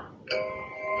 Fire!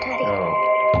 Daddy. Oh.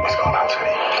 What's going on,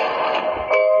 sweetie?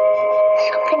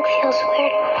 Something feels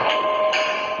weird.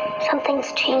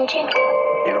 Something's changing.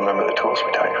 You remember the tools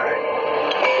we taught you, right?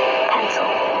 Pencil,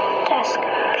 desk,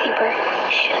 paper,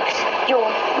 ships. You're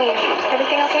weird.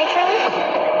 Everything okay, Charlie?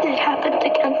 It happened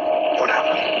again. What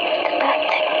happened? The bad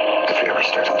thing. If you ever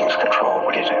start to lose control,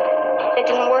 what do you do? It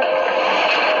didn't work.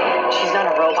 She's not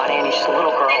a robot, Andy. She's a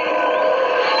little girl.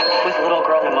 With little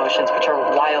girl emotions, which are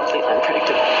wildly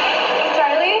unpredictable.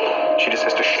 Charlie? She just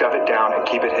has to shove it down and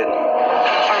keep it hidden.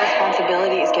 Our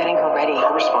responsibility is getting her ready.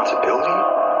 Our responsibility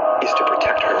is to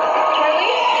protect her.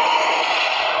 Charlie?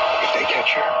 If they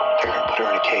catch her, they're going to put her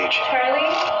in a cage.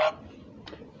 Charlie?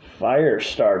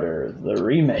 Firestarter, the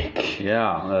remake.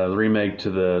 Yeah, the remake to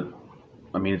the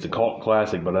I mean, it's a cult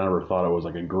classic, but I never thought it was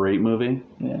like a great movie.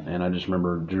 Yeah. And I just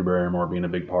remember Drew Barrymore being a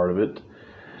big part of it.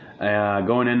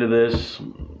 Going into this,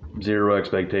 zero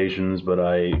expectations, but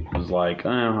I was like,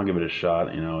 I'll give it a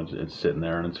shot. You know, it's sitting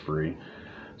there and it's free.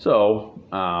 So,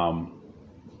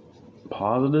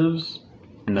 positives,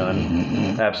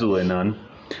 none, absolutely none.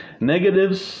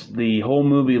 Negatives, the whole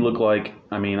movie looked like,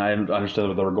 I mean, I understood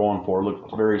what they were going for. It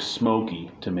looked very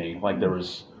smoky to me, like there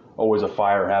was always a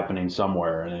fire happening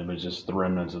somewhere, and it was just the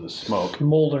remnants of the smoke.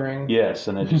 Moldering. Yes,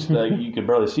 and it just you could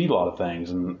barely see a lot of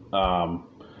things. And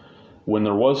when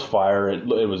there was fire, it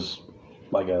was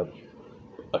like a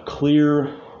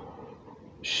clear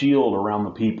shield around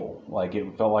the people. Like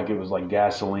it felt like it was like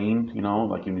gasoline, you know,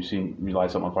 like when you light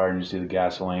something on fire and you see the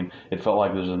gasoline. It felt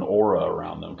like there's an aura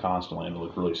around them constantly, and it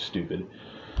looked really stupid.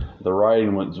 The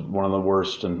writing was one of the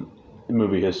worst in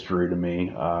movie history to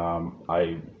me.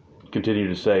 I continue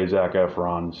to say Zac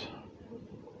Efron's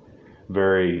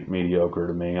very mediocre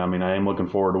to me. I mean, I am looking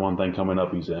forward to one thing coming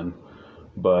up he's in,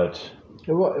 but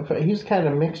he's kind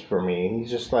of mixed for me.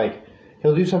 He's just like,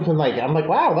 he'll do something like, I'm like,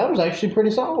 wow, that was actually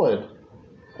pretty solid.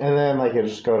 And then, like, he'll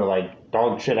just go to, like,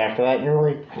 dog shit after that, and you're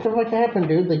like, what the fuck happened,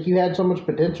 dude? Like, you had so much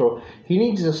potential. He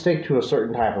needs to stick to a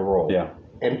certain type of role. Yeah.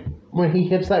 And when he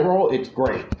hits that role, it's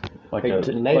great. Like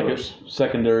a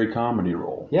secondary comedy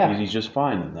role. Yeah. He's just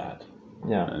fine in that.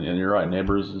 Yeah. And you're right,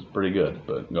 Neighbors is pretty good,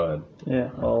 but go ahead. Yeah.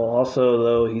 Well, also,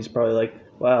 though, he's probably like,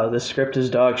 wow, this script is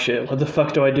dog shit. What the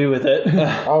fuck do I do with it?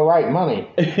 Oh, right, money.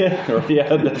 Yeah,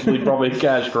 definitely probably a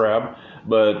cash grab.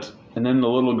 But, and then the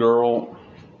little girl,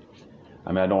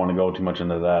 I mean, I don't want to go too much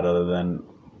into that other than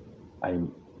I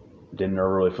didn't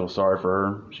ever really feel sorry for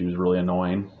her. She was really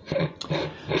annoying.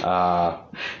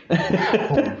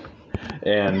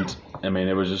 And, I mean,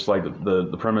 it was just like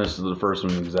the premise of the first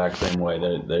one the exact same way.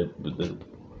 The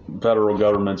federal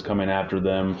government's coming after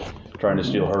them, trying to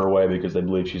steal her away because they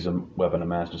believe she's a weapon of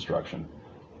mass destruction.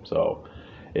 So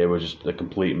it was just a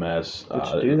complete mess.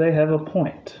 Which do they have a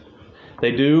point?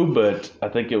 They do, but I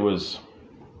think it was,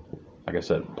 like I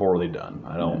said, poorly done.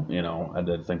 I don't, you know, I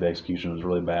did think the execution was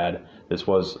really bad. This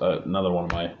was another one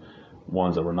of my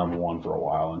ones that were number one for a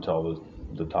while until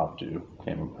the top two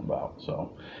came about.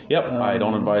 So, yep, I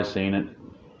don't advise seeing it.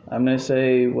 I'm going to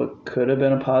say what could have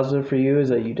been a positive for you is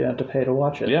that you didn't have to pay to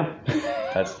watch it. Yeah,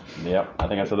 I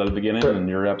think I said that at the beginning, and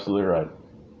you're absolutely right.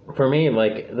 For me,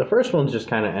 like, the first one's just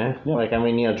kind of Yeah. Like, I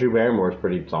mean, yeah, Drew Barrymore's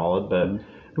pretty solid, but,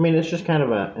 I mean, it's just kind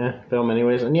of a film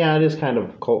anyways. And, yeah, it is kind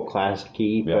of cult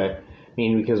classic-y, but, I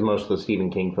mean, because most of the Stephen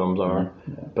King films are.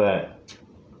 Yeah. But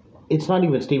it's not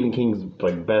even Stephen King's,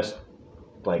 like, best,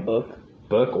 like, book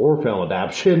or film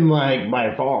adaptation, like,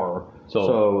 by far.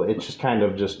 So it's just kind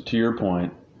of just... To your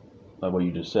point, like what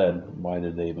you just said, why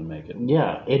did they even make it?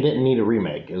 Yeah, it didn't need a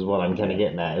remake, is what I'm kind of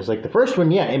getting at. It's like the first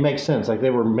one, yeah, it makes sense. Like, they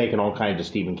were making all kinds of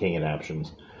Stephen King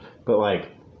adaptations. But,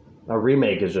 like, a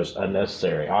remake is just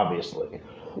unnecessary, obviously.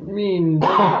 I mean,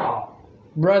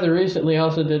 rather recently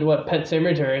also did Pet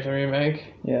Sematary a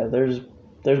remake. Yeah, there's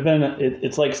been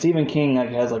it's like Stephen King like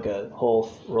has like a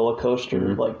whole roller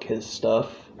coaster of like his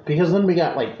stuff. Because then we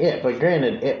got like It, but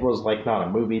granted, It was like not a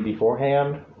movie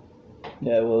beforehand.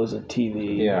 Yeah, well, it was a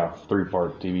TV. Yeah,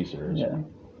 3-part TV series. Yeah.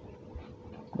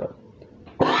 But,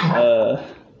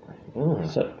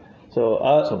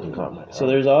 so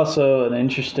there's also an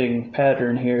interesting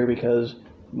pattern here because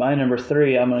my number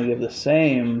 3, I'm going to give the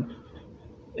same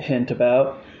hint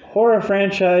about horror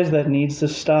franchise that needs to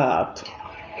stop. Is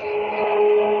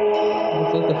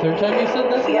that the third time you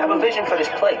said that? We have a vision for this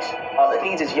place. All it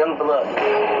needs is young blood.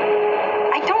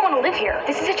 I don't want to live here.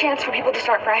 This is a chance for people to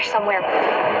start fresh somewhere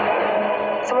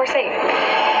safe.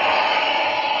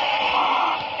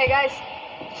 Hey guys,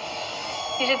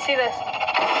 you should see this.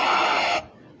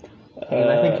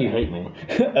 I think you hate me.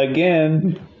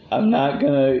 Again, I'm not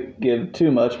gonna give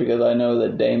too much because I know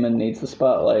that Damon needs the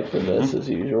spotlight for this as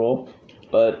usual.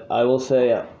 But I will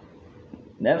say,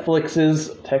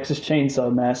 Netflix's Texas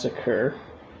Chainsaw Massacre.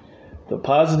 The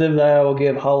positive that I will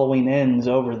give Halloween Ends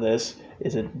over this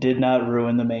is it did not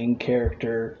ruin the main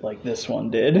character like this one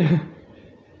did.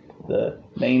 The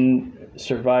main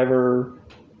survivor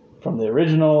from the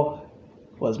original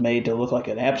was made to look like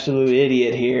an absolute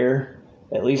idiot here.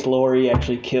 At least Laurie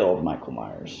actually killed Michael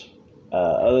Myers.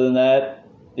 Other than that,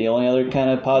 the only other kind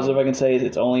of positive I can say is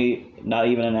it's only not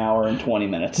even an hour and 20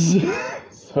 minutes.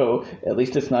 So at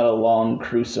least it's not a long,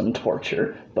 gruesome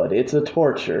torture. But it's a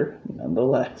torture,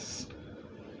 nonetheless.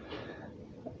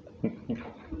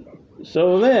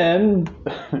 So then,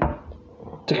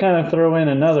 to kind of throw in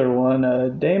another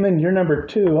one, Damon, your number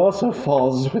 2 also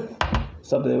falls with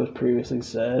something that was previously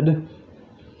said.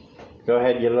 Go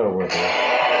ahead, get it over with. I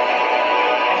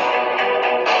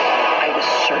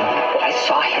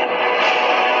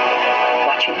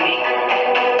me.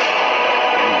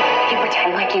 You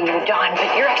pretend like you moved on,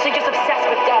 but you're actually just obsessed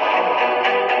with death.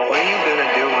 What are you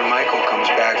gonna do when Michael comes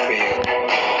back for you?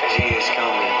 Because he is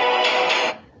coming.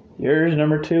 Yours,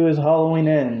 number 2, is Halloween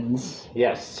Ends.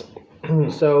 Yes.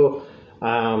 So,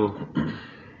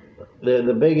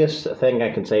 the biggest thing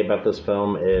I can say about this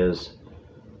film is,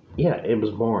 yeah, it was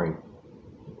boring.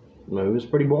 It was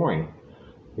pretty boring.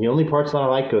 The only parts that I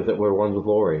liked with it were ones with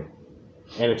Laurie.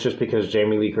 And it's just because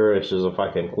Jamie Lee Curtis is a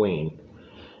fucking queen.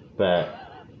 But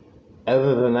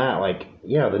other than that, like,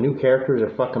 yeah, the new characters are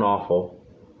fucking awful.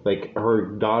 Like, her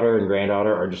daughter and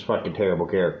granddaughter are just fucking terrible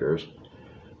characters.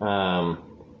 Her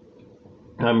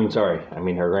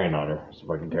granddaughter is a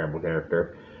fucking terrible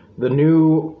character. The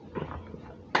new...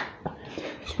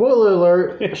 Spoiler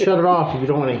alert, shut it off if you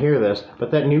don't want to hear this,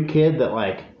 but that new kid that,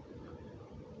 like...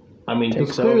 I mean,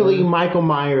 because clearly over. Michael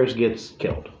Myers gets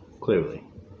killed. Clearly.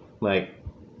 Like,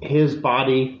 his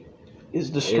body... is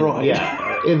destroyed.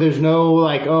 There's no,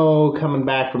 like, oh, coming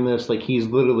back from this. Like, he's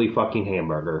literally fucking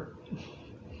Hamburger.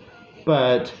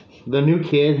 But the new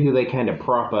kid who they kind of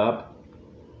prop up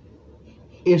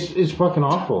is fucking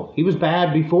awful. He was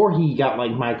bad before he got,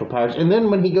 like, Michael powers. And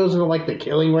then when he goes into, like, the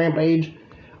killing rampage,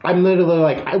 I'm literally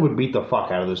like, I would beat the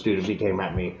fuck out of this dude if he came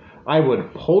at me. I would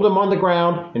hold him on the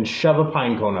ground and shove a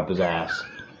pine cone up his ass.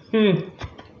 And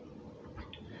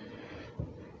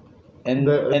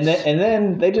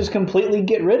then they just completely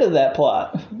get rid of that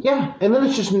plot. Yeah, and then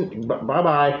it's just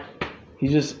bye-bye. He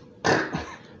just...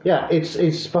 Yeah,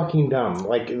 it's fucking dumb.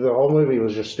 Like, the whole movie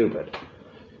was just stupid.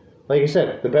 Like I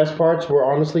said, the best parts were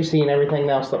honestly seeing everything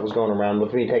else that was going around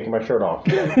with me taking my shirt off.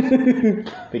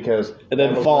 Because... And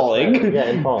then falling. Yeah,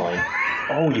 and falling.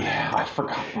 Oh, yeah, I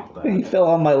forgot about that. He fell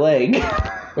on my leg.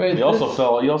 Wait, his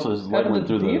leg went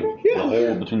through the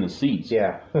hole between the seats.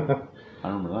 Yeah. I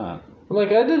remember that. I'm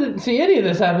like, I didn't see any of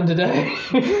this happen today.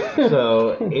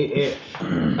 So,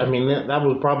 I mean, that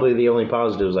was probably the only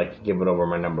positives I could give it over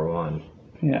my number 1.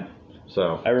 Yeah.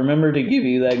 So. I remember to give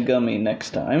you that gummy next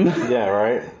time. Yeah,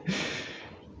 right?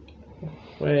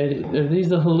 Wait, are these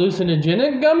the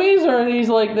hallucinogenic gummies, or are these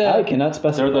like the... I cannot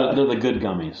specify. They're the good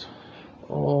gummies.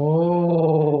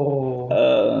 Oh.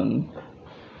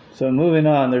 So moving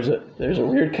on, there's a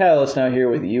weird catalyst now here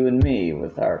with you and me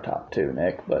with our top 2,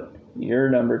 Nick, but your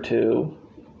number 2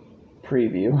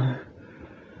 preview.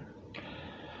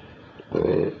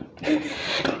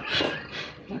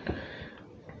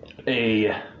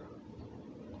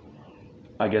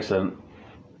 I guess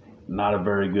not a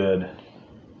very good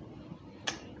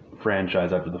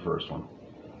franchise after the first one.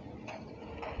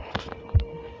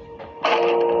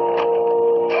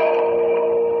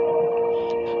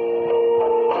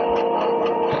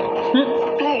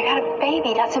 Blue, you had a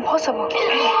baby. That's impossible.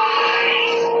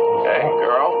 Hey,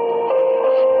 girl.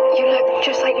 You look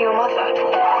just like your mother.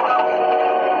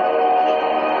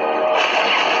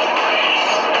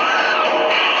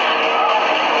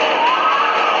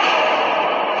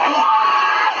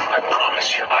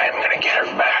 I am going to get her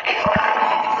back.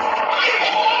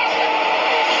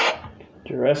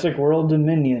 Jurassic World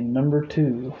Dominion, number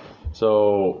 2.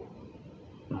 So,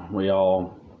 we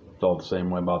all felt the same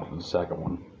way about the second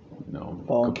one. You know,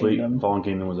 Fallen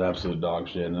Kingdom was absolute dog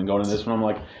shit. And then going to this one, I'm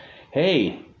like,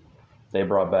 hey, they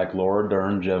brought back Laura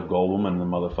Dern, Jeff Goldblum, and the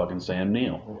motherfucking Sam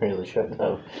Neill. Really shut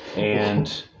up.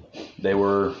 And they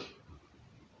were...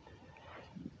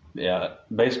 Yeah,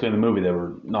 basically in the movie they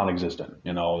were non-existent.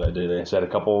 You know, they said a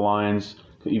couple of lines,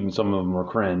 even some of them were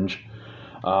cringe,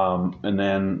 and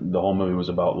then the whole movie was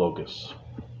about locusts.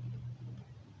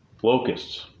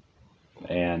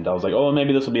 And I was like, oh,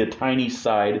 maybe this will be a tiny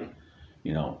side,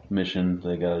 you know, mission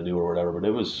they got to do or whatever. But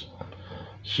it was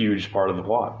a huge part of the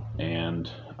plot, and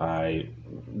I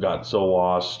got so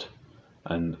lost.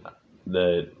 And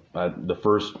the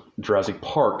first Jurassic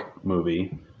Park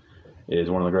movie is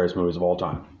one of the greatest movies of all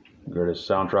time. Greatest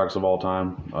soundtracks of all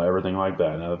time, everything like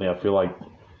that. And I feel like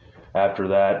after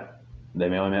that, they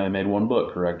only made one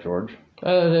book, correct, George?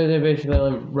 They basically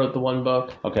only wrote the one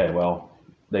book. Okay, well,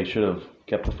 they should have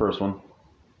kept the first one,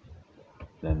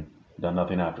 then done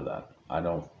nothing after that.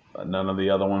 None of the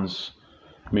other ones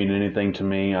mean anything to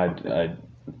me. I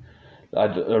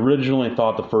originally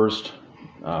thought the first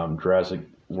Jurassic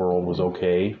World was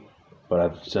okay, but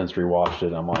I've since rewatched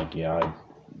it. I'm like, yeah,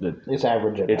 it's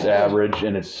average. It's average,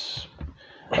 and it's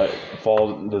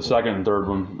the second and third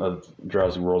one of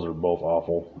Jurassic Worlds are both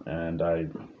awful, and I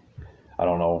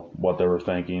don't know what they were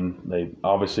thinking. They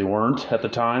obviously weren't at the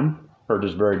time, or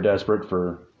just very desperate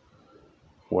for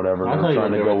whatever they were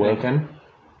trying to go with.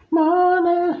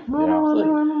 Money.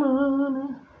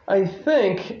 I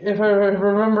think, if I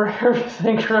remember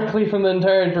everything correctly from the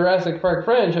entire Jurassic Park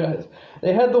franchise,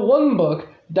 they had the one book,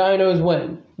 Dinos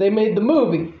Win. They made the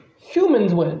movie,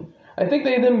 Humans Win. I think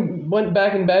they then went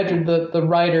back and badgered the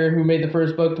writer who made the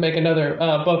first book to make another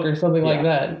book or something like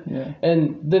that. Yeah.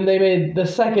 And then they made the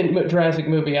second Jurassic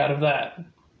movie out of that.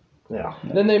 Yeah.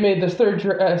 Then they made this third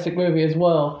Jurassic movie as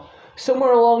well.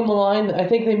 Somewhere along the line, I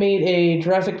think they made a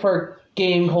Jurassic Park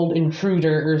game called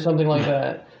Intruder or something like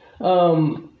that.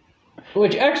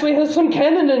 Which actually has some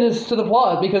canonness to the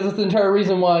plot, because it's the entire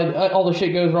reason why all the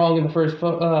shit goes wrong in the first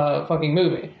fucking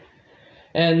movie.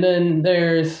 And then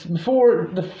there's,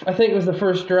 I think it was the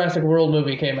first Jurassic World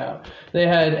movie came out, they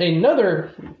had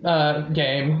another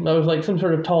game that was like some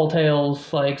sort of Tall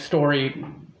Tales like story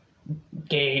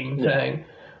game thing,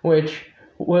 which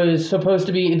was supposed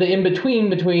to be the in-between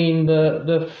between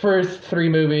the first three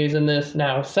movies and this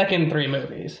now second three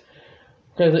movies.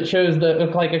 Because it shows the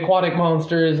like aquatic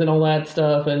monsters and all that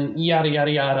stuff and yada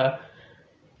yada yada.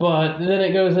 But then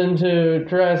it goes into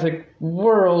Jurassic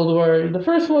World where the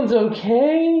first one's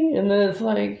okay, and then it's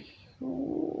like,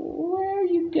 where are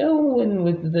you going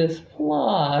with this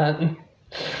plot? And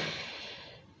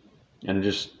it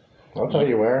just... I'll tell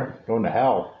you where. Going to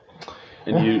hell.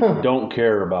 And you don't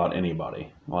care about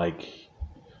anybody. Like,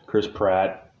 Chris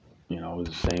Pratt, you know, is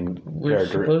the same We're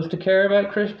character. supposed to care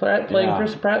about Chris Pratt playing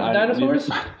Chris Pratt with dinosaurs?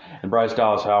 And Bryce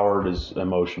Dallas Howard is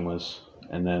emotionless.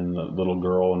 And then the little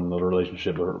girl and the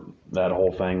relationship, that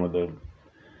whole thing with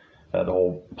that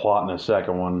whole plot in the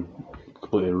second one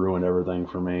completely ruined everything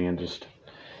for me. And just,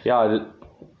 yeah, I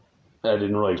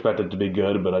didn't really expect it to be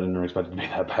good, but I didn't expect it to be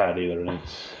that bad either. And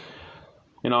it's,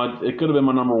 you know, it could have been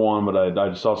my number one, but I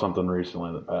just saw something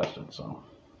recently that passed it, so.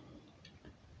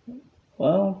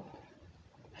 Well,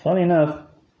 funny enough,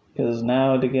 because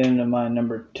now to get into my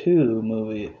number 2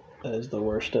 movie as the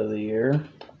worst of the year,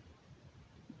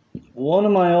 one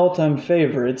of my all-time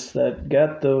favorites that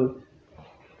got the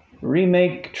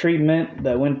remake treatment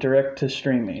that went direct to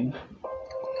streaming.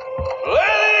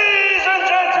 Ladies and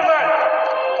gentlemen,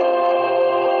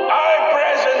 I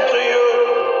present to you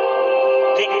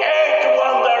the 8th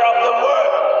wonder of the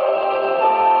world.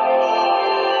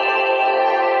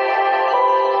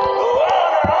 The one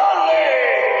and only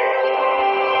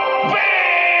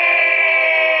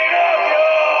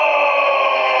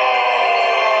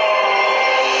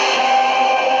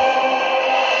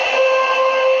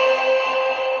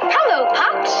Hello,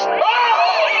 Pops.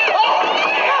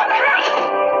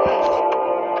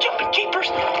 Jumping Jeepers.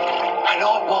 An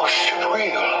almost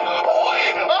real boy.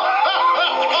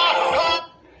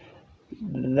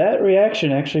 That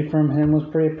reaction actually from him was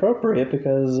pretty appropriate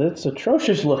because it's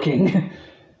atrocious looking.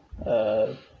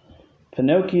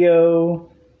 Pinocchio,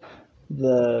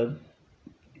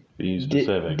 Be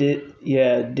specific.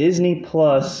 Disney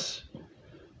Plus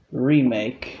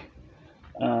remake.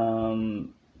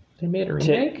 They made a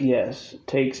remake? Yes.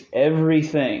 Takes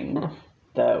everything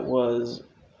that was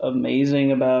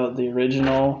amazing about the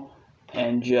original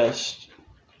and just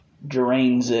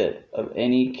drains it of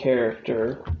any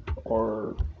character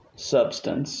or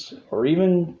substance or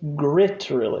even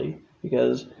grit, really,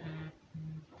 because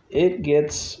it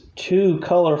gets too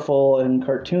colorful and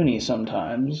cartoony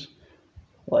sometimes.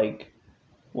 Like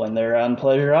when they're on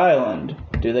Pleasure Island,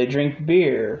 do they drink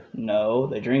beer? No,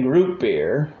 they drink root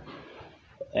beer.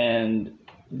 And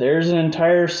there's an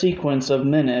entire sequence of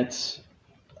minutes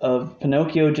of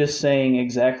Pinocchio just saying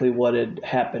exactly what had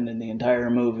happened in the entire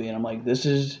movie. And I'm like, this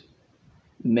is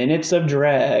minutes of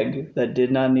drag that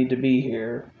did not need to be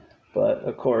here. But,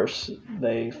 of course,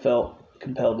 they felt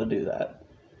compelled to do that.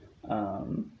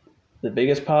 The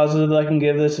biggest positive that I can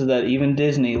give this is that even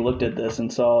Disney looked at this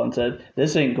and saw and said,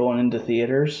 this ain't going into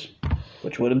theaters,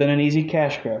 which would have been an easy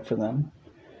cash grab for them.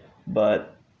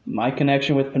 But my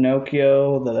connection with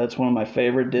Pinocchio, that's one of my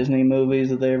favorite Disney movies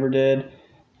that they ever did.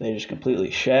 They just completely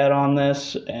shat on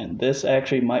this, and this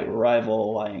actually might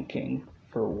rival Lion King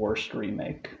for worst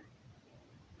remake.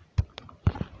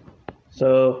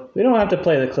 So we don't have to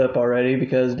play the clip already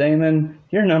because, Damon,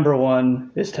 your number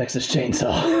 1 is Texas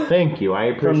Chainsaw. Thank you,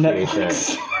 I From appreciate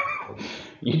Netflix. that.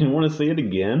 You didn't want to see it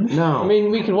again? No. I mean,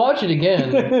 we could watch it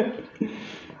again.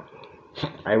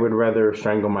 I would rather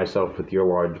strangle myself with your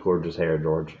large, gorgeous hair,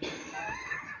 George.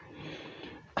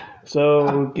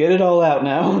 So, get it all out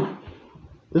now.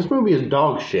 This movie is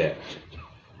dog shit.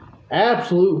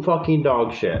 Absolute fucking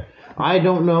dog shit. I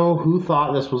don't know who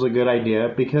thought this was a good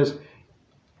idea, because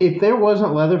if there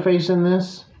wasn't Leatherface in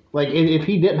this, like, if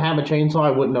he didn't have a chainsaw, I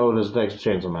wouldn't know it was a Texas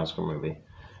Chainsaw Massacre movie.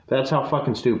 That's how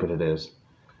fucking stupid it is.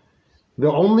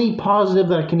 The only positive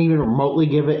that I can even remotely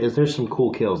give it is there's some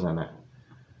cool kills in it.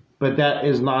 But that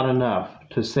is not enough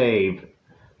to save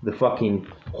the fucking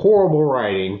horrible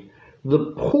writing,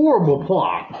 the horrible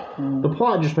plot. The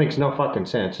plot just makes no fucking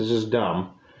sense. It's just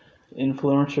dumb.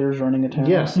 Influencers running a town.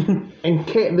 Yes. And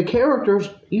the characters,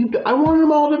 I want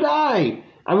them all to die.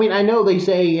 I mean, I know they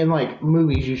say in, like,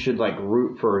 movies you should, like,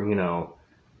 root for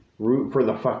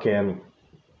the fucking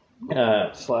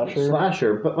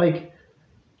slasher. But, like,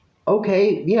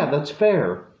 okay, yeah, that's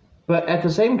fair. But at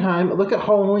the same time, look at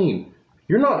Halloween.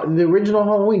 You're not, the original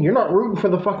Halloween, you're not rooting for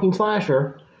the fucking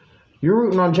slasher. You're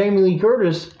rooting on Jamie Lee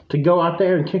Curtis to go out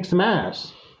there and kick some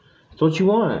ass. That's what you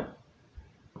want.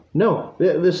 No,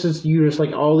 this is, you just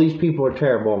like, all these people are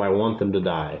terrible and I want them to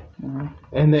die.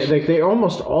 And they're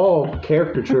almost all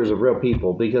caricatures of real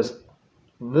people, because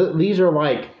these are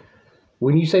like,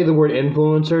 when you say the word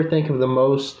influencer, think of the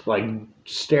most, like,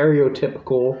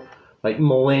 stereotypical, like,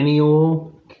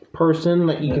 millennial person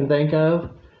that you can think of.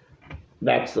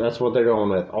 That's what they're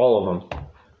going with, all of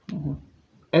them.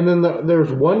 And then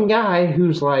there's one guy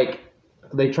who's like,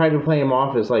 they try to play him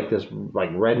off as like this like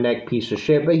redneck piece of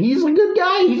shit, but he's a good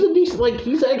guy. He's a decent, like,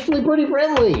 he's actually pretty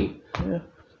friendly. Yeah.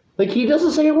 Like, he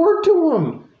doesn't say a word to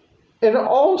him. And it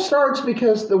all starts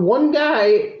because the one guy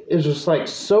is just like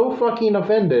so fucking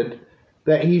offended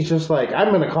that he's just like, I'm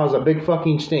going to cause a big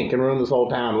fucking stink and ruin this whole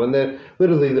town. When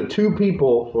literally the two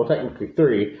people, well, technically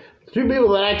three, the two people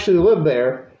that actually live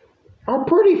there are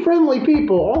pretty friendly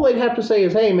people. All they'd have to say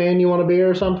is, hey man, you want a beer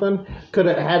or something? Could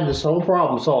have had this whole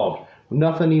problem solved.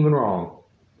 Nothing even wrong.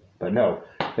 But no,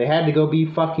 they had to go be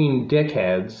fucking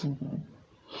dickheads.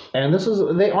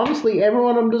 And they honestly, every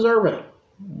one of them deserve it.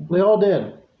 They all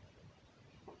did.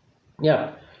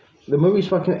 Yeah. The movie's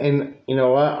fucking, and you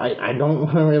know what? I don't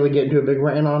want to really get into a big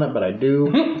rant on it, but I do.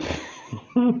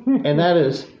 And that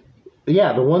is,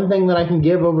 yeah, the one thing that I can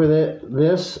give over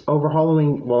this over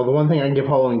Halloween, well, the one thing I can give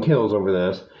Halloween Kills over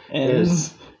this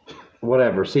is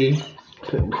whatever. See?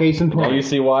 Case in point. Now you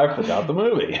see why I forgot the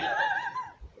movie.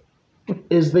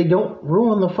 Is they don't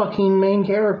ruin the fucking main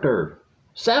character.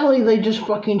 Sally, they just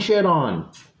fucking shit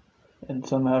on. And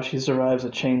somehow she survives a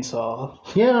chainsaw.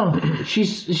 Yeah,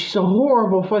 she's a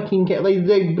horrible fucking cat. They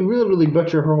literally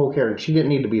butcher her whole character. She didn't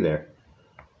need to be there.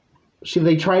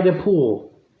 They tried to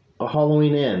pull a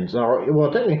Halloween Ends, or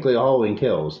well, technically a Halloween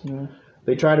Kills. Yeah.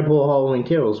 They tried to pull a Halloween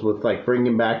Kills with like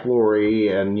bringing back Laurie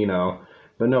and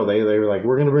but no, they were like,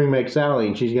 we're gonna bring back Sally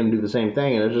and she's gonna do the same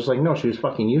thing, and it's just like, no, she was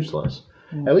fucking useless.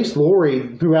 Mm. At least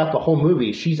Laurie, throughout the whole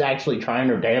movie, she's actually trying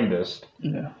her damnedest.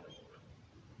 Yeah.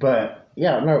 But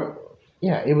yeah, no.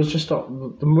 Yeah, it was just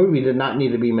the movie did not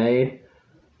need to be made.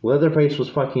 Leatherface was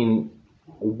fucking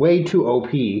way too OP.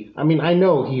 I mean, I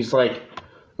know he's like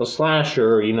a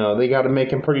slasher, they got to make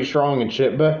him pretty strong and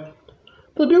shit, but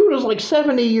the dude is like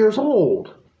 70 years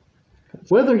old.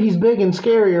 Whether he's big and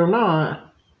scary or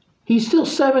not, he's still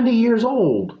 70 years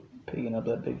old. Picking up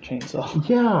that big chainsaw.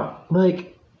 Yeah,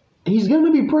 like, he's going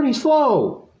to be pretty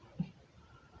slow.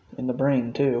 In the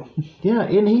brain, too. Yeah,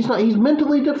 and he's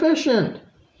mentally deficient.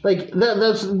 Like,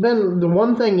 that's been, the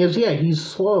one thing is, yeah, he's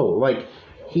slow. Like,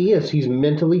 he's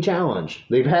mentally challenged.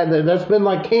 That's been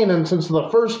like canon since the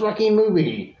first fucking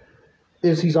movie.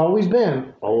 He's always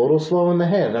been a little slow in the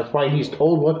head. That's why he's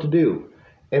told what to do.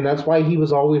 And that's why he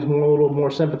was always a little more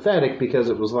sympathetic, because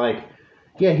it was like,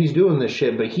 yeah, he's doing this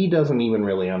shit, but he doesn't even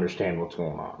really understand what's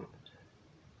going on.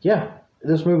 Yeah,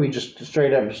 this movie just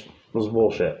straight up was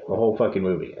bullshit. The whole fucking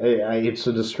movie. It's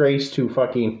a disgrace to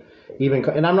fucking...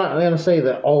 and I'm not going to say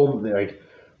that all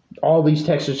these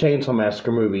Texas Chainsaw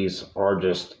Massacre movies are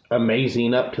just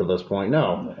amazing up to this point.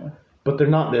 No. But they're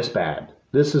not this bad.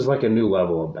 This is like a new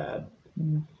level of bad.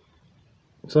 Mm.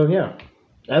 So, yeah.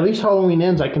 At least Halloween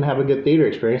Ends, I can have a good theater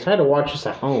experience. I had to watch this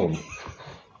at home.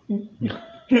 Do you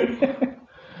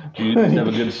have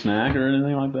a good snack or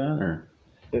anything like that? Or?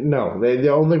 No. The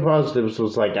only positives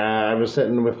was like, I was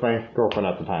sitting with my girlfriend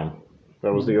at the time.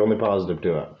 That was the only positive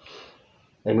to it.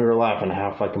 And we were laughing at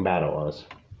how fucking bad it was.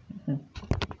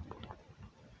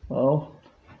 Well,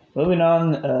 moving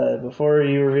on, before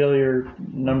you reveal your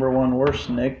number one worst,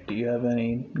 Nick, do you have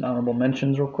any honorable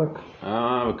mentions real quick?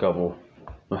 I have a couple.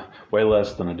 Way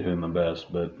less than I do in the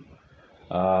best, but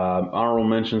honorable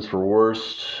mentions for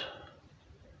worst,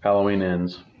 Halloween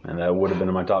Ends. And that would have been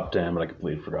in my top 10, but I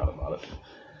completely forgot about it.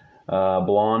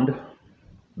 Blonde,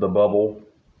 The Bubble,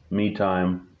 Me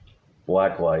Time,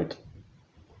 Blacklight,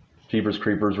 Jeepers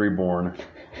Creepers Reborn,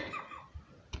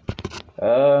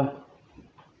 Thor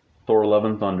Love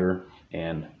and Thunder,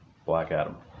 and Black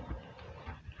Adam.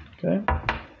 Okay.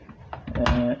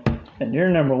 And your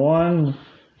number one,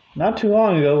 not too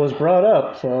long ago, was brought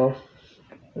up, so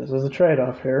this is a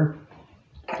trade-off here.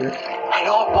 And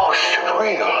almost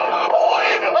real.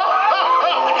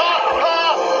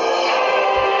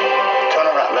 Turn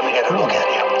around,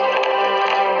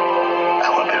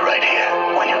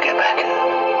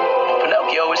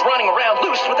 kids running around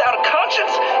loose without a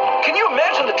conscience. Can you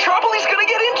imagine the trouble he's gonna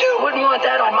get into? Wouldn't want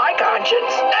that on my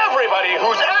conscience. Everybody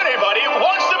who's anybody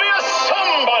wants to be a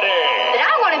somebody. But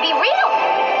I want to be real.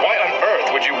 Why on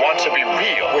earth would you want to be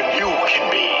real when you can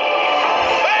be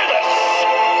famous?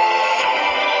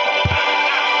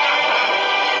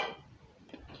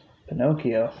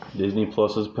 Pinocchio. Disney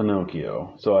Plus's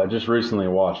Pinocchio. So I just recently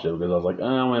watched it because I was like,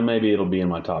 oh, well, maybe it'll be in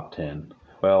my top 10.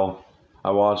 Well, I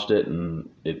watched it and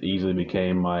it easily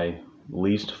became my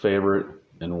least favorite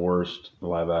and worst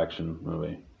live action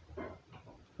movie.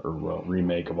 Or, well,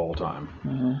 remake of all time.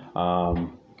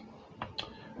 Mm-hmm.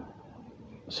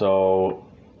 So,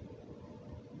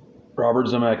 Robert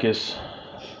Zemeckis,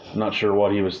 I'm not sure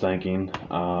what he was thinking.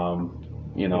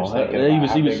 You know,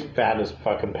 he was fat as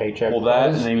fucking paycheck. Well,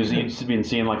 that, and he's been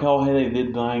seeing like, oh, hey, they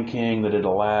did Lion King, they did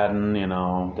Aladdin, you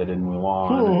know, they did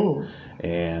Mulan,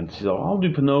 and so I'll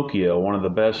do Pinocchio, one of the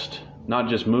best, not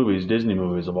just movies, Disney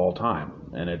movies of all time,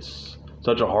 and it's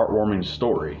such a heartwarming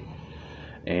story,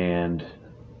 and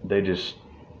they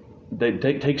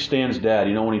take Stan's dad,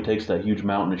 you know, when he takes that huge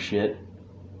mountain of shit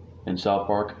in South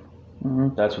Park.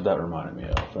 Mm-hmm. That's what that reminded me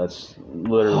of. That's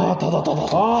literally,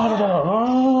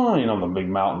 you know, the big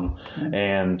mountain.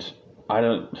 And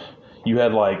you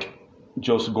had like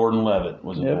Joseph Gordon-Levitt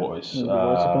was the voice. The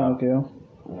voice of Pinocchio.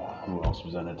 Who else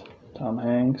was in it? Tom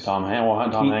Hanks. Tom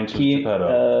Hanks was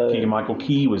Geppetto. Keegan-Michael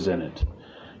Key was in it.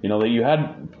 You know, that you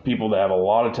had people that have a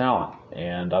lot of talent.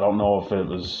 And I don't know if it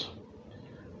was,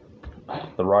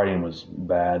 the writing was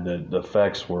bad, the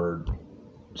effects were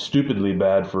stupidly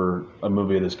bad for a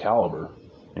movie of this caliber.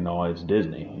 You know, it's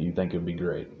Disney. You think it'd be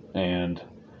great. And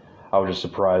I was just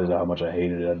surprised at how much I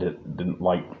hated it. I didn't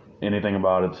like anything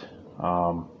about it.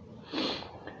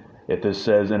 If this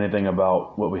says anything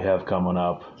about what we have coming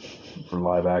up for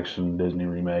live action Disney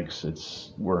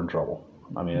remakes, we're in trouble.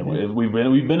 I mean, we've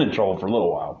been in trouble for a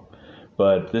little while,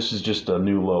 but this is just a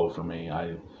new low for me.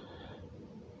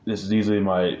 This is easily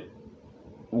my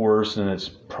worst, and it's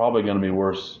probably going to be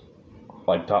worse,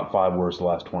 like top 5 worst the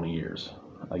last 20 years.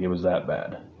 Like, it was that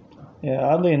bad. Yeah,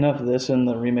 oddly enough, this and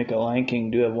the remake of Lion King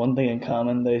do have one thing in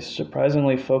common. They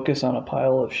surprisingly focus on a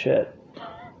pile of shit.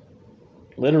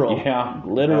 Literal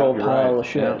pile of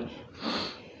shit.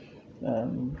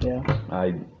 Yeah.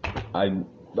 I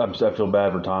feel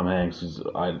bad for Tom Hanks.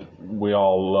 We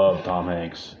all love Tom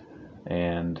Hanks,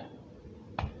 and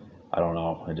I don't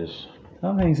know.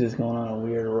 Tom Hanks is going on a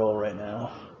weird role right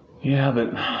now. Yeah,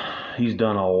 but he's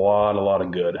done a lot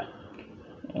of good.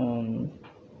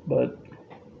 But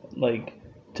like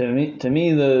to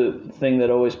me, the thing that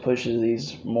always pushes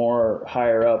these more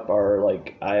higher up are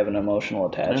like, I have an emotional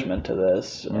attachment to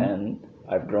this, and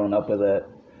I've grown up with it.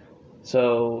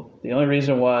 So the only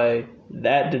reason why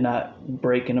that did not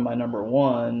break into my number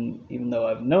 1, even though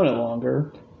I've known it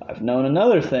longer, I've known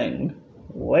another thing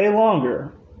way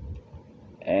longer,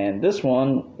 and this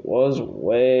one was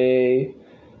way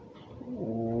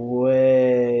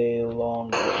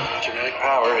longer. Genetic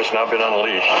power has now been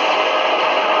unleashed.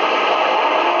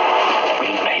 We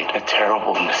made a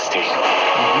terrible mistake.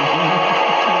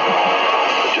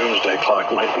 The doomsday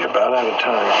clock might be about out of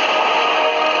time.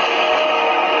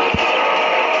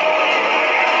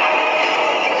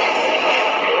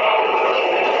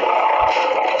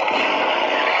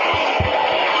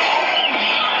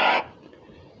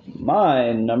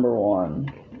 My number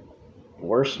 1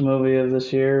 worst movie of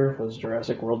this year was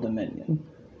Jurassic World Dominion.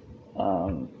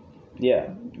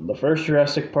 The first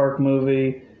Jurassic Park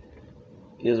movie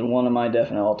is one of my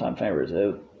definite all-time favorites.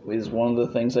 It is one of the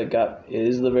things it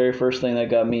is the very first thing that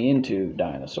got me into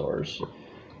dinosaurs.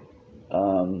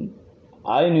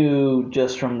 I knew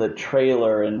just from the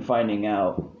trailer and finding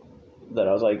out that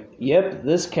I was like, yep,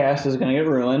 this cast is going to get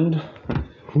ruined.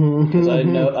 Because I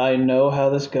know how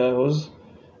this goes.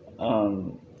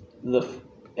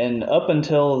 And up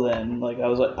until then, like, I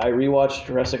rewatched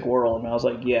Jurassic World, and I was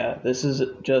like, yeah, this is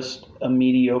just a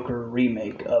mediocre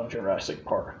remake of Jurassic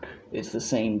Park. It's the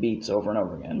same beats over and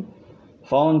over again.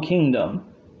 Fallen Kingdom.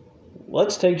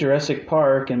 Let's take Jurassic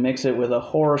Park and mix it with a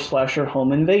horror slasher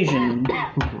home invasion.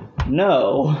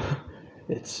 No.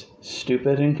 It's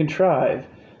stupid and contrived.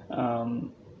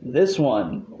 This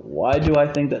one, why do I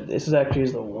think that this is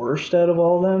actually the worst out of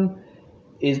all of them?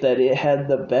 Is that it had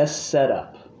the best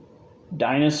setup.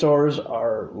 Dinosaurs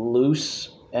are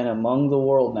loose and among the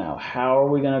world now. How are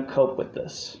we going to cope with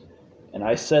this? And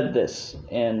I said this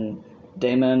in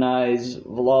Damon and I's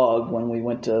vlog when we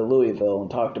went to Louisville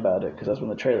and talked about it, because that's when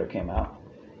the trailer came out.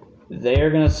 They are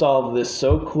going to solve this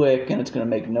so quick, and it's going to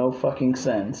make no fucking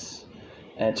sense.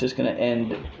 And it's just going to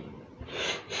end,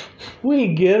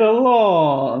 we get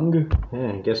along.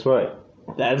 Guess what?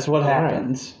 That's what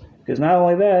happens. Because not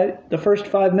only that, the first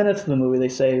 5 minutes of the movie, they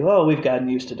say, "Oh, we've gotten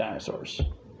used to dinosaurs."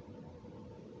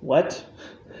 What?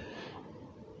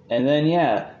 And then,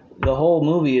 yeah, the whole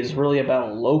movie is really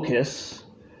about locusts.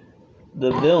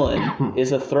 The villain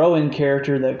is a throw-in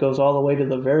character that goes all the way to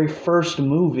the very first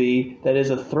movie that is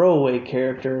a throwaway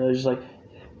character. They're just like,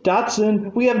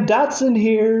 Dotson, we have Dotson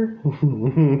here.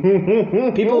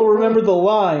 People remember the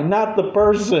line, not the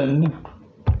person.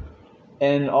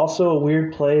 And also a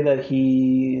weird play that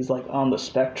he's like on the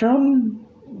spectrum.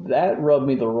 That rubbed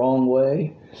me the wrong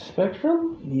way.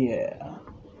 Spectrum? Yeah.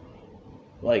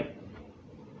 Like,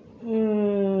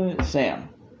 Sam.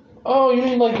 Oh, you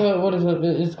mean like what is it?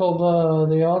 It's called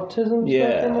the autism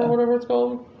spectrum or whatever it's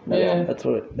called. No, yeah, that's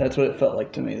what it felt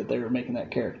like to me that they were making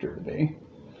that character to be.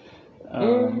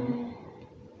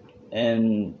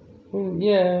 And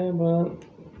yeah, but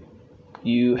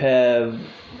you have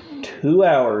 2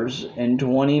 hours and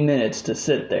 20 minutes to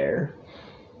sit there.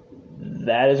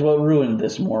 That is what ruined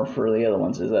this more for the other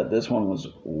ones, is that this one was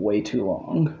way too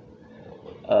long.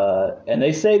 And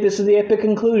they say this is the epic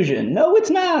conclusion. No, it's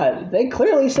not. They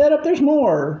clearly set up there's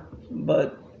more.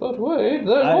 But wait,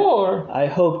 there's more. I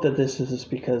hope that this is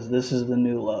because this is the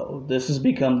new low. This has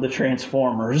become the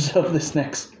Transformers of this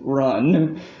next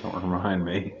run. Don't remind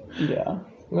me. Yeah.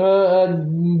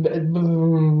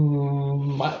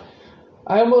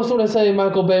 I almost want to say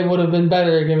Michael Bay would have been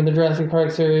better given the Jurassic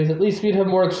Park series. At least we'd have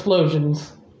more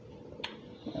explosions.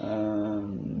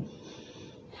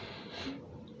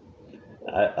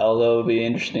 Although it would be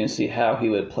interesting to see how he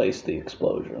would place the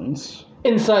explosions.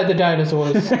 Inside the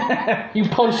dinosaurs. You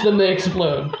punch them, they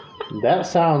explode. That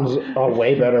sounds a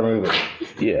way better movie.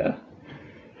 Yeah.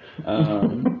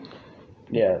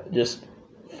 Yeah, just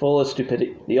full of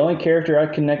stupidity. The only character I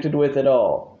connected with at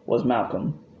all was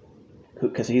Malcolm.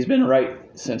 Because he's been right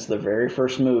since the very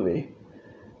first movie.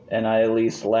 And I at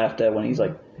least laughed at when he's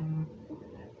like,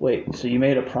 wait, so you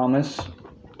made a promise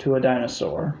to a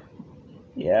dinosaur?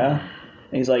 Yeah?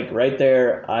 And he's like, right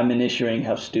there, I'm initiating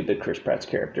how stupid Chris Pratt's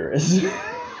character is.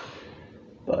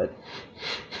 But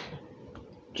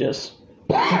just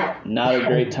not a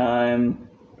great time.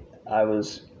 I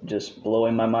was just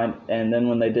blowing my mind. And then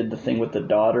when they did the thing with the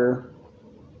daughter,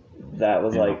 that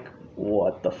was like,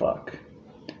 what the fuck?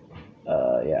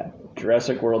 Yeah,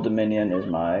 Jurassic World Dominion is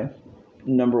my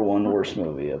 #1 worst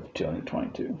movie of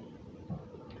 2022.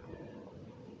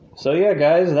 So yeah,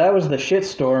 guys, that was the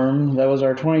shitstorm. That was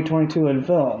our 2022 in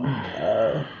film.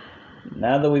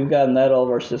 Now that we've gotten that all of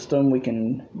our system, we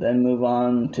can then move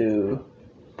on to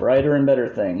brighter and better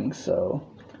things. So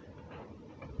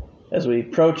as we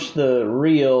approach the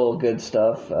real good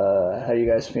stuff, how are you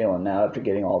guys feeling now after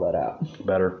getting all that out?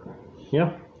 Better.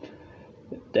 Yeah.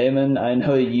 Damon, I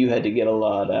know you had to get a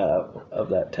lot out of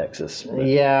that Texas.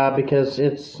 Yeah, because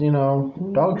it's,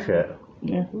 dog shit.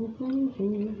 Yeah.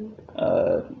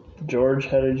 George,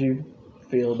 how did you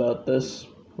feel about this?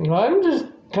 Well, I'm just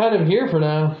kind of here for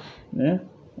now. Yeah.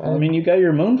 I mean, you got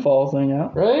your Moonfall thing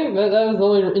out. Right? That was the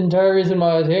only entire reason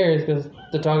why I was here, is because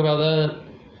to talk about that.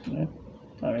 Yeah.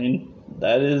 I mean,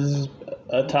 that is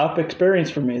a top experience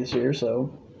for me this year,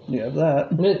 so you have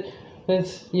that.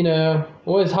 It's,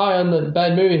 always high on the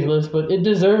bad movies list, but it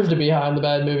deserves to be high on the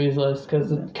bad movies list,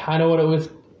 because it's kind of what it was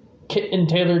kit and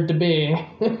tailored to be.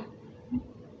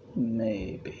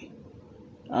 Maybe.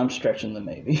 I'm stretching the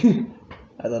maybe.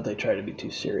 I thought they tried to be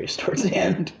too serious towards the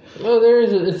end. Well, there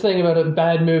is this thing about a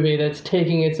bad movie that's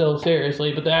taking itself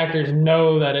seriously, but the actors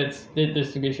know that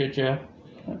this is a shit show.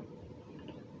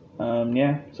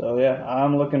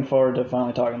 I'm looking forward to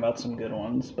finally talking about some good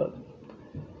ones, but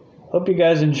hope you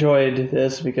guys enjoyed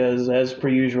this, because as per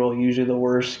usual, usually the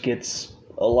worst gets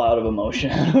a lot of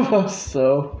emotion out of us.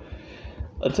 So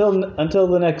until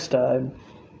the next time,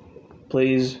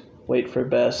 please wait for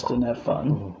best and have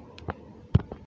fun.